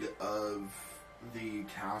inside of the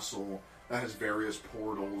castle that has various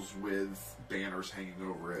portals with banners hanging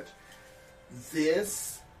over it.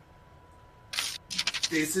 This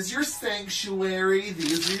is your sanctuary.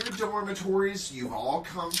 These are your dormitories. You've all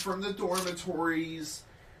come from the dormitories.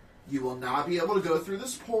 You will not be able to go through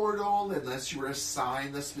this portal unless you are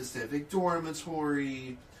assigned the specific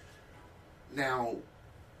dormitory. Now,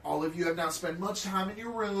 all of you have not spent much time in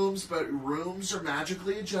your rooms, but rooms are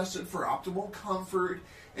magically adjusted for optimal comfort.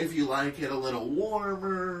 If you like it a little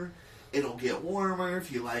warmer, it'll get warmer. If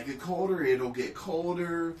you like it colder, it'll get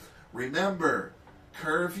colder. Remember,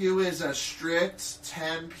 curfew is a strict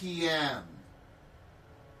 10 p.m.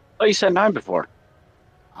 Oh, you said 9 before.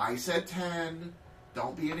 I said 10.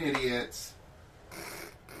 Don't be an idiot.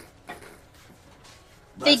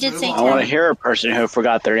 They did say I 10. want to hear a person who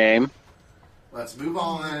forgot their name. Let's move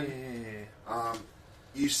on.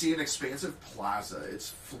 You see an expansive plaza, its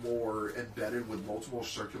floor embedded with multiple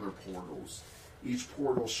circular portals, each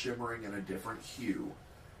portal shimmering in a different hue,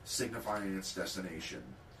 signifying its destination.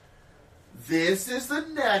 This is the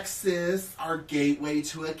Nexus, our gateway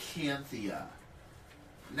to Acanthia.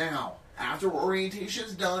 Now, after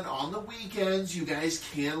orientation's done on the weekends, you guys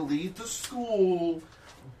can leave the school,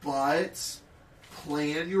 but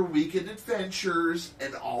plan your weekend adventures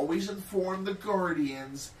and always inform the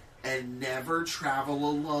guardians and never travel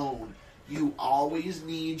alone. You always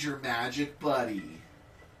need your magic buddy.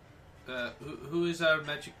 Who is our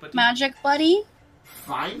magic buddy? Magic buddy?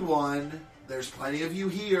 Find one. There's plenty of you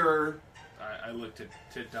here. I looked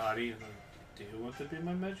to Dottie and then, do you want to be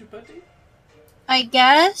my magic buddy? I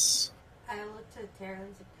guess. I looked at Tara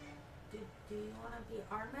and said, do you want to be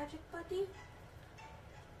our magic buddy?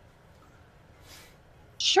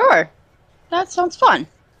 Sure. That sounds fun.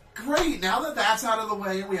 Great, now that that's out of the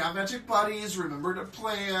way and we have magic buddies, remember to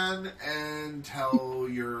plan and tell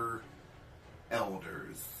your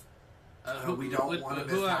elders. We don't want to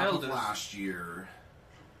miss half of last year.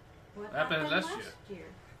 What happened last year?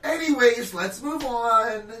 Anyways, let's move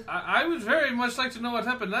on. I would very much like to know what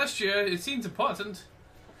happened last year. It seems important.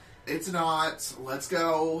 It's not. Let's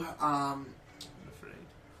go. I'm afraid.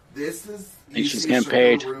 This is Think she's a getting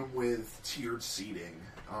circular paid. room with tiered seating.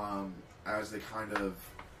 As they kind of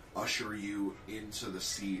usher you into the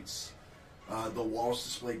seats. The walls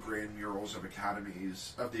display grand murals of the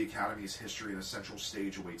Academy's history, and a central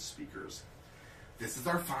stage awaits speakers. This is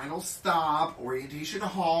our final stop, Orientation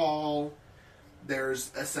Hall.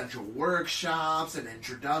 There's essential workshops and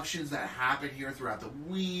introductions that happen here throughout the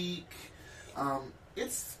week.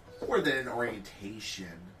 It's more than an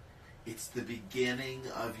orientation. It's the beginning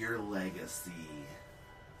of your legacy.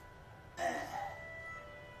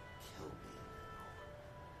 Kill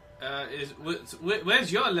me.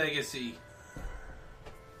 Where's your legacy?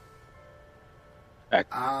 Back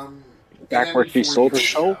And where she before sold her you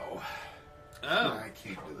soul? go, Oh. I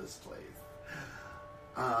came to this place.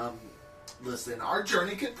 Listen, our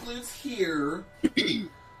journey concludes here.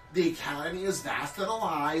 The Academy is vast and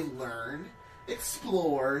alive. Learn,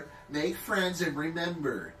 explore, make friends, and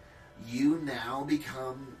remember, you now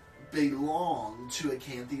belong to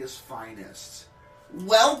Acanthia's finest.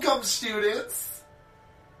 Welcome, students!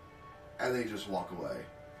 And they just walk away.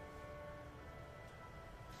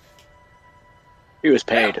 He was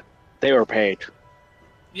paid. They were paid.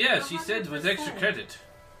 Yes, he said with extra credit.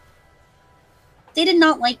 They did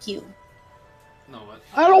not like you. No, what?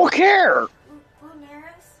 I don't care.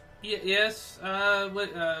 Lunaris? Yes,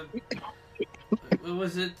 what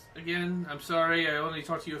was it again? I'm sorry, I only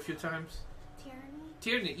talked to you a few times. Tyranny?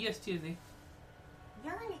 Tierney, yes, Tierney.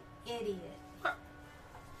 You're an idiot.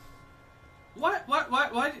 Why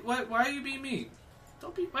are you being mean?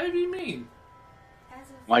 Why are you being mean?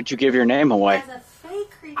 Why'd you give your name away? As a fey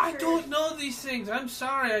creature. I don't know these things. I'm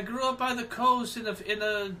sorry. I grew up by the coast in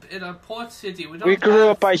a port city. We grew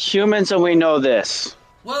up by humans and we know this.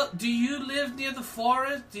 Well, do you live near the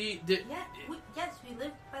forest? Yes, we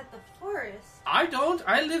live by the forest. I don't.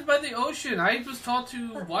 I live by the ocean. I was taught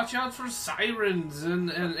to watch out for sirens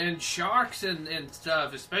and sharks and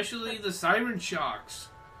stuff, especially the siren sharks.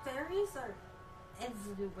 Fairies are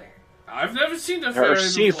everywhere. I've never seen a There fairy are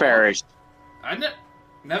sea before. fairies. I've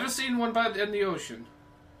never seen one in the ocean.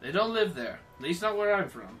 They don't live there. At least not where I'm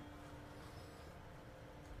from.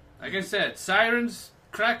 Like I said, sirens,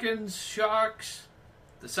 krakens, sharks.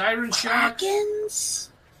 The siren sharks. Krakens?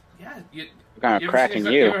 Yeah. What kind of kraken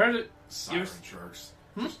You you? ever heard it? Siren sharks.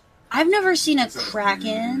 I've never seen a Instead of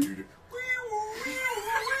kraken.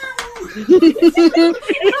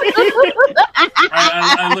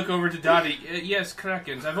 I look over to Dottie. Yes,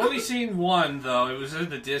 krakens. I've only seen one, though. It was in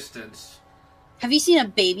the distance. Have you seen a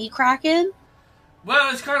baby kraken?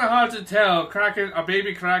 Well, it's kind of hard to tell. A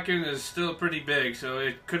baby kraken is still pretty big, so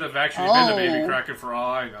it could have actually been a baby Oh. kraken for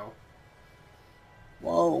all I know.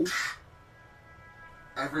 Whoa.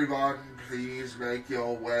 Everyone, please make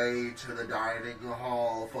your way to the dining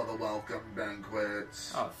hall for the welcome banquet.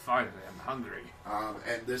 Oh, finally, I'm hungry.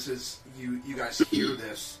 And this is, you guys hear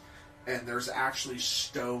this, and there's actually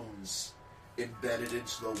stones embedded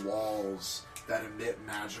into the walls that emit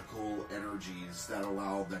magical energies that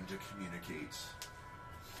allow them to communicate.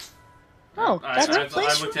 Oh, that's I a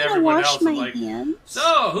place looked for at me to everyone wash else and my like, hands.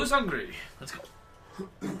 so, who's hungry? Let's go.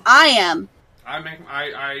 I am. I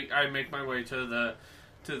make my way to the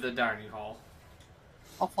dining hall.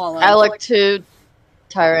 I'll follow. I look to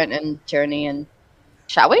Tyrant and Journey and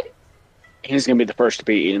shall we? He's going to be the first to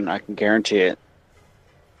be eaten. I can guarantee it.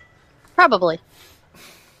 Probably.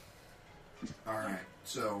 Alright,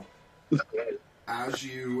 so as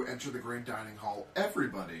you enter the grand dining hall,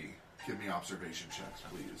 everybody give me observation checks,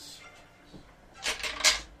 please.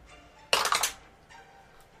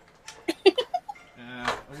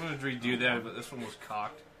 I'm going to redo that, but this one was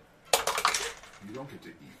cocked. You don't get to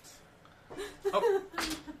eat. Oh,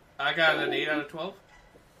 I got an 8 out of 12.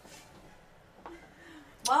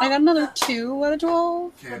 Well, I got another 2 out of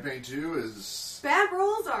 12. Campaign 2 is... bad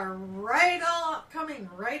rolls are coming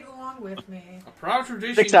right along with me. A proud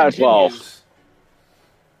tradition 6 out of 12. continues.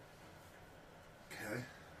 Okay.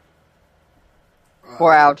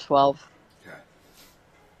 4 out of 12. Okay.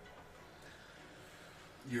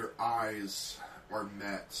 Your eyes are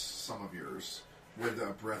met, some of yours, with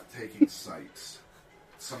a breathtaking sight.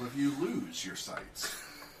 Some of you lose your sight.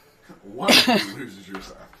 One of you loses your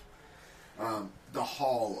sight. The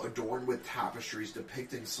hall, adorned with tapestries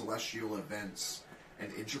depicting celestial events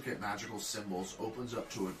and intricate magical symbols, opens up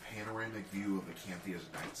to a panoramic view of Acanthia's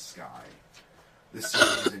night sky. The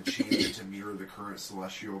scene is enchanted to mirror the current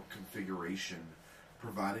celestial configuration,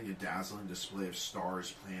 providing a dazzling display of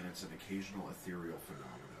stars, planets, and occasional ethereal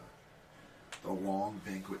phenomena. The long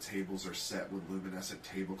banquet tables are set with luminescent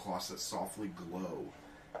tablecloths that softly glow,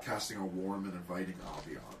 casting a warm and inviting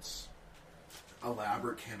ambiance.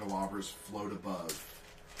 Elaborate candelabras float above,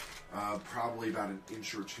 probably about an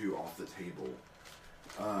inch or two off the table.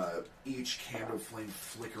 Each candle flame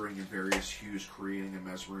flickering in various hues, creating a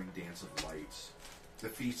mesmering dance of light. The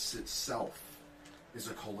feast itself is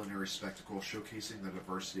a culinary spectacle showcasing the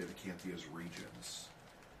diversity of Acanthia's regions.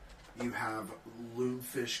 You have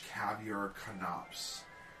loomfish caviar canops,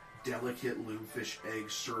 delicate loomfish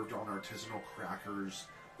eggs served on artisanal crackers,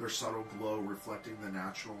 their subtle glow reflecting the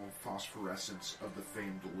natural phosphorescence of the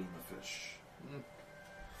famed lumifish.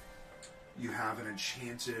 You have an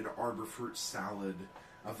enchanted arbor fruit salad,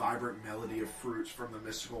 a vibrant melody of fruits from the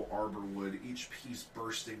mystical arbor wood, each piece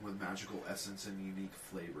bursting with magical essence and unique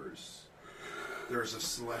flavors. There's a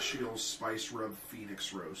celestial spice-rubbed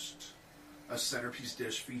phoenix roast, a centerpiece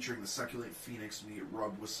dish featuring the succulent phoenix meat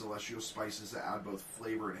rubbed with celestial spices that add both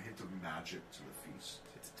flavor and a hint of magic to the feast.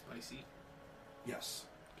 It's spicy. Yes.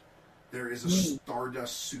 There is a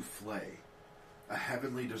stardust souffle, a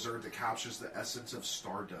heavenly dessert that captures the essence of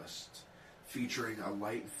stardust, featuring a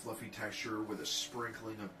light and fluffy texture with a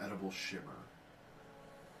sprinkling of edible shimmer.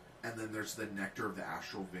 And then there's the nectar of the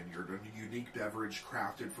astral vineyard, a unique beverage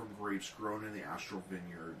crafted from grapes grown in the astral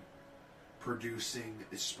vineyard, producing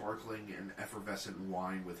a sparkling and effervescent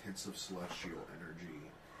wine with hints of celestial energy.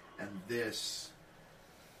 And this,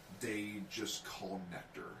 they just call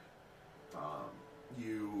nectar.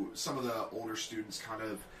 Some of the older students kind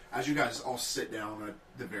of, as you guys all sit down at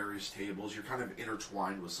the various tables, you're kind of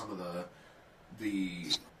intertwined with some of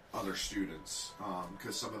the other students,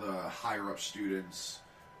 because some of the higher up students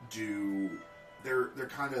they're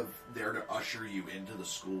kind of there to usher you into the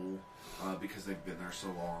school, because they've been there so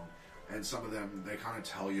long. And some of them, they kind of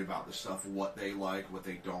tell you about the stuff, what they like, what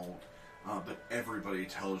they don't. But everybody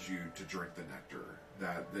tells you to drink the nectar.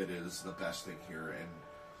 That is the best thing here. And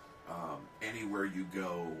anywhere you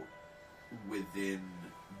go within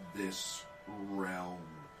this realm,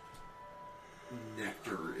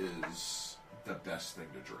 nectar is the best thing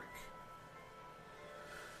to drink.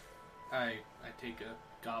 I take a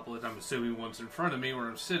goblet. I'm assuming one's in front of me where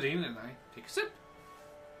I'm sitting, and I take a sip.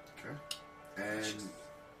 Okay. And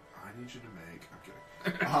I need you to make... I'm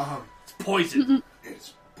kidding. It's poison.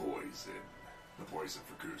 It's poison. The poison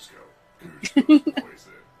for Cusco. Cusco's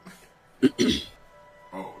poison.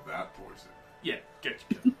 Oh, that poison. Yeah, get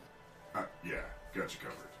you covered. Yeah, got you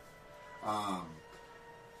covered.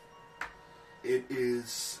 It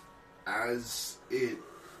is, as it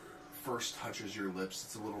first touches your lips,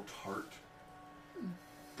 it's a little tart.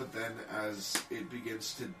 But then as it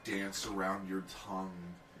begins to dance around your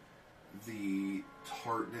tongue, the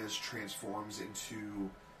tartness transforms into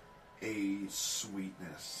a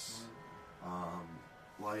sweetness.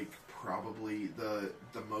 Like probably the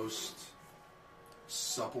most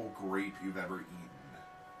supple grape you've ever eaten.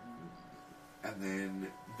 and then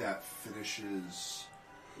that finishes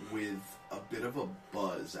with a bit of a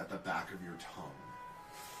buzz at the back of your tongue.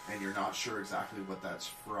 And you're not sure exactly what that's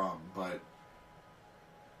from, but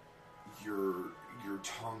your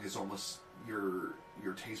tongue is almost, your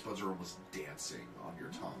taste buds are almost dancing on your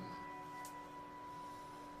tongue.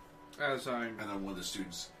 And then one of the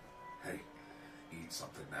students, hey, eat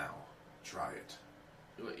something now. Try it.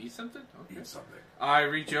 What, eat something? Okay. Eat something. I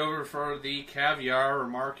reach over for the caviar,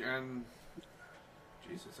 remark, and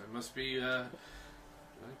Jesus, I must be the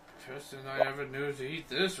person I ever knew to eat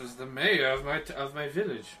this was the mayor of my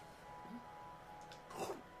village.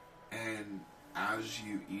 And as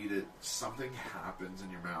you eat it, something happens in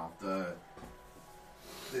your mouth.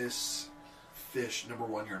 This fish, number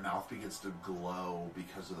one, your mouth begins to glow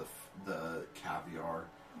because of the caviar,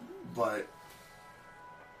 but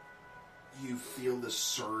you feel this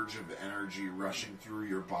surge of energy rushing through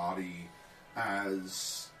your body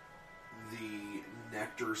as the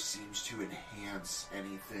nectar seems to enhance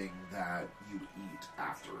anything that you eat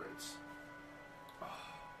after it. Oh,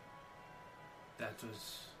 that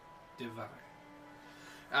was divine.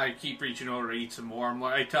 I keep reaching over to eat some more.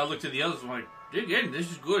 I look to the others. I'm like, dig in. This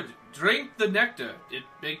is good. Drink the nectar. It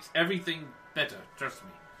makes everything better. Trust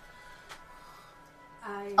me.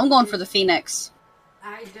 I'm going for the phoenix.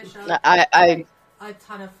 I dish up I a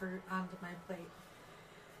ton of fruit onto my plate.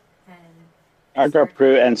 And I grab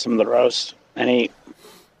fruit and some of the roast and eat.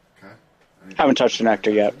 Okay. Haven't touched the nectar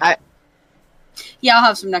yet. Yeah, I'll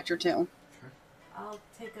have some nectar too. I'll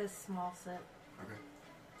take a small sip. Okay.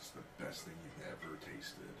 It's the best thing you've ever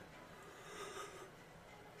tasted.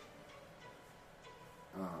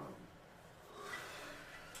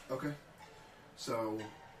 Okay. So,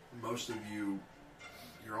 most of you,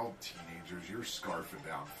 you're all teenagers. You're scarfing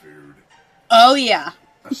down food. Oh, yeah.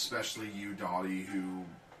 Especially you, Dottie, who,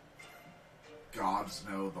 gods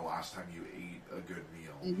know the last time you ate a good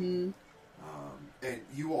meal. Mm-hmm. And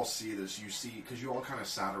you all see this. You see, because you all kind of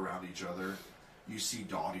sat around each other. You see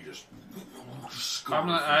Dottie just. I'm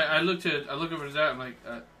not, I look over to that. I'm like,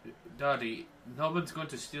 Dottie, no one's going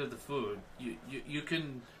to steal the food. You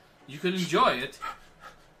can enjoy it.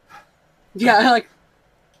 Yeah, like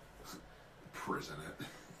prison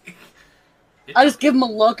it. I just give him a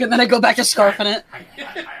look and then I go back to scarfing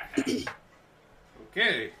it.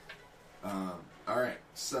 Okay. All right.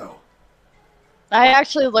 So. I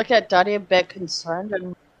actually look at Dottie a bit concerned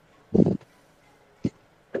and.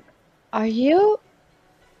 Are you?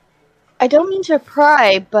 I don't mean to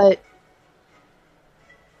pry, but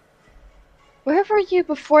where were you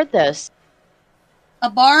before this? A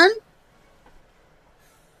barn?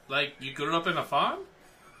 Like, you grew up in a farm?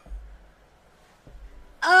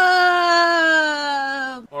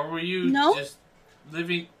 Or were you just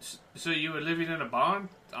living... So you were living in a barn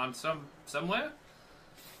on somewhere?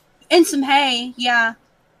 In some hay, yeah.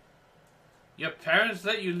 Your parents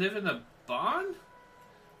let you live in a barn?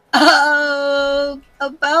 Oh,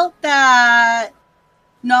 about that.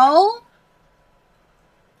 No?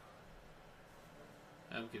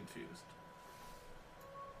 I'm confused.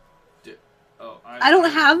 I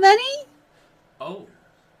don't have any? Oh.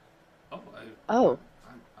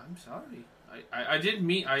 I'm sorry. I didn't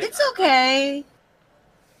mean... It's okay.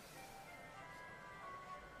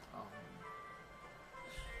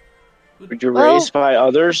 Were you raised by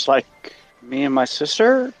others like me and my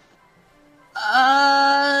sister?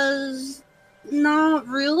 Not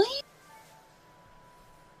really.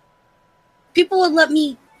 People would let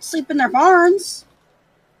me sleep in their barns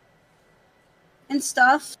and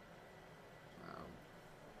stuff.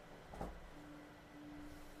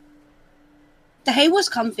 The hay was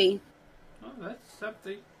comfy. Oh, that's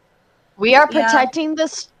something. We are protecting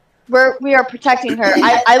this. We are protecting her.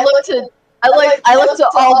 I looked at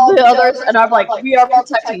all the others, and I'm like, we are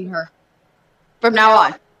protecting her from now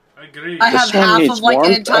on. Agreed. I have half of like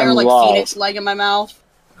an entire like phoenix leg in my mouth.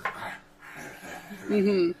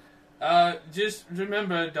 Mm-hmm. Just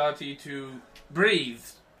remember, Dottie, to breathe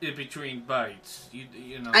in between bites.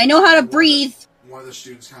 You know. I know how to breathe. One of the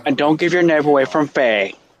students kind of. And don't give your name away from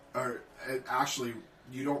Faye. Actually,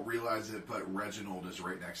 you don't realize it, but Reginald is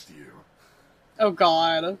right next to you. Oh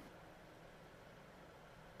God.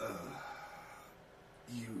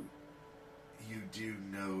 You do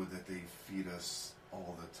know that they feed us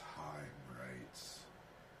all the time, right?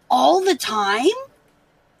 All the time?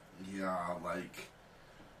 Yeah, like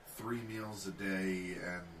 3 meals a day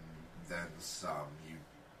and then some. You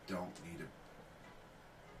don't need to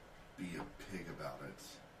be a pig about it.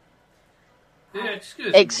 Yeah,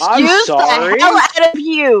 excuse the hell out of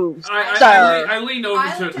you, sir. I lean over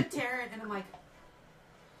I to... look at Taryn and I'm like,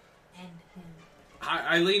 and him.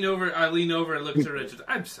 I lean over and look to Richard.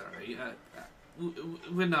 I'm sorry.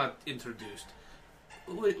 we're not introduced.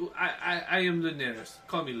 I am the nearest.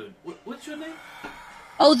 Call me Lune. What's your name?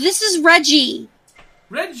 Oh, this is Reggie.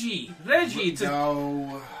 Reggie.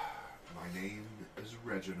 No, my name is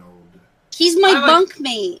Reginald. He's my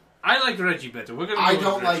bunkmate. I like Reggie better. We're gonna. I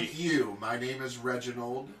don't like you. My name is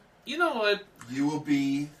Reginald. You know what? You will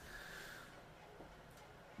be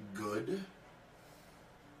good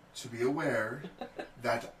to be aware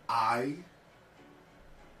that I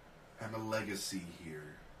am a legacy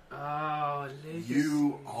here. Oh, legacy.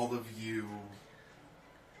 You, all of you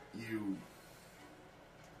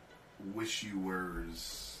wish you were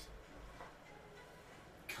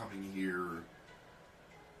coming here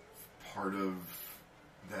part of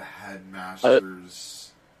the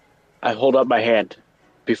headmasters. I hold up my hand.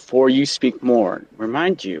 Before you speak more,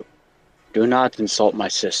 remind you, do not insult my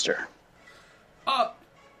sister.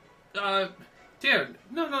 Dear,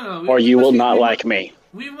 no. Or you will not like me.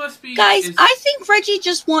 We must be... Guys, I think Reggie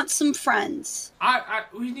just wants some friends.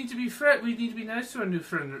 We need to be we need to be nice to our new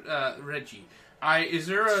friend, Reggie. Is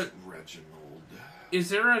there a... Reginald. Is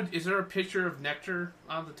there a pitcher of nectar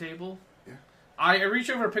on the table? Yeah. I reach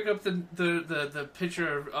over and pick up the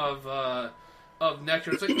pitcher of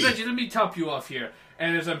nectar. It's like, Reggie, let me top you off here.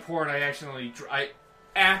 And as I'm pouring, I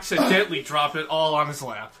accidentally drop it all on his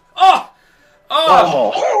lap. Oh,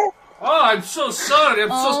 I'm so sorry.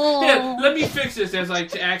 Here, let me fix this as I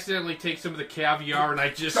accidentally take some of the caviar and I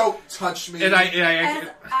just... Don't touch me. And As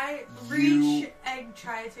I reach and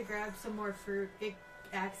try to grab some more fruit, it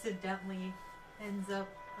accidentally ends up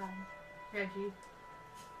on Reggie.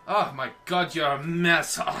 Oh my god, you're a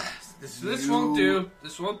mess. Oh, this won't do.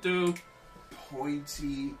 This won't do.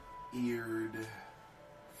 Pointy-eared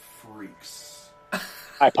freaks.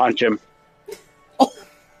 I punch him.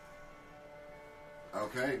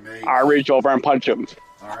 Okay, I reach over and punch him.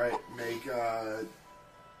 Alright, make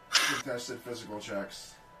contested physical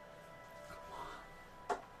checks.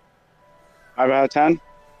 5 out of 10?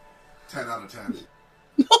 10 out of 10.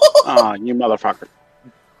 Oh, you motherfucker.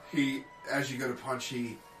 As you go to punch,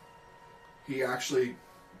 he actually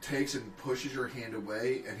takes and pushes your hand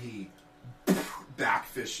away, and he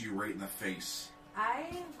backfists you right in the face. I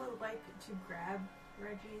would like to grab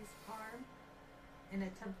Reggie's arm and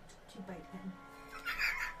attempt to bite him.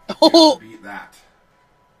 You have to beat that.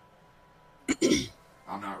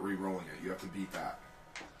 I'm not re-rolling it. You have to beat that.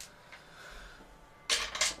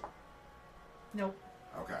 Nope.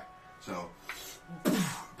 Okay. So,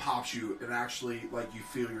 pops you, and actually, like, you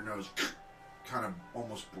feel your nose kind of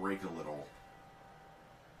almost break a little.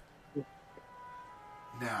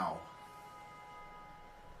 Now,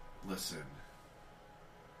 listen.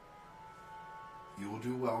 You will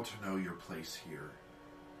do well to know your place here.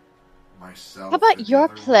 Myself. How about your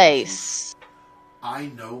place? I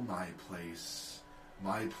know my place.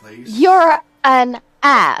 My place. You're an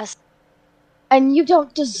ass. And you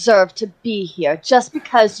don't deserve to be here just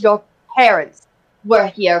because your parents were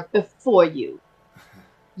here before you.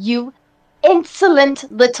 You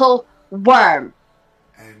insolent little worm.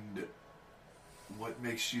 And what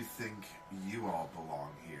makes you think you all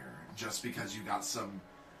belong here? Just because you got some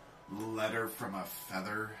letter from a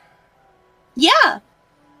feather? Yeah.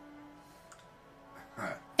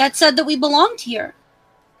 That said that we belonged here.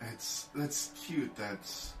 That's cute that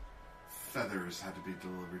feathers had to be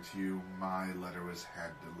delivered to you. My letter was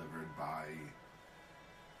hand-delivered by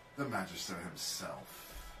the Magister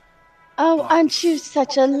himself. Oh, But aren't you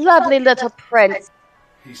such a lovely little prince?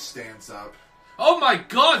 he stands up. Oh my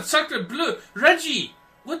god, Sacre Bleu! Reggie!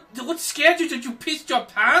 What scared you that you pissed your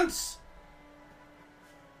pants?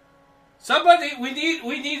 Somebody, we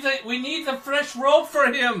need the fresh robe for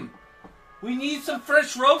him. We need some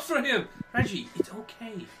fresh robes for him. Reggie, it's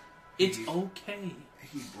okay. It's okay.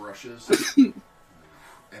 He brushes, and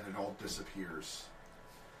it all disappears.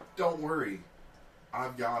 Don't worry,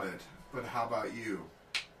 I've got it. But how about you?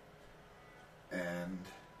 And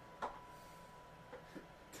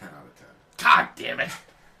 10 out of 10. God damn it!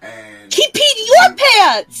 And He peed your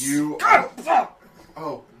pants! you.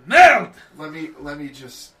 Oh, Man! let me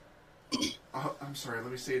just. I'm sorry.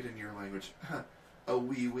 Let me say it in your language. A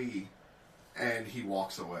wee wee, and he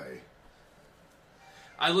walks away.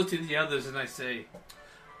 I looked at the others and I say,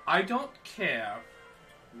 I don't care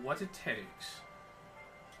what it takes.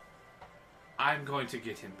 I'm going to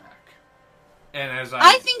get him back. And as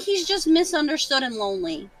I think he's just misunderstood and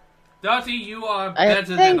lonely. Dottie, you are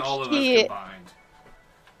better than all of us combined.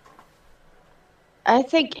 I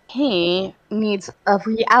think he needs a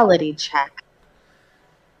reality check.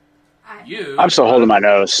 I'm still holding my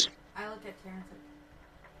nose. I look at Terrence like,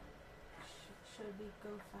 should we go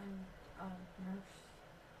find a nurse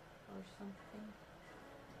or something?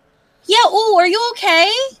 Yeah, ooh, are you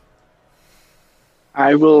okay?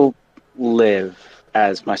 I will live,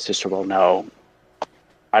 as my sister will know.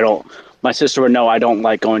 My sister would know I don't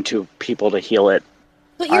like going to people to heal it.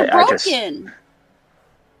 But you're broken.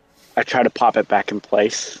 I try to pop it back in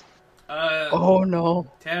place. Oh no.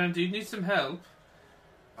 Taryn, do you need some help?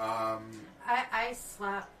 I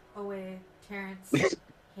slap away Terrence's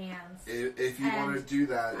hands. If you want to do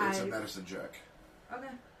that, it's a medicine check. Okay.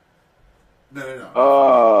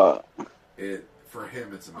 No. For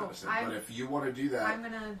him, it's a medicine. But if you want to do that,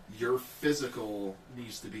 your physical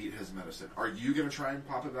needs to beat his medicine. Are you going to try and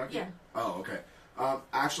pop it back in? Oh, okay.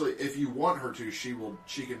 Actually, if you want her to, she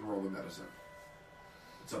can roll the medicine.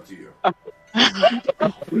 It's up to you.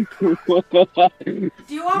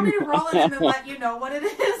 Do you want me to roll it and then let you know what it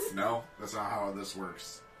is? No, that's not how this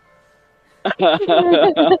works.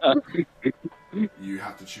 You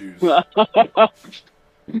have to choose.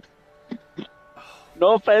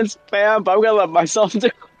 No offense, fam, but I'm gonna let myself do.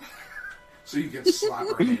 So you can slap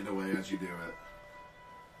her hand away as you do it.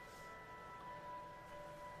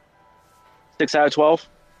 6 out of 12.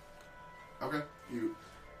 Okay.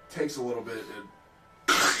 Takes a little bit.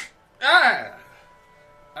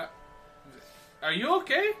 Are you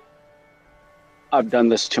okay? I've done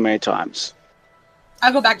this too many times.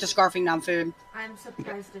 I go back to scarfing down food. I'm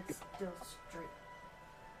surprised it's still straight.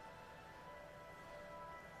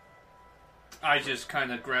 I just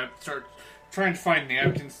kind of start trying to find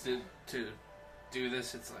napkins to do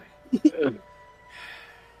this. It's like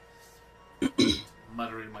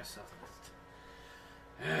muttering to myself.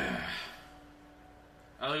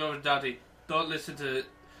 I'll go with Daddy. Don't listen to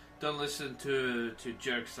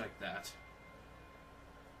jerks like that.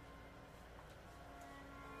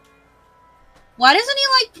 Why doesn't he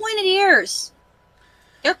like pointed ears?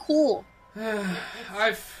 They're cool. It's a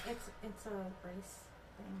race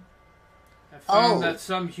thing. I found that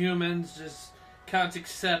some humans just can't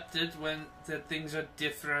accept it when that things are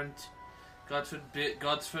different. God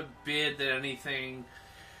forbid that anything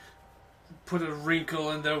put a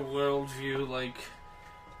wrinkle in their worldview, like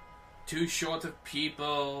too short of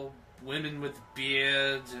people, women with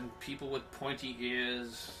beards, and people with pointy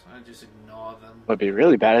ears. I just ignore them. What'd be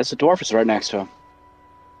really bad is the dwarf is right next to him.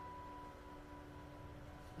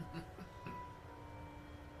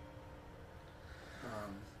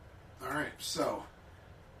 Alright, so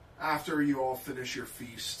after you all finish your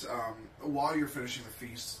feast, while you're finishing the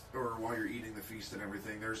feast, or while you're eating the feast and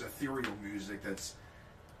everything, there's ethereal music that's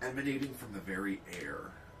emanating from the very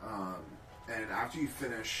air. And after you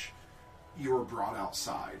finish, you are brought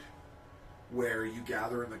outside, where you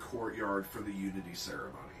gather in the courtyard for the Unity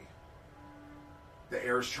ceremony. The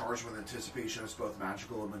air is charged with anticipation as both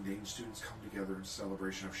magical and mundane students come together in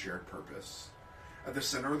celebration of shared purpose. At the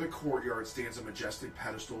center of the courtyard stands a majestic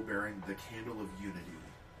pedestal bearing the candle of unity.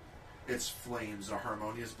 Its flames, a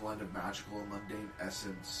harmonious blend of magical and mundane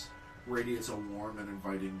essence, radiates a warm and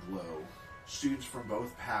inviting glow. Students from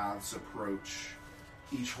both paths approach,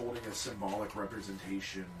 each holding a symbolic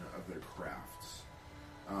representation of their crafts.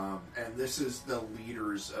 And this is the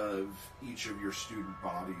leaders of each of your student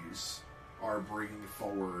bodies are bringing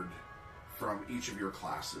forward from each of your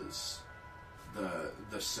classes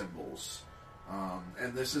the symbols.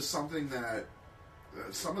 And this is something that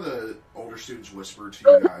some of the older students whispered to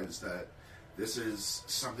you guys, that this is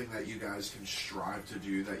something that you guys can strive to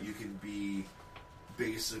do, that you can be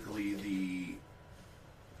basically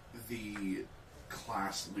the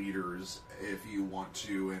class leaders if you want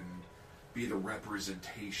to, and be the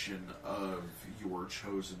representation of your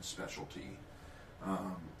chosen specialty.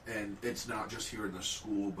 And it's not just here in the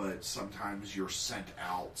school, but sometimes you're sent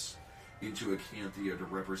out into Acanthia to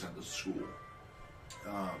represent the school.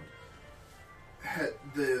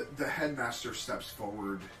 The headmaster steps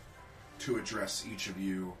forward to address each of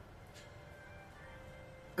you.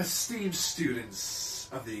 Esteemed students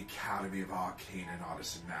of the Academy of Arcane and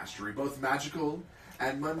Artisan Mastery, both magical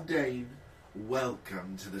and mundane,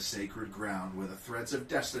 welcome to the sacred ground where the threads of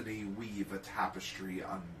destiny weave a tapestry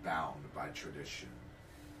unbound by tradition.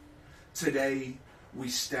 Today, we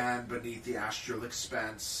stand beneath the astral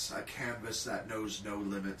expanse, a canvas that knows no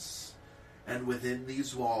limits, and within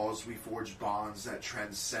these walls we forge bonds that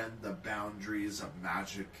transcend the boundaries of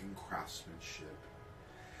magic and craftsmanship.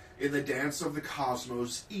 In the dance of the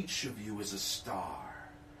cosmos, each of you is a star,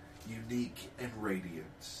 unique and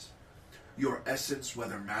radiant. Your essence,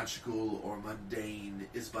 whether magical or mundane,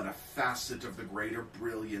 is but a facet of the greater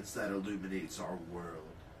brilliance that illuminates our world.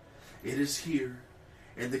 It is here,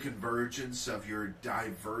 in the convergence of your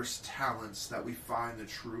diverse talents, that we find the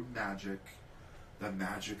true magic, the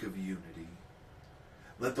magic of unity.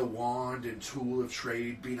 Let the wand and tool of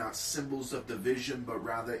trade be not symbols of division, but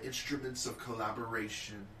rather instruments of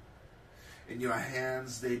collaboration. In your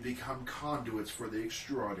hands, they become conduits for the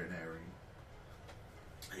extraordinary.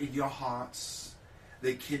 In your hearts,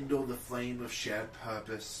 they kindle the flame of shared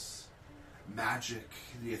purpose. Magic,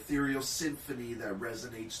 the ethereal symphony that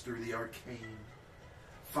resonates through the arcane,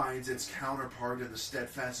 finds its counterpart in the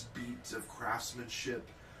steadfast beat of craftsmanship,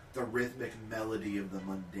 the rhythmic melody of the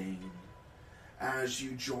mundane. As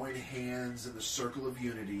you join hands in the circle of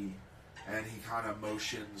unity, and he kind of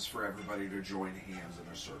motions for everybody to join hands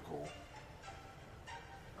in a circle.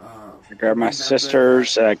 I grab my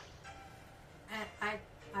sisters. I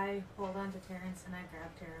hold on to Terrence and I grab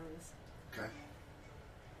Terrence. Okay.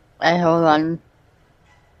 I hold on.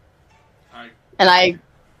 I And I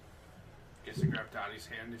guess I grab Dottie's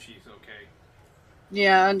hand if she's okay.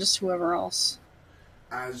 Yeah, and just whoever else.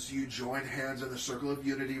 As you join hands in the circle of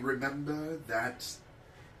unity, remember that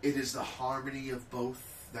it is the harmony of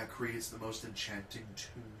both that creates the most enchanting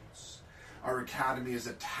tunes. Our academy is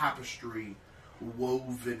a tapestry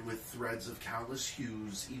woven with threads of countless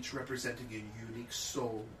hues, each representing a unique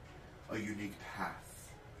soul, a unique path.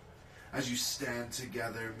 As you stand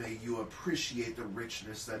together, may you appreciate the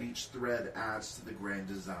richness that each thread adds to the grand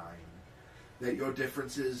design. That your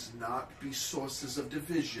differences not be sources of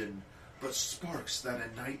division, but sparks that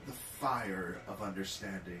ignite the fire of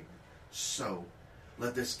understanding. So,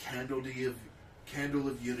 let this candle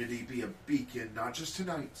of unity be a beacon not just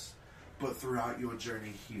tonight, but throughout your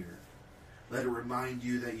journey here. Let it remind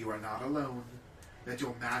you that you are not alone, that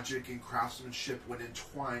your magic and craftsmanship, when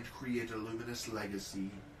entwined, create a luminous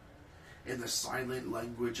legacy. In the silent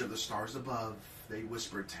language of the stars above, they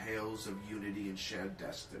whisper tales of unity and shared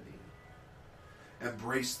destiny.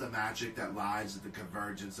 Embrace the magic that lies at the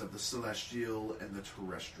convergence of the celestial and the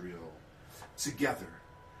terrestrial. Together,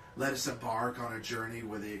 let us embark on a journey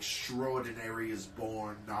where the extraordinary is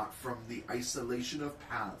born not from the isolation of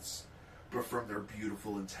paths, but from their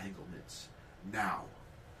beautiful entanglement. Now,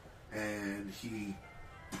 and he,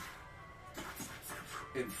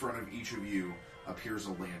 in front of each of you, appears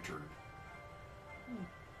a lantern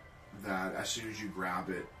that, as soon as you grab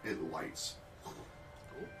it, it lights.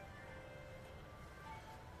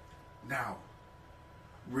 Now,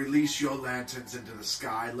 release your lanterns into the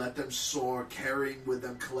sky. Let them soar, carrying with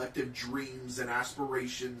them collective dreams and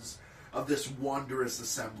aspirations of this wondrous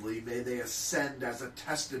assembly. May they ascend as a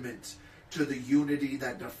testament to the unity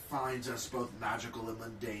that defines us, both magical and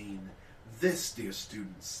mundane. This, dear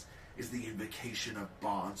students, is the invocation of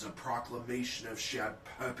bonds, a proclamation of shared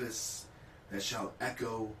purpose that shall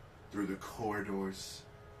echo through the corridors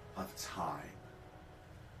of time.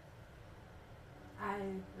 I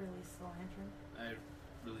release the lantern.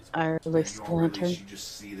 I release the lantern. You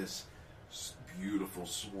just see this beautiful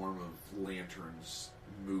swarm of lanterns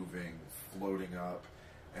moving, floating up,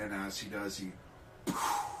 and as he does, he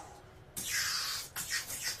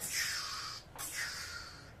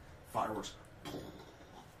fireworks.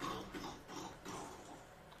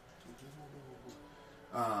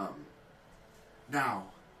 Now,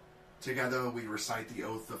 together we recite the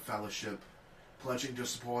oath of fellowship, pledging to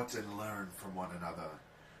support and learn from one another.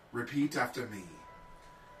 Repeat after me.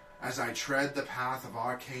 As I tread the path of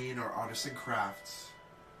arcane or artisan crafts.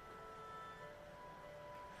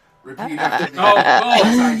 Repeat after me.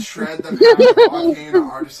 As I tread the path of arcane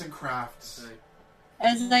or artisan crafts.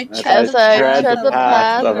 As I tread the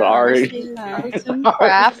path of artisan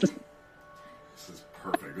craft. This is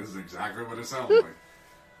perfect. This is exactly what it sounds like.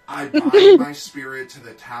 I bind my spirit to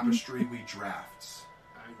the tapestry we draft.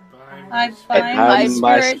 I bind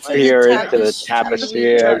my spirit to the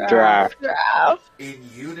tapestry of draft. In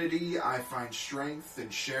unity, I find strength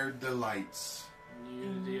and shared delights.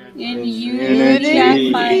 In unity,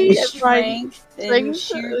 I find strength and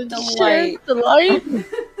shared delight.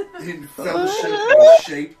 In fellowship, we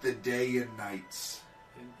shape the day and nights.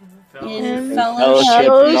 In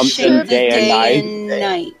fellowship, we shape the day and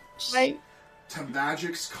night. To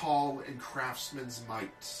magic's call and craftsman's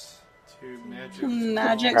might. To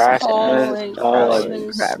magic's call and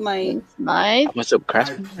craftsman's might. What's up,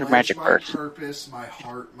 craftsman or magic first? My purpose, my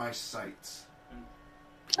heart, my sight.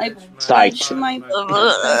 I pledge my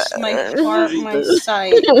purpose, my heart, my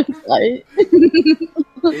sight.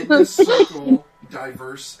 In the circle,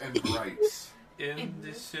 diverse and bright. In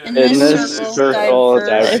this circle,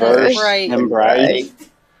 diverse and bright.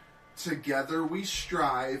 Together we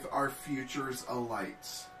strive, our futures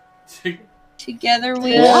alight. Together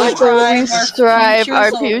we strive,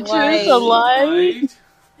 our futures alight.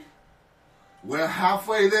 We're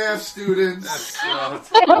halfway there, students.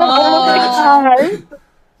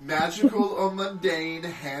 Magical or mundane,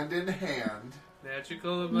 hand in hand.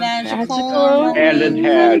 Magical. Magical. Hand in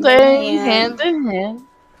hand. Hand in hand.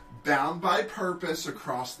 Bound by purpose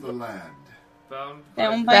across the land. Bound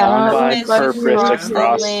Bound by purpose purpose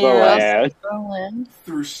across the land.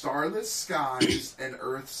 Through starless skies and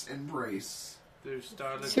Earth's embrace. Through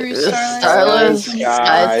starless Starless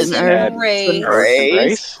skies and Earth's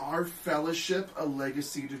embrace. Our fellowship a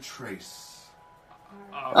legacy to trace.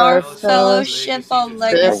 Our fellowship a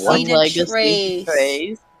legacy to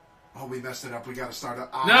trace. Oh, we messed it up. We gotta start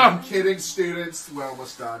up. No! I'm kidding, students. We're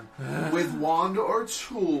almost done. With wand or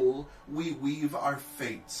tool, we weave our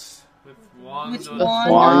fates. With wand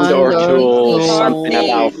or tool, something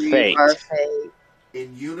about fate.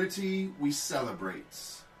 In unity, we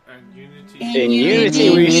celebrate. In unity,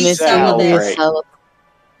 we celebrate.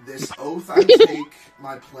 This oath I take,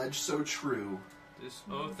 my pledge so true.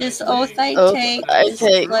 This oath I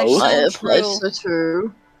take, my pledge so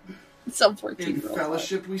true. Some 14. In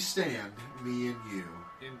fellowship we stand, me and you.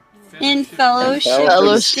 In fellowship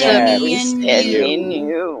me and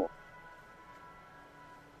you.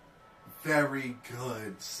 Very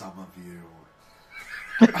good, some of you.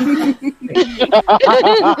 But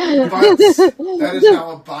that is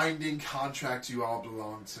now a binding contract. You all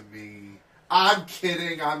belong to me. I'm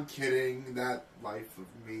kidding. That life of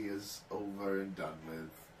me is over and done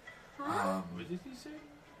with. What did he say?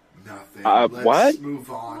 Nothing. What? Let's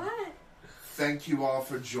move on. What? Thank you all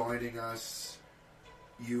for joining us.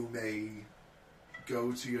 You may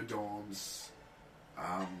go to your dorms.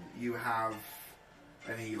 You have,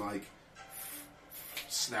 and he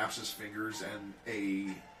snaps his fingers and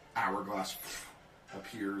a hourglass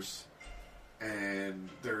appears, and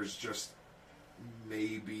there's just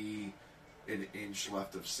maybe an inch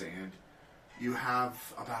left of sand. You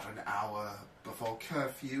have about an hour before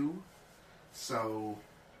curfew, so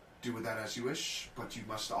do with that as you wish, but you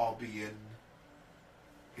must all be in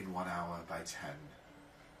 1 hour by 10.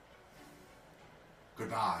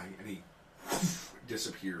 Goodbye, and he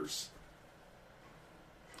disappears.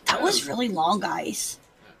 That was really long, guys.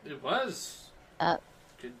 It was. I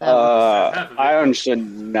understood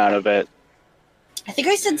none of it. I think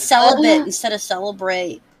I said celibate instead of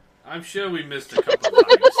celebrate. I'm sure we missed a couple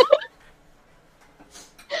lines.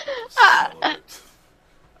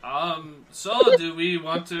 So do we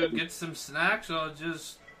want to get some snacks or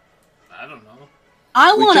just, I don't know.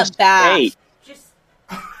 I want a bath. Just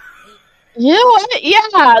You know what?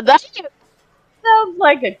 Yeah, that sounds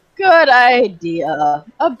like a good idea.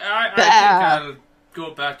 I think I'll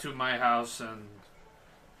go back to my house and,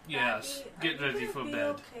 yes, get ready for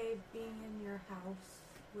bed. Okay being in your house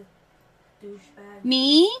with douchebags?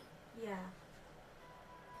 Me? Yeah.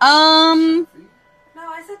 Safi? No,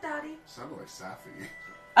 I said Daddy. Sounded like Safi.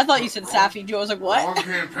 I thought you said Safi. I was like, what? Wrong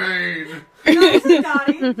campaign. No, I said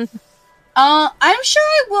Daddy. I'm sure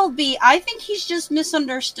I will be. I think he's just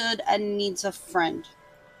misunderstood and needs a friend.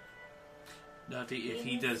 Dottie, if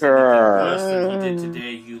he does anything worse than he did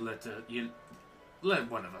today, you let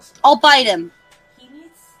one of us know. I'll bite him. He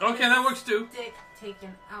needs Okay, that works too. dick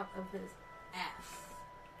taken out of his ass.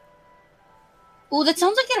 Ooh, that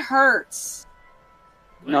sounds like it hurts.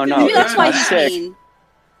 No, Maybe that's why it's he's sick. mean.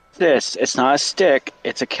 It's not a stick,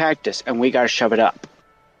 it's a cactus, and we gotta shove it up.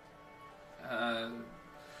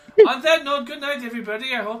 On that note, good night,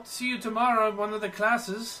 everybody. I hope to see you tomorrow in one of the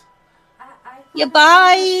classes. Yeah,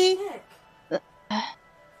 bye.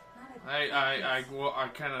 I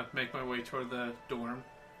kind of make my way toward the dorm.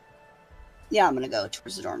 Yeah, I'm gonna go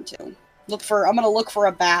towards the dorm too. I'm gonna look for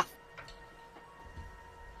a bath.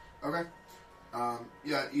 Okay.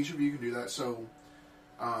 Yeah, each of you can do that. So,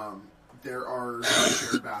 there are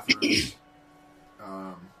shared bathrooms.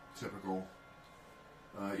 Typical.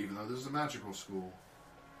 Even though this is a magical school,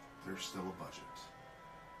 there's still a budget.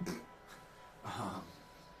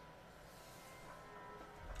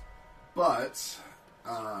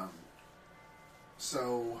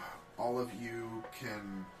 So all of you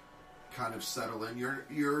can kind of settle in.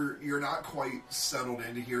 You're not quite settled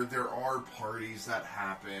into here. There are parties that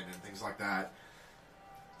happen and things like that.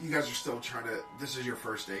 You guys are still trying to. This is your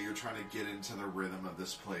first day. You're trying to get into the rhythm of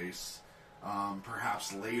this place.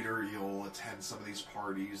 Perhaps later you'll attend some of these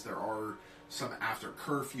parties. There are some after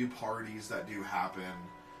curfew parties that do happen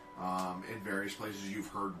in various places you've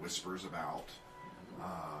heard whispers about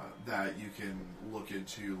that you can look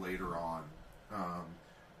into later on.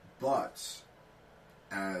 But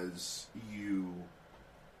as you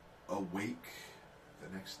awake the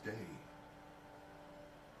next day,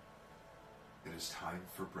 it is time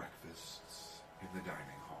for breakfasts in the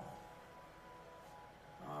dining hall.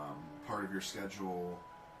 Part of your schedule,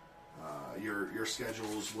 your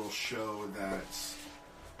schedules will show that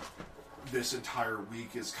this entire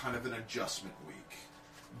week is kind of an adjustment week.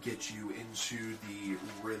 Get you into the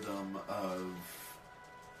rhythm of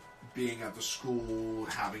being at the school,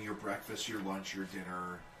 having your breakfast, your lunch, your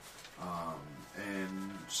dinner,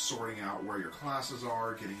 and sorting out where your classes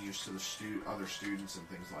are, getting used to the other students and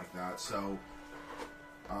things like that. So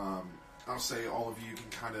I'll say all of you can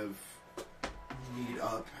kind of meet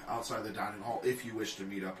up outside the dining hall if you wish to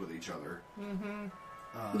meet up with each other.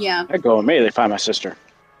 Yeah. I go immediately find my sister.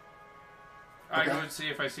 I Okay. go and see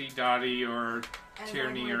if I see Dottie or And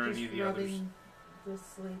Tierney I'm, or like, any of just the others. rubbing the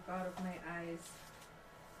sleep out of my eyes.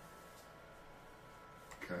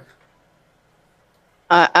 Okay.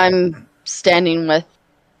 I'm standing with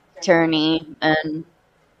Tierney and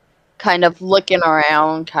kind of looking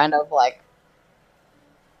around, kind of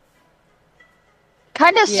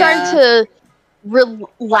starting to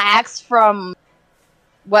relax from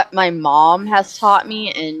what my mom has taught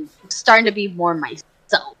me and starting to be more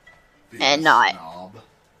myself. Being And a not. snob.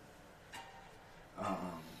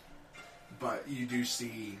 But you do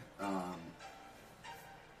see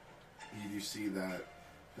that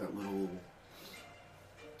little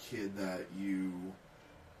kid that you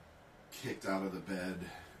kicked out of the bed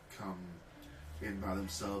come in by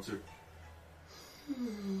themselves. Or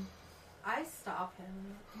I stop him.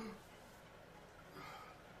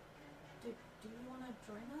 Do you want to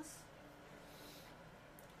join us?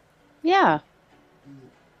 Yeah.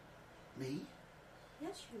 me?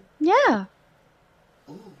 Yes, you. Yeah.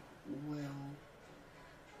 Oh, well,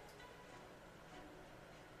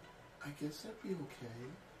 I guess that'd be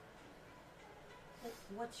okay.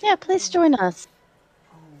 What's Yeah, your please name? join us.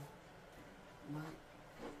 Oh,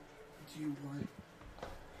 do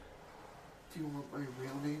you want my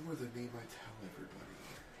real name or the name I tell everybody?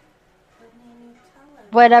 The name you tell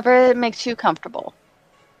us. Whatever makes you comfortable.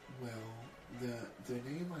 Well, the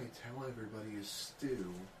name I tell everybody is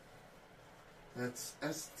Stu. That's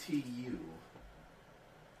STU.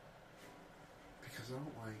 Because I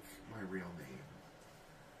don't like my real name.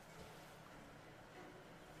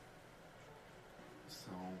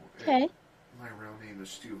 So, Okay. my real name is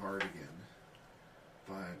Stu Hardigan.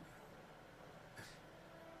 But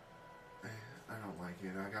I don't like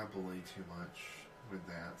it. I got bullied too much with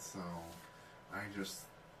that, so I just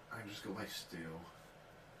go by Stu.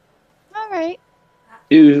 All right.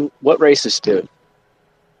 Stu, what race is Stu?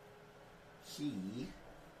 He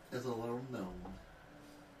is a little gnome.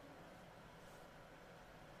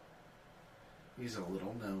 He's a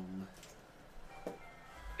little gnome. You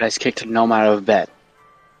guys kicked a gnome out of bed.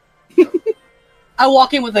 I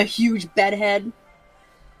walk in with a huge bed head.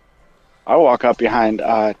 I walk up behind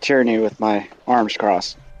Tierney with my arms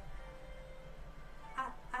crossed.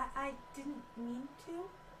 I didn't mean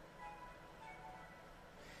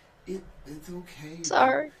to. It's okay.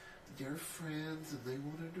 Sorry. They're friends and they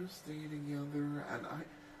wanted to stay together, and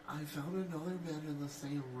I found another bed in the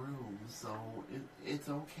same room, so it's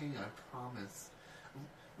okay. I promise.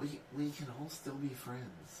 We can all still be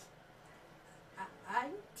friends.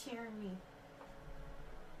 I'm Tierney.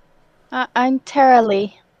 I'm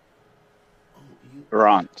Taralee. Oh,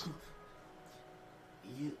 Runt.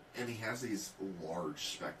 and he has these large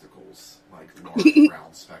spectacles, like large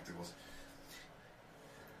round spectacles.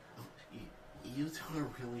 Oh, you two are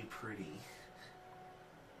really pretty.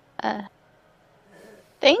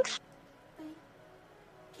 Thanks. Thank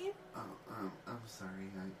you. I'm sorry.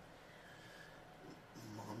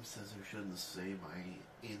 Mom says I shouldn't say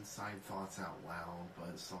my inside thoughts out loud,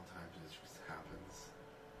 but sometimes it just happens.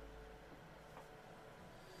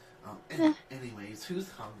 Anyways, who's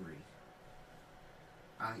hungry?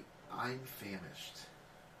 I'm famished.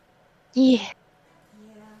 Yeah.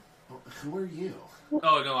 Yeah. Oh, who are you?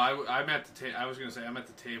 Oh no, I'm at the table. I was gonna say I'm at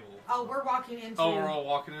the table. Oh, we're walking into. Oh, we're all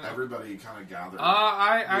walking in. Everybody kind of gathered.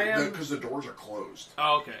 I am. Because the doors are closed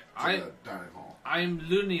Oh, okay. to the dining hall. I'm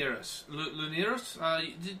Lunirus. Lunirus.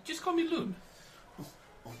 Just call me Lun.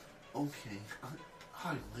 Okay.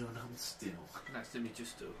 Hi, Loon. I'm Stu. Nice to meet you,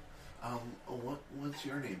 Stu. What's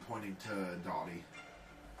your name? Pointing to Dottie.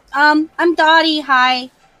 I'm Dottie. Hi.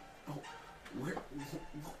 Oh,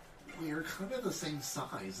 we're kind of the same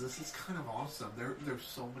size. This is kind of awesome. There's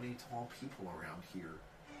so many tall people around here.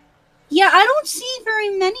 Yeah, I don't see very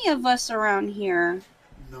many of us around here.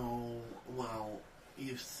 No, well,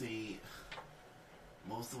 you see,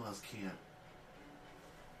 most of us can't.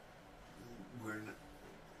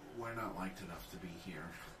 We're not liked enough to be here.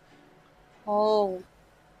 Oh,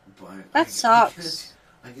 But that sucks.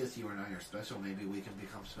 I guess you and I are special. Maybe we can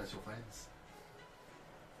become special friends.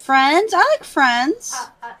 Friends? I like friends.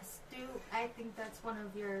 Stu, I think that's one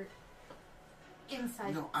of your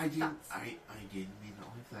inside No, I didn't. thoughts. I didn't mean it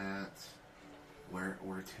like that.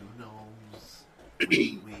 we're two gnomes.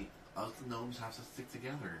 We us gnomes have to stick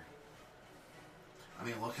together. I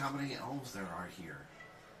mean, look how many elves there are here.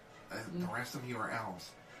 The rest of you are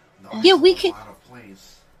elves. Yeah, we can. Out of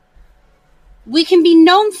place. We can be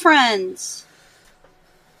gnome friends.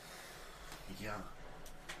 Yeah,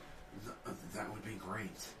 that would be great.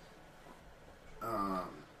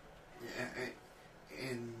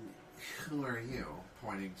 And who are you?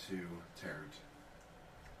 Pointing to Tarrant.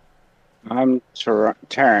 I'm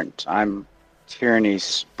Terrence. I'm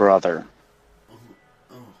Tyranny's brother.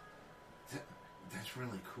 That's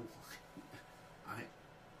really cool.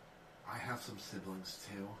 I have some siblings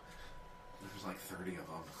too. There's like 30 of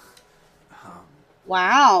them.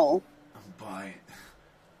 Wow. But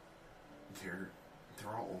they're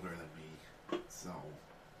all older than me, so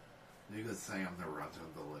you could say I'm the runt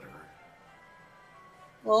of the litter.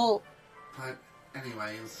 Well, But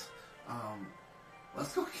anyways,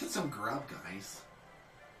 let's go get some grub, guys.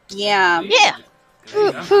 yeah. Yeah.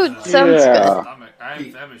 Food I'm sounds Yeah. good.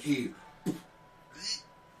 I'm famished. He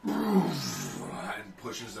and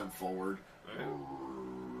pushes them forward.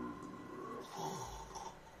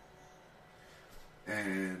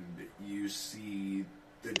 And you see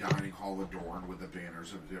the dining hall adorned with the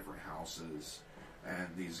banners of different houses and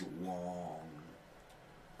these long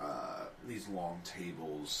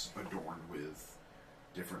tables adorned with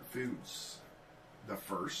different foods. The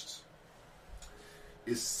first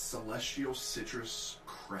is celestial citrus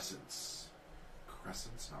crescents.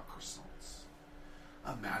 Crescents, not croissants.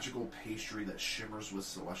 A magical pastry that shimmers with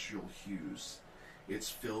celestial hues. It's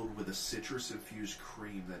filled with a citrus-infused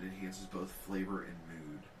cream that enhances both flavor and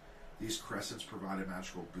mood. These crescents provide a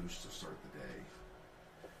magical boost to start the day.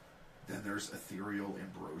 Then there's ethereal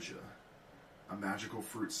ambrosia, a magical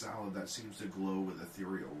fruit salad that seems to glow with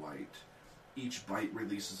ethereal light. Each bite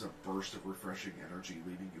releases a burst of refreshing energy,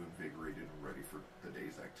 leaving you invigorated and ready for the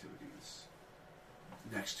day's activities.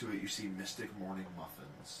 Next to it, you see mystic morning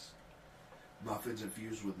muffins. Muffins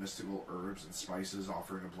infused with mystical herbs and spices,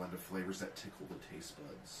 offering a blend of flavors that tickle the taste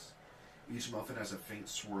buds. Each muffin has a faint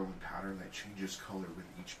swirling pattern that changes color with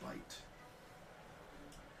each bite.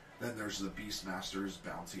 Then there's the Beastmaster's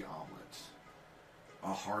Bounty Omelet.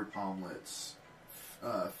 A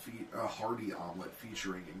hearty omelet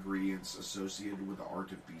featuring ingredients associated with the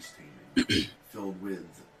art of beast taming. Filled with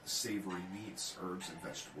savory meats, herbs, and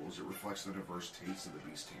vegetables, it reflects the diverse tastes of the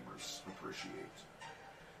beast tamers appreciate.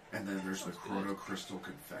 And then there's the Chrono Crystal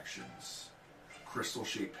Confections.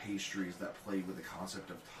 Crystal-shaped pastries that play with the concept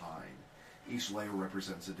of time. Each layer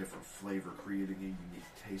represents a different flavor, creating a unique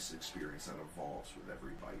taste experience that evolves with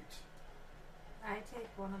every bite. I take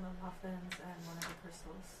one of the muffins and one of the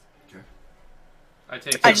crystals. Okay. I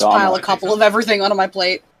just pile a couple of everything onto my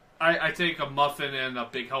plate. I take a muffin and a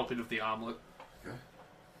big helping of the omelet. Okay.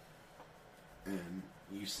 And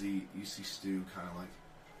you see Stu kind of like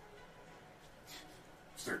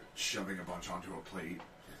start shoving a bunch onto a plate.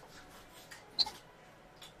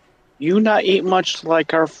 You not eat much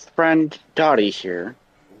like our friend Dottie here.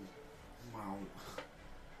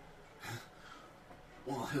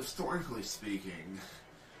 Well, historically speaking,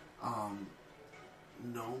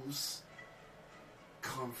 gnomes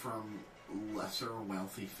come from lesser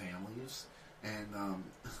wealthy families, and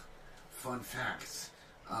fun fact,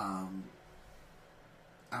 I'm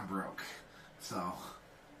broke, so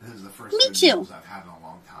this is the first Me good too. news I've had in a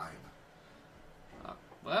long time.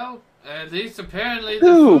 Well, at least apparently the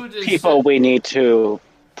Ooh, food is... people we need to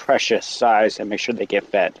precious size and make sure they get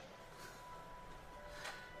fed.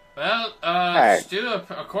 Well, Hey. Stu,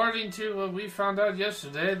 according to what we found out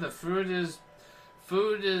yesterday, the food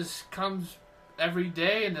comes every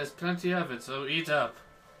day and there's plenty of it, so eat up.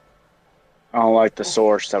 I don't like the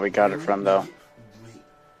source that we got it from, though.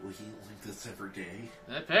 We eat like this every day.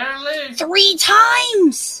 Apparently. 3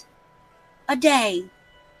 times a day.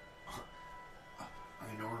 I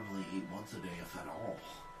normally eat once a day, if at all.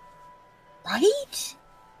 Right?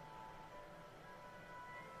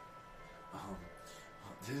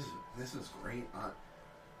 This is great.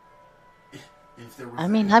 If there was I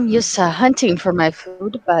mean, I'm used to hunting for my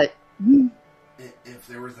food, but if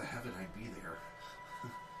there was a heaven, I'd be there.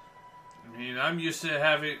 I mean, I'm used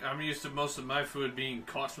to most of my food being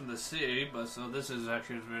caught from the sea, but so this is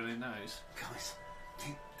actually really nice. Guys,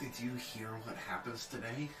 did you hear what happens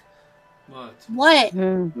today? What? What?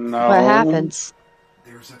 No. what happens?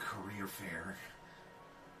 There's a career fair.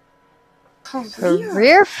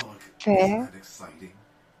 Career Look, fair? isn't that exciting?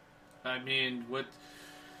 I mean, what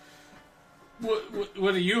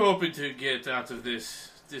are you hoping to get out of this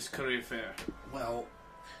career fair? Well,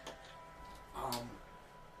 I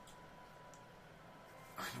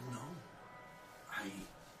don't know.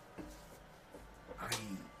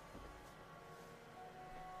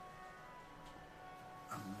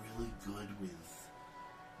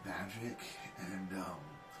 magic, and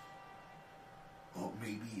well,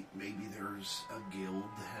 maybe there's a guild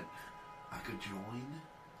that I could join.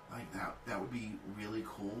 Like that would be really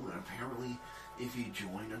cool. And apparently, if you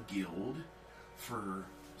join a guild for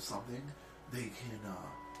something, they can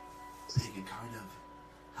kind of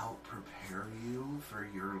help prepare you for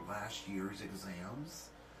your last year's exams,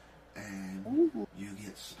 and you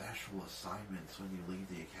get special assignments when you leave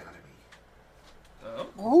the academy.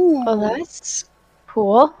 Oh, that's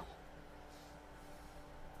cool.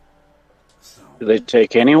 So Do they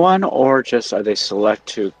take anyone, or just are they select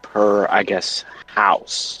to per, I guess,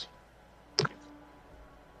 house?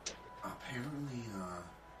 apparently,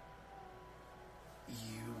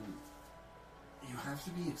 you have to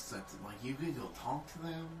be accepted. Like you can go talk to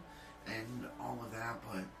them and all of that,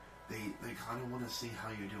 but they kind of want to see how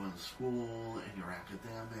you do in school and your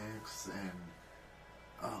academics and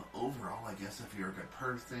overall. I guess if you're a good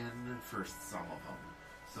person, for some of them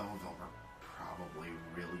are probably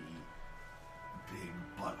really big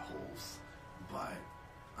buttholes, but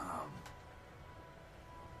oh,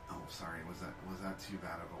 sorry, was that too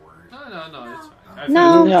bad of a word? No, it's fine. I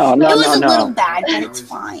No. feel- No, It no, was no, a no. little bad, but That it's was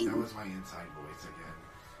fine. my inside voice again.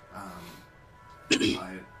 But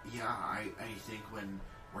yeah, I think when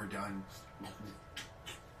we're done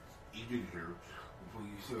eating here, we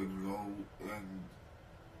should go and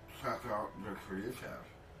check out the creative tab.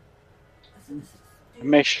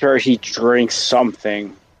 Make sure he drinks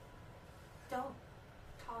something. Don't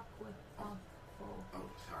talk with full. Oh,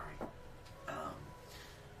 sorry.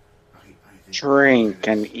 I think Drink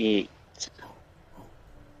and eat. Oh,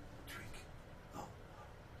 drink.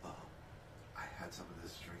 I had some of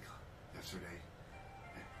this drink yesterday.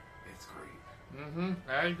 It's great.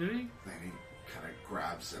 I agree. Then he kind of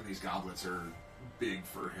grabs, and these goblets are big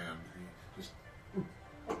for him. He just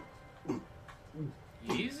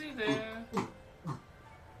Easy there.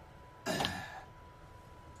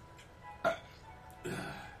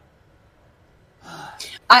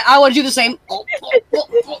 I want to do the same. I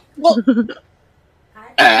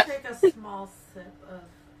take a small sip of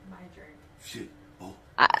my drink. shit. Oh,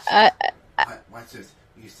 watch this.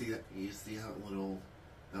 You see that? You see that little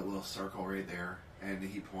circle right there? And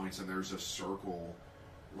he points, and there's a circle,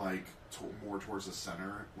 like more towards the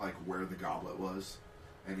center, like where the goblet was.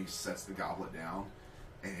 And he sets the goblet down,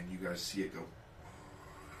 and you guys see it go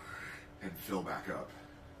and fill back up.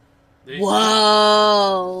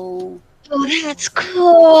 Whoa. Oh, that's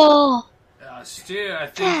cool. Stu, I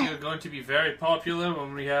think you're going to be very popular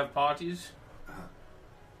when we have parties.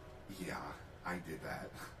 Yeah, I did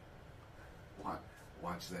that.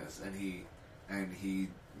 Watch this, and he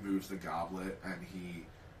moves the goblet, and he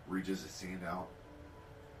reaches his hand out,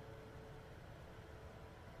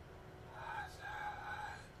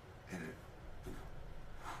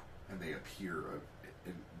 and they appear.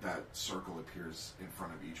 And that circle appears in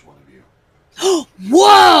front of each one of you.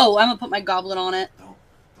 Whoa! I'm gonna put my goblet on it. Don't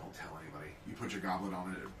tell anybody. You put your goblet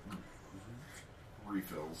on it, it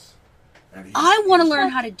refills. And I want to learn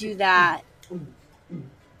how to do that.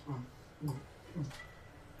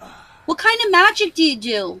 What kind of magic do you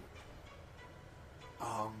do?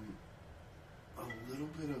 A little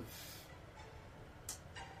bit of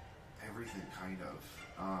everything, kind of.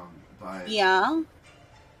 But Yeah.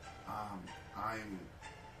 I'm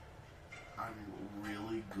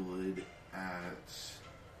really good at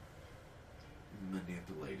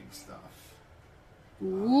manipulating stuff.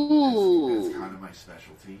 Ooh. It's kind of my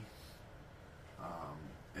specialty.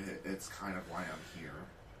 It's kind of why I'm here.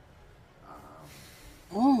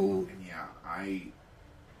 Oh. And yeah, I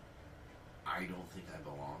don't think I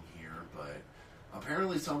belong here, but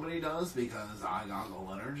apparently somebody does, because I got the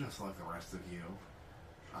letter just like the rest of you.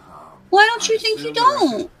 Why don't you think you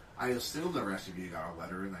don't? I assume the rest of you got a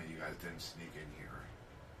letter and that you guys didn't sneak in here.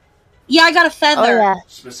 Yeah, I got a feather. Oh, yeah.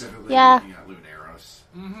 Specifically Yeah. looking at Lunaros.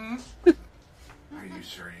 Are you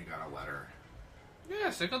sure you got a letter?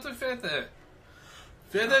 Yes, I got a feather.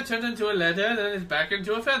 Feather turned into a letter, then it's back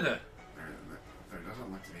into a feather. There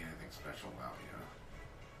doesn't look to be anything special about you.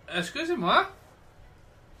 Excusez-moi.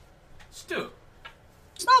 Stu,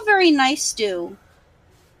 It's not very nice, Stu.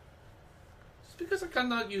 just because I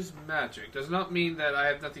cannot use magic does not mean that I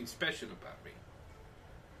have nothing special about me.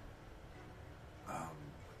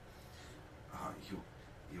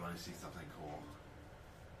 You want to see something cool?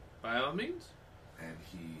 By all means. And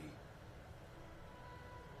he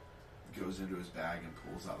goes into his bag and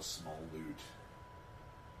pulls out a small lute,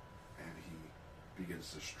 and he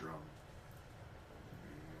begins to strum.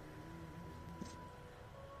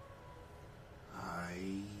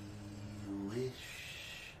 I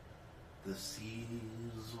wish the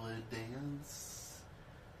seas would dance,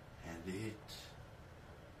 and it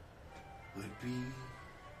be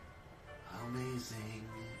amazing.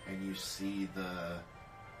 And you see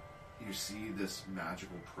this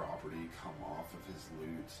magical property come off of his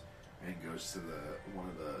lute and goes to one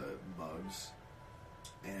of the mugs,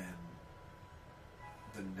 and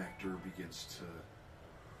the nectar begins to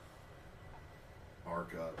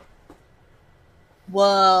arc up.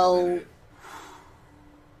 Whoa.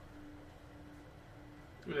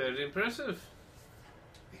 Very impressive.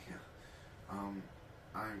 Yeah.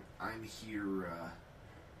 I'm here.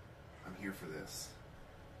 I'm here for this.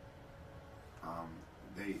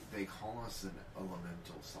 They call us an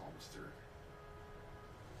elemental songster.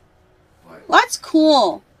 But That's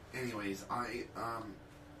cool. anyways, I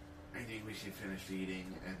think we should finish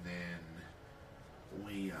eating, and then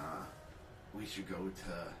we should go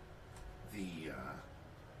to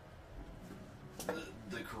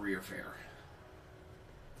the career fair.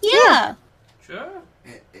 Yeah. Sure.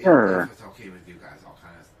 Sure. If it's okay with you guys, I'll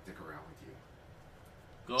kind of stick around with you.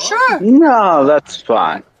 Go. Sure. No, that's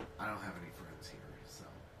fine. I don't have any friends here, so.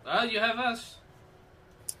 Well, you have us.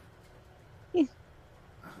 Yeah.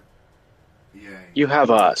 You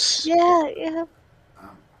have us. Yeah, yeah.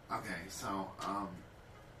 Okay, so,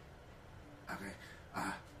 okay,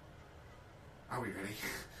 are we ready?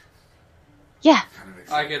 Yeah. Kind of I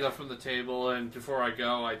excited. get up from the table, and before I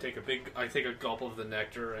go, I take a gulp of the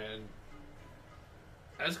nectar, and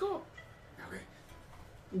let's go. Okay.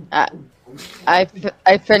 I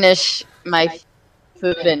finish my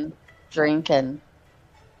food and drink and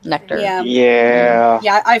nectar. Yeah. Yeah.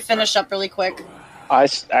 Yeah, I finished up really quick. I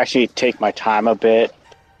actually take my time a bit.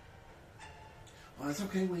 Well, it's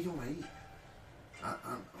okay, we can wait.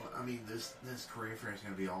 I mean, this career fair is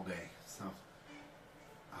going to be all day, so,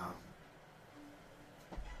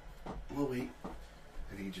 we'll wait.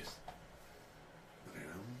 And he just,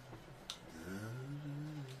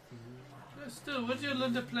 Still, what do you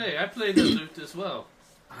learn to play? I play the lute as well.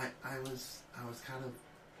 I was kind of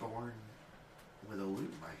born with a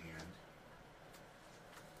lute in my hand.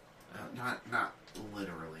 Not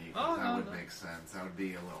literally, 'cause that would make sense. That would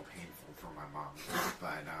be a little painful for my mom.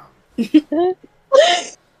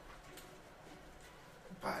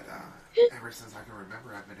 But ever since I can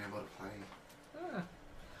remember, I've been able to play.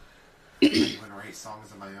 I even write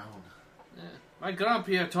songs of my own. Yeah. My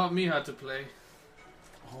grandpa taught me how to play.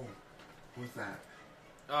 Oh, what's that?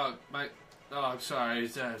 I'm sorry,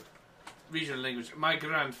 it's regional language. My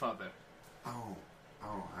grandfather. Oh,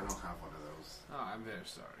 I don't have one of those. Oh, I'm very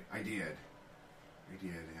sorry. I did.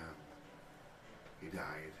 He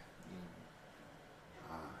died.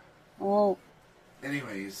 Oh.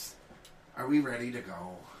 Anyways, are we ready to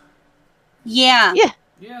go? Yeah. Yeah.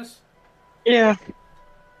 Yes. Yeah. Okay,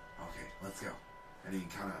 let's go. And he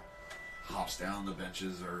kind of hops down. The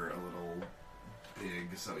benches are a little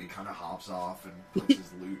big, so he kind of hops off and puts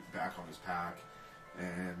his loot back on his pack.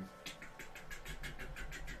 And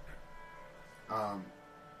I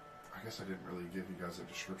guess I didn't really give you guys a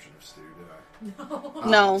description of Stu, did I? No.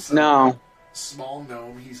 No. So, No. small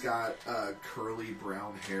gnome. He's got curly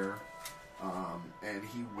brown hair, and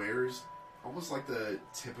he wears almost like the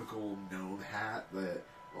typical gnome hat,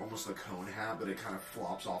 almost a cone hat, but it kind of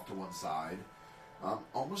flops off to one side,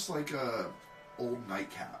 almost like a old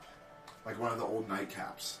nightcap, like one of the old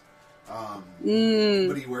nightcaps.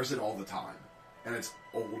 But he wears it all the time, and it's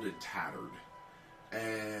old and tattered.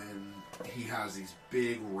 And he has these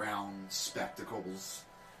big round spectacles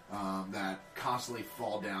that constantly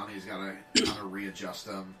fall down. He's got to kind of readjust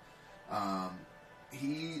them.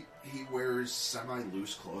 He wears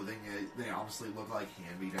semi-loose clothing. They honestly look like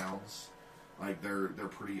hand-me-downs. Like they're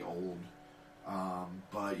pretty old.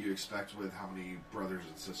 But you expect with how many brothers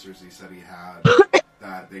and sisters he said he had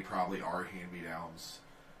that they probably are hand-me-downs.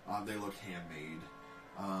 They look handmade.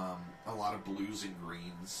 A lot of blues and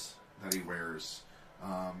greens that he wears.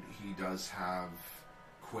 He does have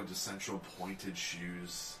quintessential pointed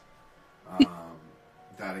shoes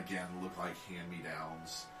that again look like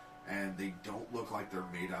hand-me-downs, and they don't look like they're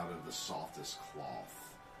made out of the softest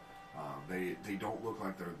cloth. They don't look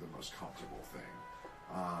like they're the most comfortable thing.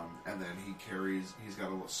 And then he's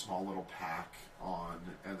got a small little pack on,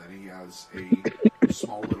 and then he has a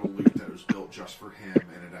small little lute that was built just for him,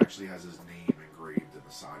 and it actually has his name engraved in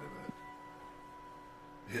the side of it.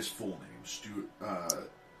 His full name, Stu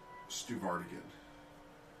Vardigan.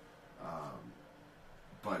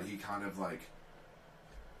 But he kind of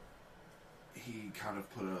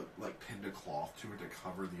pinned a cloth to it to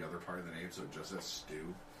cover the other part of the name, so it just says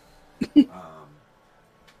Stu.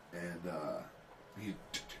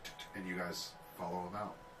 And you guys follow him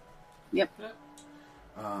out. Yep.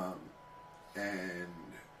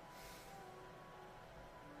 And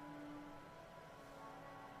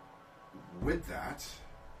with that,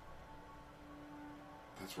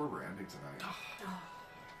 that's where we're ending tonight.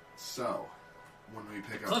 So, when we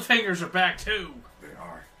pick up... Cliffhangers are back, too. They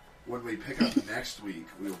are. When we pick up next week,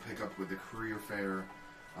 we will pick up with the career fair.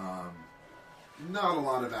 Not a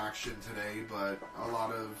lot of action today, but a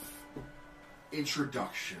lot of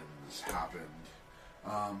introductions happened.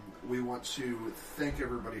 We want to thank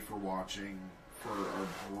everybody for watching for our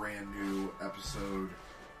brand new episode,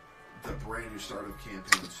 the brand new start of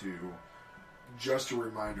Campaign 2. Just a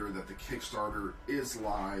reminder that the Kickstarter is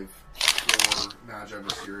live for Magi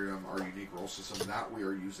Mysterium, our unique role system that we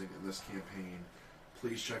are using in this campaign.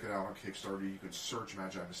 Please check it out on Kickstarter. You can search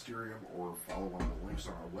Magi Mysterium or follow one of the links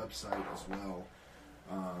on our website as well.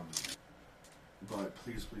 But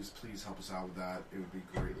please, please, please help us out with that. It would be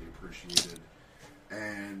greatly appreciated.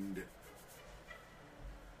 And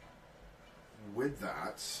with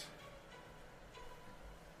that,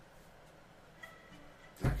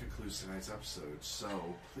 that concludes tonight's episode.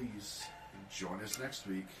 So please join us next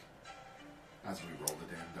week as we roll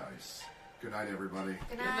the damn dice. Good night, everybody.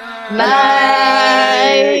 Good night.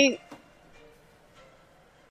 Night.